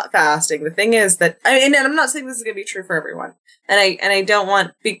you're not fasting. The thing is that, and I'm not saying this is going to be true for everyone. And I don't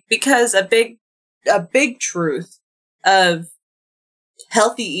want, because a big truth of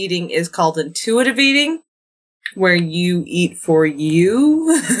healthy eating is called intuitive eating, where you eat for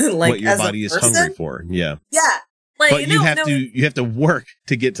you, like what your as body a is person. hungry for. Yeah. Yeah. Like, but you have to work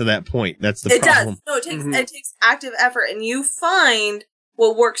to get to that point. That's the problem. It does. No, it takes active effort, and you find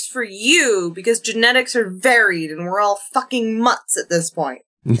what works for you because genetics are varied, and we're all fucking mutts at this point.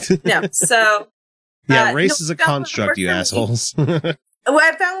 No, so yeah, race is a construct, you assholes. Well,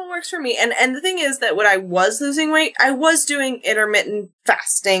 I found what works for me, and the thing is that when I was losing weight, I was doing intermittent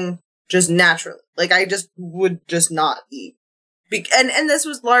fasting just naturally. Like I just would just not eat. And this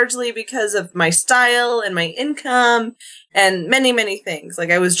was largely because of my style and my income and many, many things. Like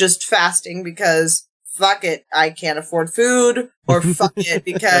I was just fasting because fuck it, I can't afford food, or fuck it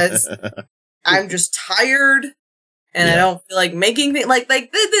because I'm just tired and I don't feel like making things. Like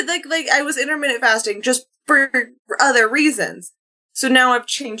I was intermittent fasting just for other reasons. So now I've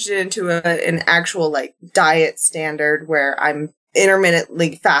changed it into an actual like diet standard where I'm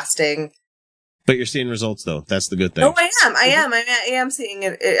intermittently fasting. But you're seeing results, though. That's the good thing. Oh, I am seeing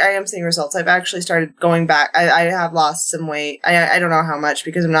it. I am seeing results. I've actually started going back. I have lost some weight. I don't know how much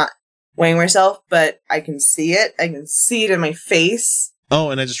because I'm not weighing myself, but I can see it. I can see it in my face.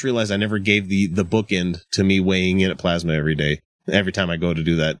 Oh, and I just realized I never gave the bookend to me weighing in at Plasma every day. Every time I go to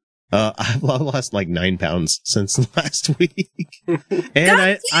do that. I've lost like 9 pounds since last week.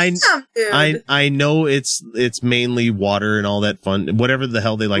 And I know it's mainly water and all that fun, whatever the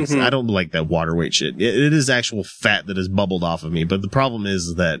hell they like. I don't like that water weight shit. It is actual fat that has bubbled off of me. But the problem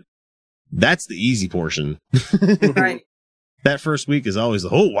is that that's the easy portion. Right. That first week is always,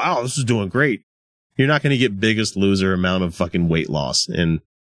 oh wow, this is doing great. You're not going to get biggest loser amount of fucking weight loss. And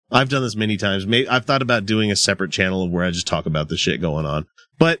I've done this many times. I've thought about doing a separate channel of where I just talk about the shit going on.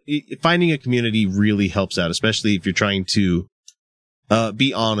 But finding a community really helps out, especially if you're trying to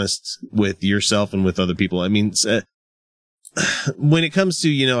be honest with yourself and with other people. I mean, when it comes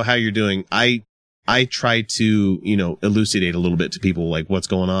to, how you're doing, I try to, elucidate a little bit to people, like what's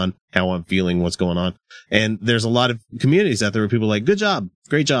going on, how I'm feeling, what's going on. And there's a lot of communities out there where people are like, good job,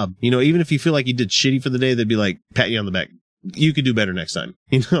 great job. Even if you feel like you did shitty for the day, they'd be like, pat you on the back. you could do better next time.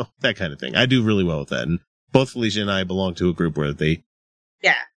 You know, that kind of thing. I do really well with that. And both Felicia and I belong to a group where they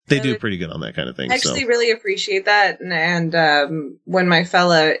do pretty good on that kind of thing. I actually really appreciate that. And when my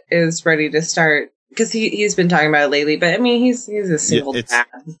fella is ready to start, because he's been talking about it lately, but I mean, he's a single dad.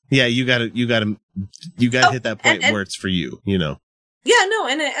 Yeah, you gotta hit that point where it's for you, you know. Yeah, no,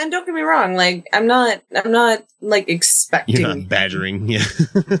 and don't get me wrong, like I'm not like expecting. You're not badgering, yeah.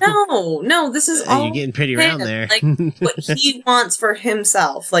 No, this is all you're getting pretty around there. Like what he wants for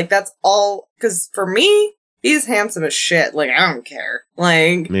himself, like that's all. Because for me, he's handsome as shit. Like I don't care.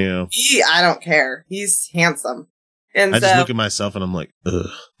 Like I don't care. He's handsome, and I just look at myself and I'm like, ugh.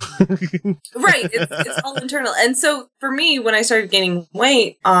 Right, it's all internal. And so for me, when I started gaining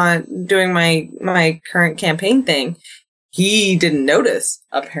weight on doing my current campaign thing. He didn't notice,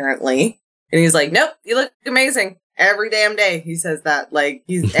 apparently. And he's like, nope, you look amazing. Every damn day he says that. Like,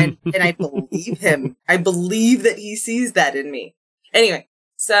 and I believe him. I believe that he sees that in me. Anyway,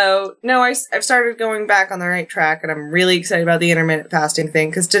 so, no, I've started going back on the right track, and I'm really excited about the intermittent fasting thing,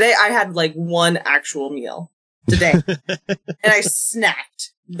 because today I had, like, one actual meal. Today. And I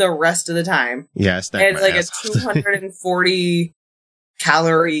snacked the rest of the time. Yeah, I snacked and like a 240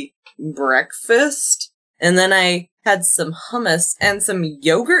 calorie breakfast. And then I had some hummus and some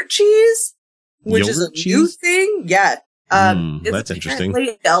yogurt cheese, which is a new thing. Yeah. That's interesting.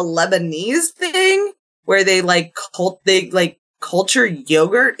 A Lebanese thing where they culture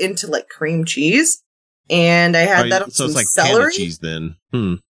yogurt into like cream cheese. And I had that on so some it's like celery. cheese then.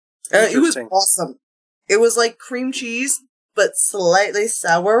 It was awesome. It was like cream cheese, but slightly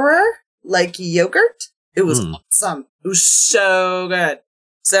sourer, like yogurt. It was awesome. It was so good.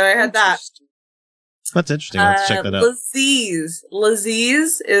 So I had that. That's interesting. Let's check that out.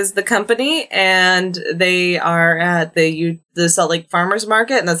 Laziz is the company, and they are at the Salt Lake Farmers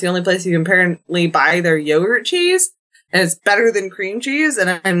Market, and that's the only place you can apparently buy their yogurt cheese, and it's better than cream cheese,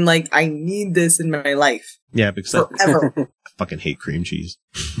 and I'm like, I need this in my life. Yeah, because forever. I fucking hate cream cheese.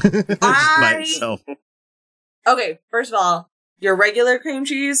 By itself. Okay, first of all, your regular cream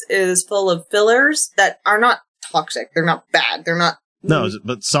cheese is full of fillers that are not toxic. They're not bad. They're not. No,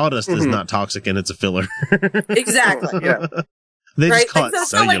 but sawdust is not toxic and it's a filler. Exactly. Yeah. They just call it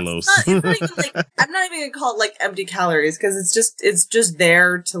cellulose. It's not even like, I'm not even gonna call it like empty calories because it's just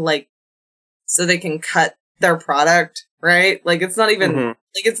there to like so they can cut their product, right? Like it's not even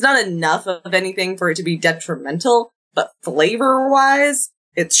like it's not enough of anything for it to be detrimental, but flavor wise,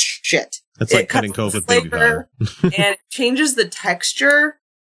 it's shit. It's like cutting Coke with baby powder. And it changes the texture.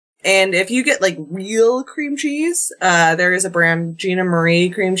 And if you get like real cream cheese, there is a brand, Gina Marie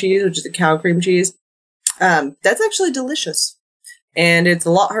cream cheese, which is a cow cream cheese. That's actually delicious. And it's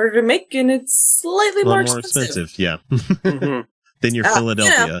a lot harder to make and it's slightly more expensive. Yeah. Than your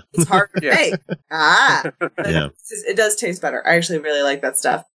Philadelphia. You know, it's hard to make. Yeah. It does taste better. I actually really like that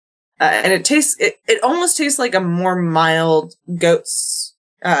stuff. And it almost tastes like a more mild goat's,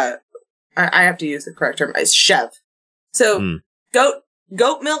 I have to use the correct term, it's chev. So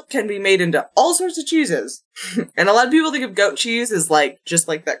goat milk can be made into all sorts of cheeses. And a lot of people think of goat cheese as like, just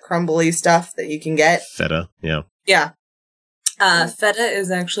like that crumbly stuff that you can get. Feta, yeah. Yeah. Feta is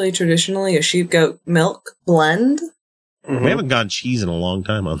actually traditionally a sheep goat milk blend. We haven't gone cheese in a long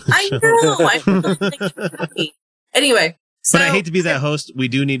time on this show. I know. Anyway. So, but I hate to be that host. We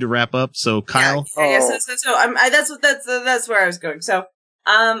do need to wrap up. So Kyle. That's where I was going. So,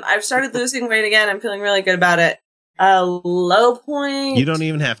 I've started losing weight again. I'm feeling really good about it. Low point. You don't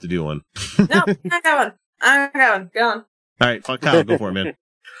even have to do one. No, I'm going. Go on. All right, Kyle, go for it, man.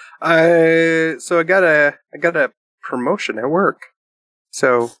 So I got a promotion at work.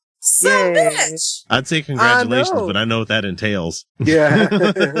 So bitch. I'd say congratulations, but I know what that entails. Yeah.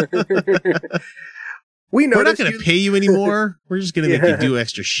 We're not going to pay you anymore. We're just going to make you do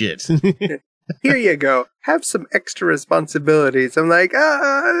extra shit. Here you go. Have some extra responsibilities. I'm like,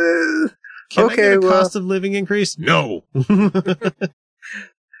 Can I get a cost of living increase? No.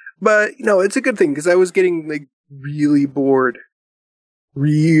 But, it's a good thing because I was getting like really bored.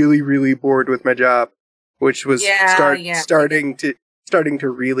 Really, really bored with my job, which was starting to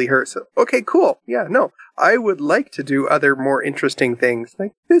really hurt. So, okay, cool. Yeah, no, I would like to do other more interesting things.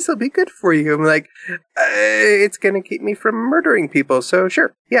 Like, this will be good for you. I'm like, it's going to keep me from murdering people. So,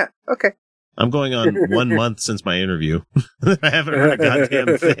 sure. Yeah, okay. I'm going on 1 month since my interview. I haven't heard a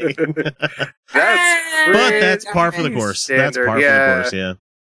goddamn thing. That's par for the course. That's par for the course, yeah.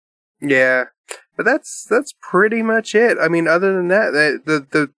 Yeah. But that's pretty much it. I mean, other than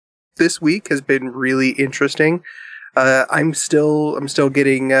that, this week has been really interesting. I'm still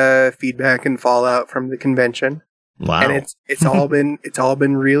getting feedback and fallout from the convention. Wow. And it's all been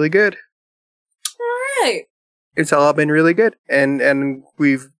really good. All right. it's all been really good. And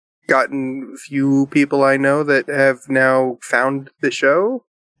we've gotten a few people I know that have now found the show.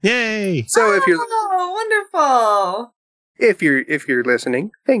 Yay! So if you're wonderful. If you're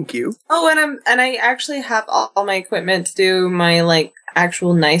listening, thank you. Oh, and I actually have all my equipment to do my like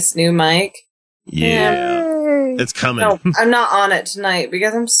actual nice new mic. Yeah. It's coming. No, I'm not on it tonight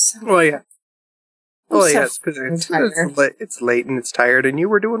because I'm so... Well, yeah. Well, yes, because it's late and it's tired and you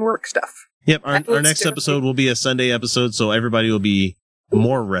were doing work stuff. Yep, our next episode will be a Sunday episode, so everybody will be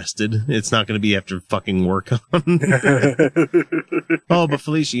more rested. It's not going to be after fucking work on. Oh, but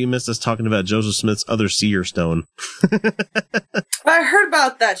Felicia, you missed us talking about Joseph Smith's other seer stone. I heard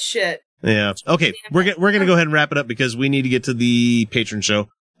about that shit. Yeah. Okay, we're going to go ahead and wrap it up because we need to get to the patron show.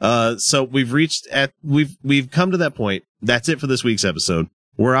 So we've come to that point. That's it for this week's episode.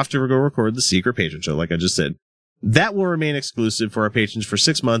 We're off to go record the secret patron show, like I just said. That will remain exclusive for our patrons for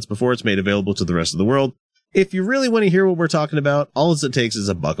 6 months before it's made available to the rest of the world. If you really want to hear what we're talking about, all it takes is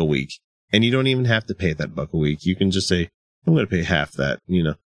 $1 a week. And you don't even have to pay that $1 a week. You can just say, I'm going to pay half that,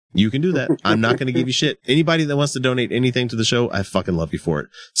 You can do that. I'm not going to give you shit. Anybody that wants to donate anything to the show, I fucking love you for it.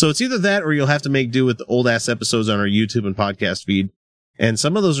 So it's either that or you'll have to make do with the old ass episodes on our YouTube and podcast feed. And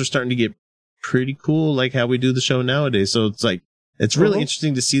some of those are starting to get pretty cool, like how we do the show nowadays. So it's really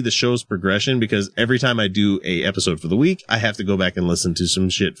interesting to see the show's progression because every time I do a episode for the week, I have to go back and listen to some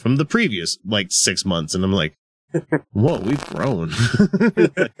shit from the previous 6 months. And I'm like, whoa, we've grown.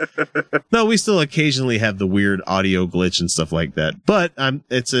 No, we still occasionally have the weird audio glitch and stuff like that. But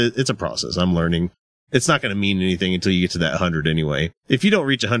it's a process. I'm learning. It's not going to mean anything until you get to that 100 anyway. If you don't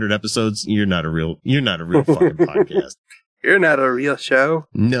reach 100 episodes, you're not a real fucking podcast. You're not a real show.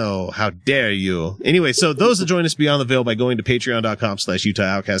 No, how dare you? Anyway, so those that join us beyond the veil by going to patreon.com/Utah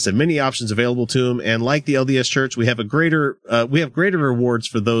Outcast have many options available to them. And like the LDS Church, we have greater rewards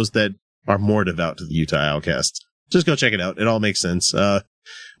for those that are more devout to the Utah Outcasts. Just go check it out. It all makes sense.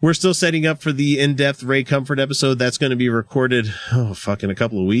 We're still setting up for the in-depth Ray Comfort episode. That's going to be recorded, in a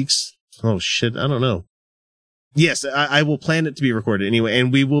couple of weeks. Oh shit. I don't know. Yes, I will plan it to be recorded anyway.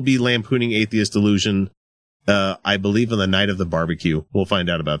 And we will be lampooning Atheist Delusion. I believe on the night of the barbecue. We'll find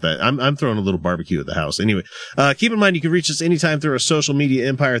out about that. I'm throwing a little barbecue at the house. Anyway, keep in mind you can reach us anytime through our social media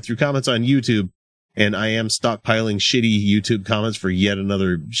empire through comments on YouTube. And I am stockpiling shitty YouTube comments for yet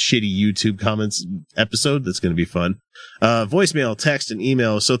another shitty YouTube comments episode. That's going to be fun. Voicemail, text, and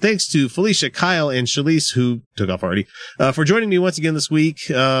email. So thanks to Felicia, Kyle, and Shalise, who took off already, for joining me once again this week.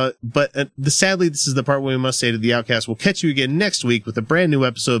 But sadly, this is the part where we must say to the Outcast, we'll catch you again next week with a brand new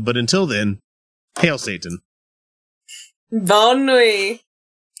episode. But until then, hail Satan. Bonne nuit.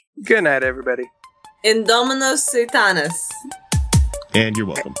 Good night, everybody. Indominus Satanas. And you're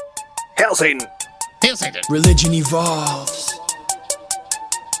welcome. Hail Satan. Hail Satan. Religion evolves.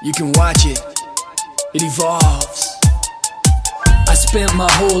 You can watch it. It evolves. I spent my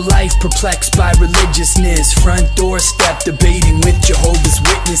whole life perplexed by religiousness. Front doorstep debating with Jehovah's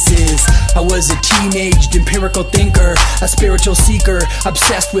Witnesses. I was a teenaged empirical thinker, a spiritual seeker,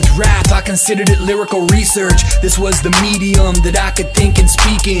 obsessed with rap. I considered it lyrical research. This was the medium that I could think and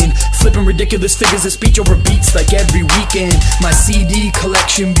speak in, flipping ridiculous figures of speech over beats like every weekend. My CD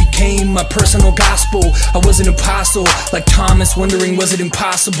collection became my personal gospel. I was an apostle, like Thomas, wondering was it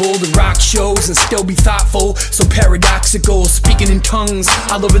impossible to rock shows and still be thoughtful, so paradoxical, speaking in tongues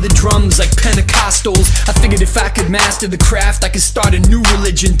all over the drums like Pentecostals. I figured if I could master the craft, I could start a new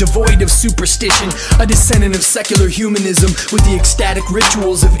religion devoid of superstition, a descendant of secular humanism with the ecstatic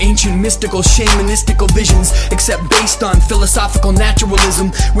rituals of ancient mystical shamanistical visions, except based on philosophical naturalism,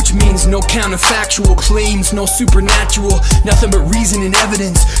 which means no counterfactual claims, no supernatural, nothing but reason and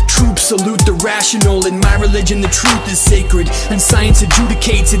evidence. Troops salute the rational. In my religion the truth is sacred and science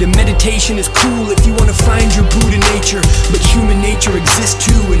adjudicates it, and meditation is cool if you want to find your Buddha nature. But human nature exists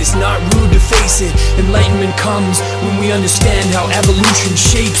too, and it's not rude to face it. Enlightenment comes when we understand how evolution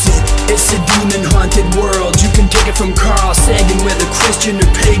shapes it. It's a demon-haunted world. You can take it from Carl Sagan, whether Christian or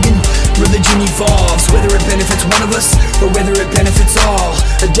pagan. Religion evolves, whether it benefits one of us or whether it benefits all.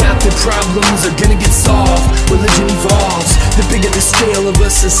 Adaptive problems are gonna get solved. Religion evolves. The bigger the scale of a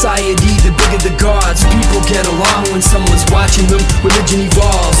society, the bigger the gods. People get along when someone's watching them. Religion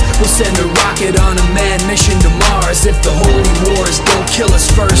evolves. We'll send a rocket on a manned mission to Mars. If the holy wars don't kill us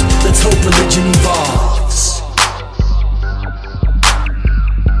first, let's hope religion evolves.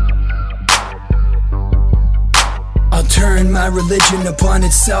 I'll turn my religion upon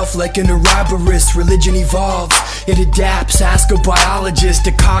itself like an Ouroboros. Religion evolves, it adapts. Ask a biologist,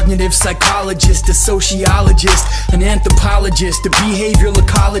 a cognitive psychologist, a sociologist, an anthropologist, a behavioral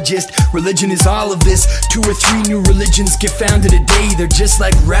ecologist. Religion is all of this. 2 or 3 new religions get founded a day. They're just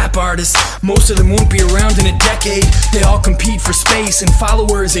like rap artists. Most of them won't be around in a decade. They all compete for space and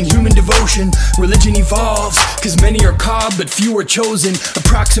followers and human devotion. Religion evolves, cause many are called but few are chosen.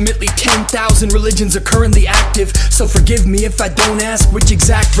 Approximately 10,000 religions are currently active, so forgive me if I don't ask which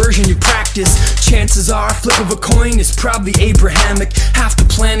exact version you practice. Chances are, flip of a coin is probably Abrahamic. Half the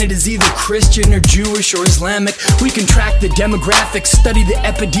planet is either Christian or Jewish or Islamic. We can track the demographics, study the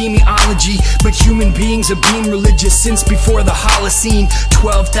epidemiology, but human beings have been religious since before the Holocene,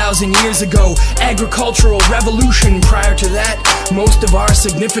 12,000 years ago. Agricultural revolution. Prior to that, most of our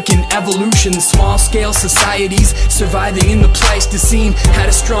significant evolution, small-scale societies surviving in the Pleistocene had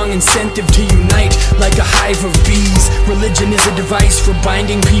a strong incentive to unite like a hive of bees. Religion is a device for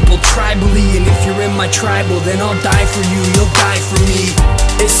binding people tribally, and if you're in my tribe, well then I'll die for you, you'll die for me.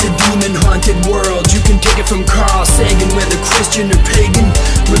 It's a demon-haunted world, you can take it from Carl Sagan. Whether Christian or pagan,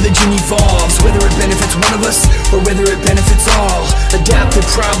 religion evolves, whether it benefits one of us or whether it benefits all. Adaptive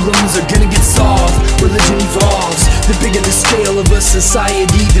problems are gonna get solved. Religion evolves, the bigger the scale of a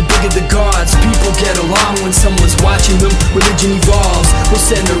society, the bigger the gods. People get along when someone's watching them. Religion evolves, we'll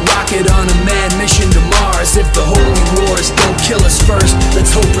send a rocket on a mad mission to Mars. If the holy wars don't kill us first, let's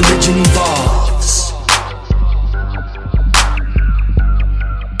hope religion evolves.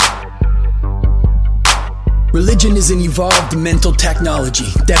 Religion is an evolved mental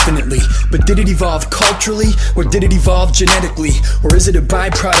technology, definitely. But did it evolve culturally, or did it evolve genetically? Or is it a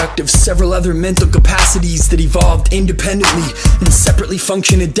byproduct of several other mental capacities that evolved independently and separately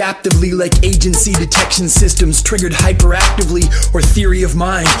function adaptively, like agency detection systems triggered hyperactively, or theory of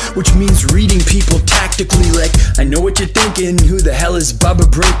mind, which means reading people tactically, like, I know what you're thinking, who the hell is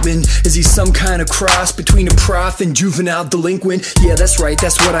Bubba Brinkman? Is he some kind of cross between a prof and juvenile delinquent? Yeah, that's right,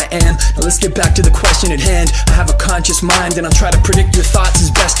 that's what I am. Now let's get back to the question at hand. I have a conscious mind and I'll try to predict your thoughts as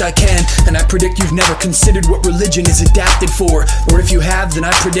best I can. And I predict you've never considered what religion is adapted for. Or if you have, then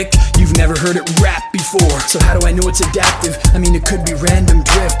I predict you've never heard it rap before. So how do I know it's adaptive? I mean, it could be random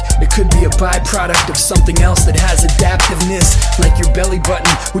drift. It could be a byproduct of something else that has adaptiveness, like your belly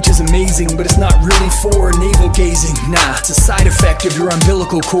button, which is amazing, but it's not really for navel gazing. Nah, it's a side effect of your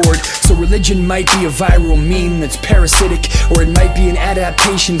umbilical cord. So religion might be a viral meme that's parasitic, or it might be an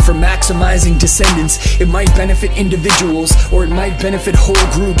adaptation for maximizing descendants. It might benefit individuals, or it might benefit whole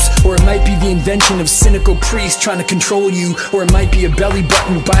groups, or it might be the invention of cynical priests trying to control you, or it might be a belly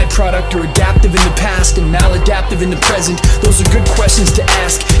button byproduct, or adaptive in the past and maladaptive in the present. Those are good questions to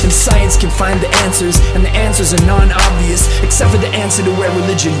ask, and science can find the answers, and the answers are non-obvious, except for the answer to where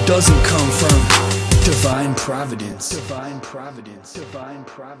religion doesn't come from. Divine providence. Divine providence. Divine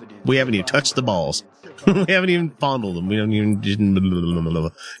providence. We haven't even touched the balls. We haven't even fondled them. We don't even... You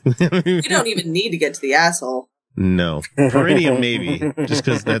don't even need to get to the asshole. No. Perineum, maybe. Just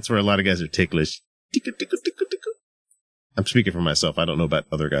because that's where a lot of guys are ticklish. I'm speaking for myself. I don't know about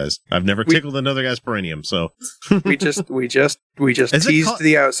other guys. I've never tickled another guy's perineum, so... we just teased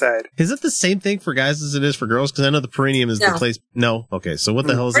the outside. Is it the same thing for guys as it is for girls? Because I know the perineum is the place... No? Okay, so what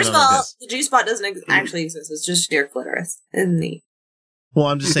the hell is First it? First of all, the G-spot doesn't actually exist. It's just your clitoris. Isn't neat. Well,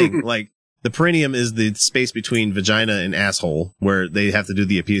 I'm just saying, like, the perineum is the space between vagina and asshole, where they have to do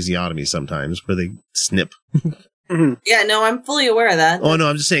the episiotomy sometimes, where they snip. Yeah, no, I'm fully aware of that. Oh, no,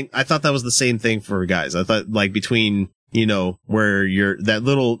 I'm just saying, I thought that was the same thing for guys. I thought, like, between... You know, where you're,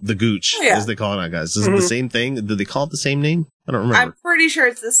 the gooch, as they call it on guys. Is it the same thing? Do they call it the same name? I don't remember. I'm pretty sure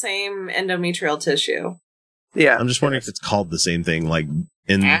it's the same endometrial tissue. Yeah. I'm just wondering if it's called the same thing, like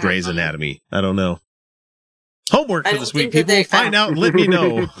in Grey's Anatomy. I don't know. Homework for this week, people. Find out and let me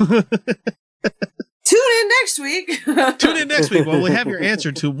know. Tune in next week. Tune in next week. Well, we have your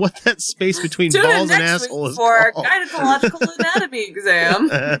answer to what that space between balls and asshole is for called. a gynecological anatomy exam.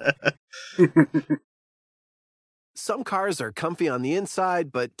 Some cars are comfy on the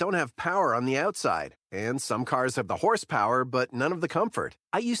inside, but don't have power on the outside. And some cars have the horsepower, but none of the comfort.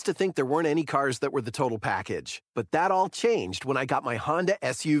 I used to think there weren't any cars that were the total package. But that all changed when I got my Honda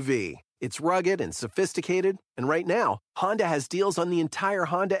SUV. It's rugged and sophisticated. And right now, Honda has deals on the entire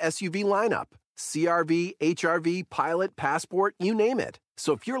Honda SUV lineup. CR-V, HR-V, Pilot, Passport, you name it.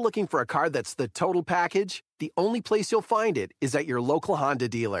 So if you're looking for a car that's the total package, the only place you'll find it is at your local Honda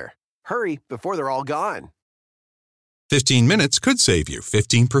dealer. Hurry before they're all gone. 15 minutes could save you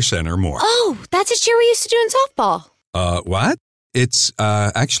 15% or more. Oh, that's a cheer we used to do in softball. What? It's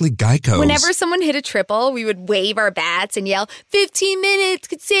actually Geico. Whenever someone hit a triple, we would wave our bats and yell, 15 minutes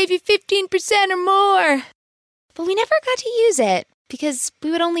could save you 15% or more. But we never got to use it because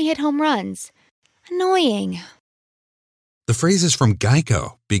we would only hit home runs. Annoying. The phrase is from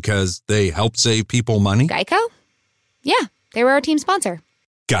Geico because they help save people money. Geico? Yeah, they were our team sponsor.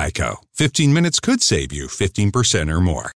 Geico. 15 minutes could save you 15% or more.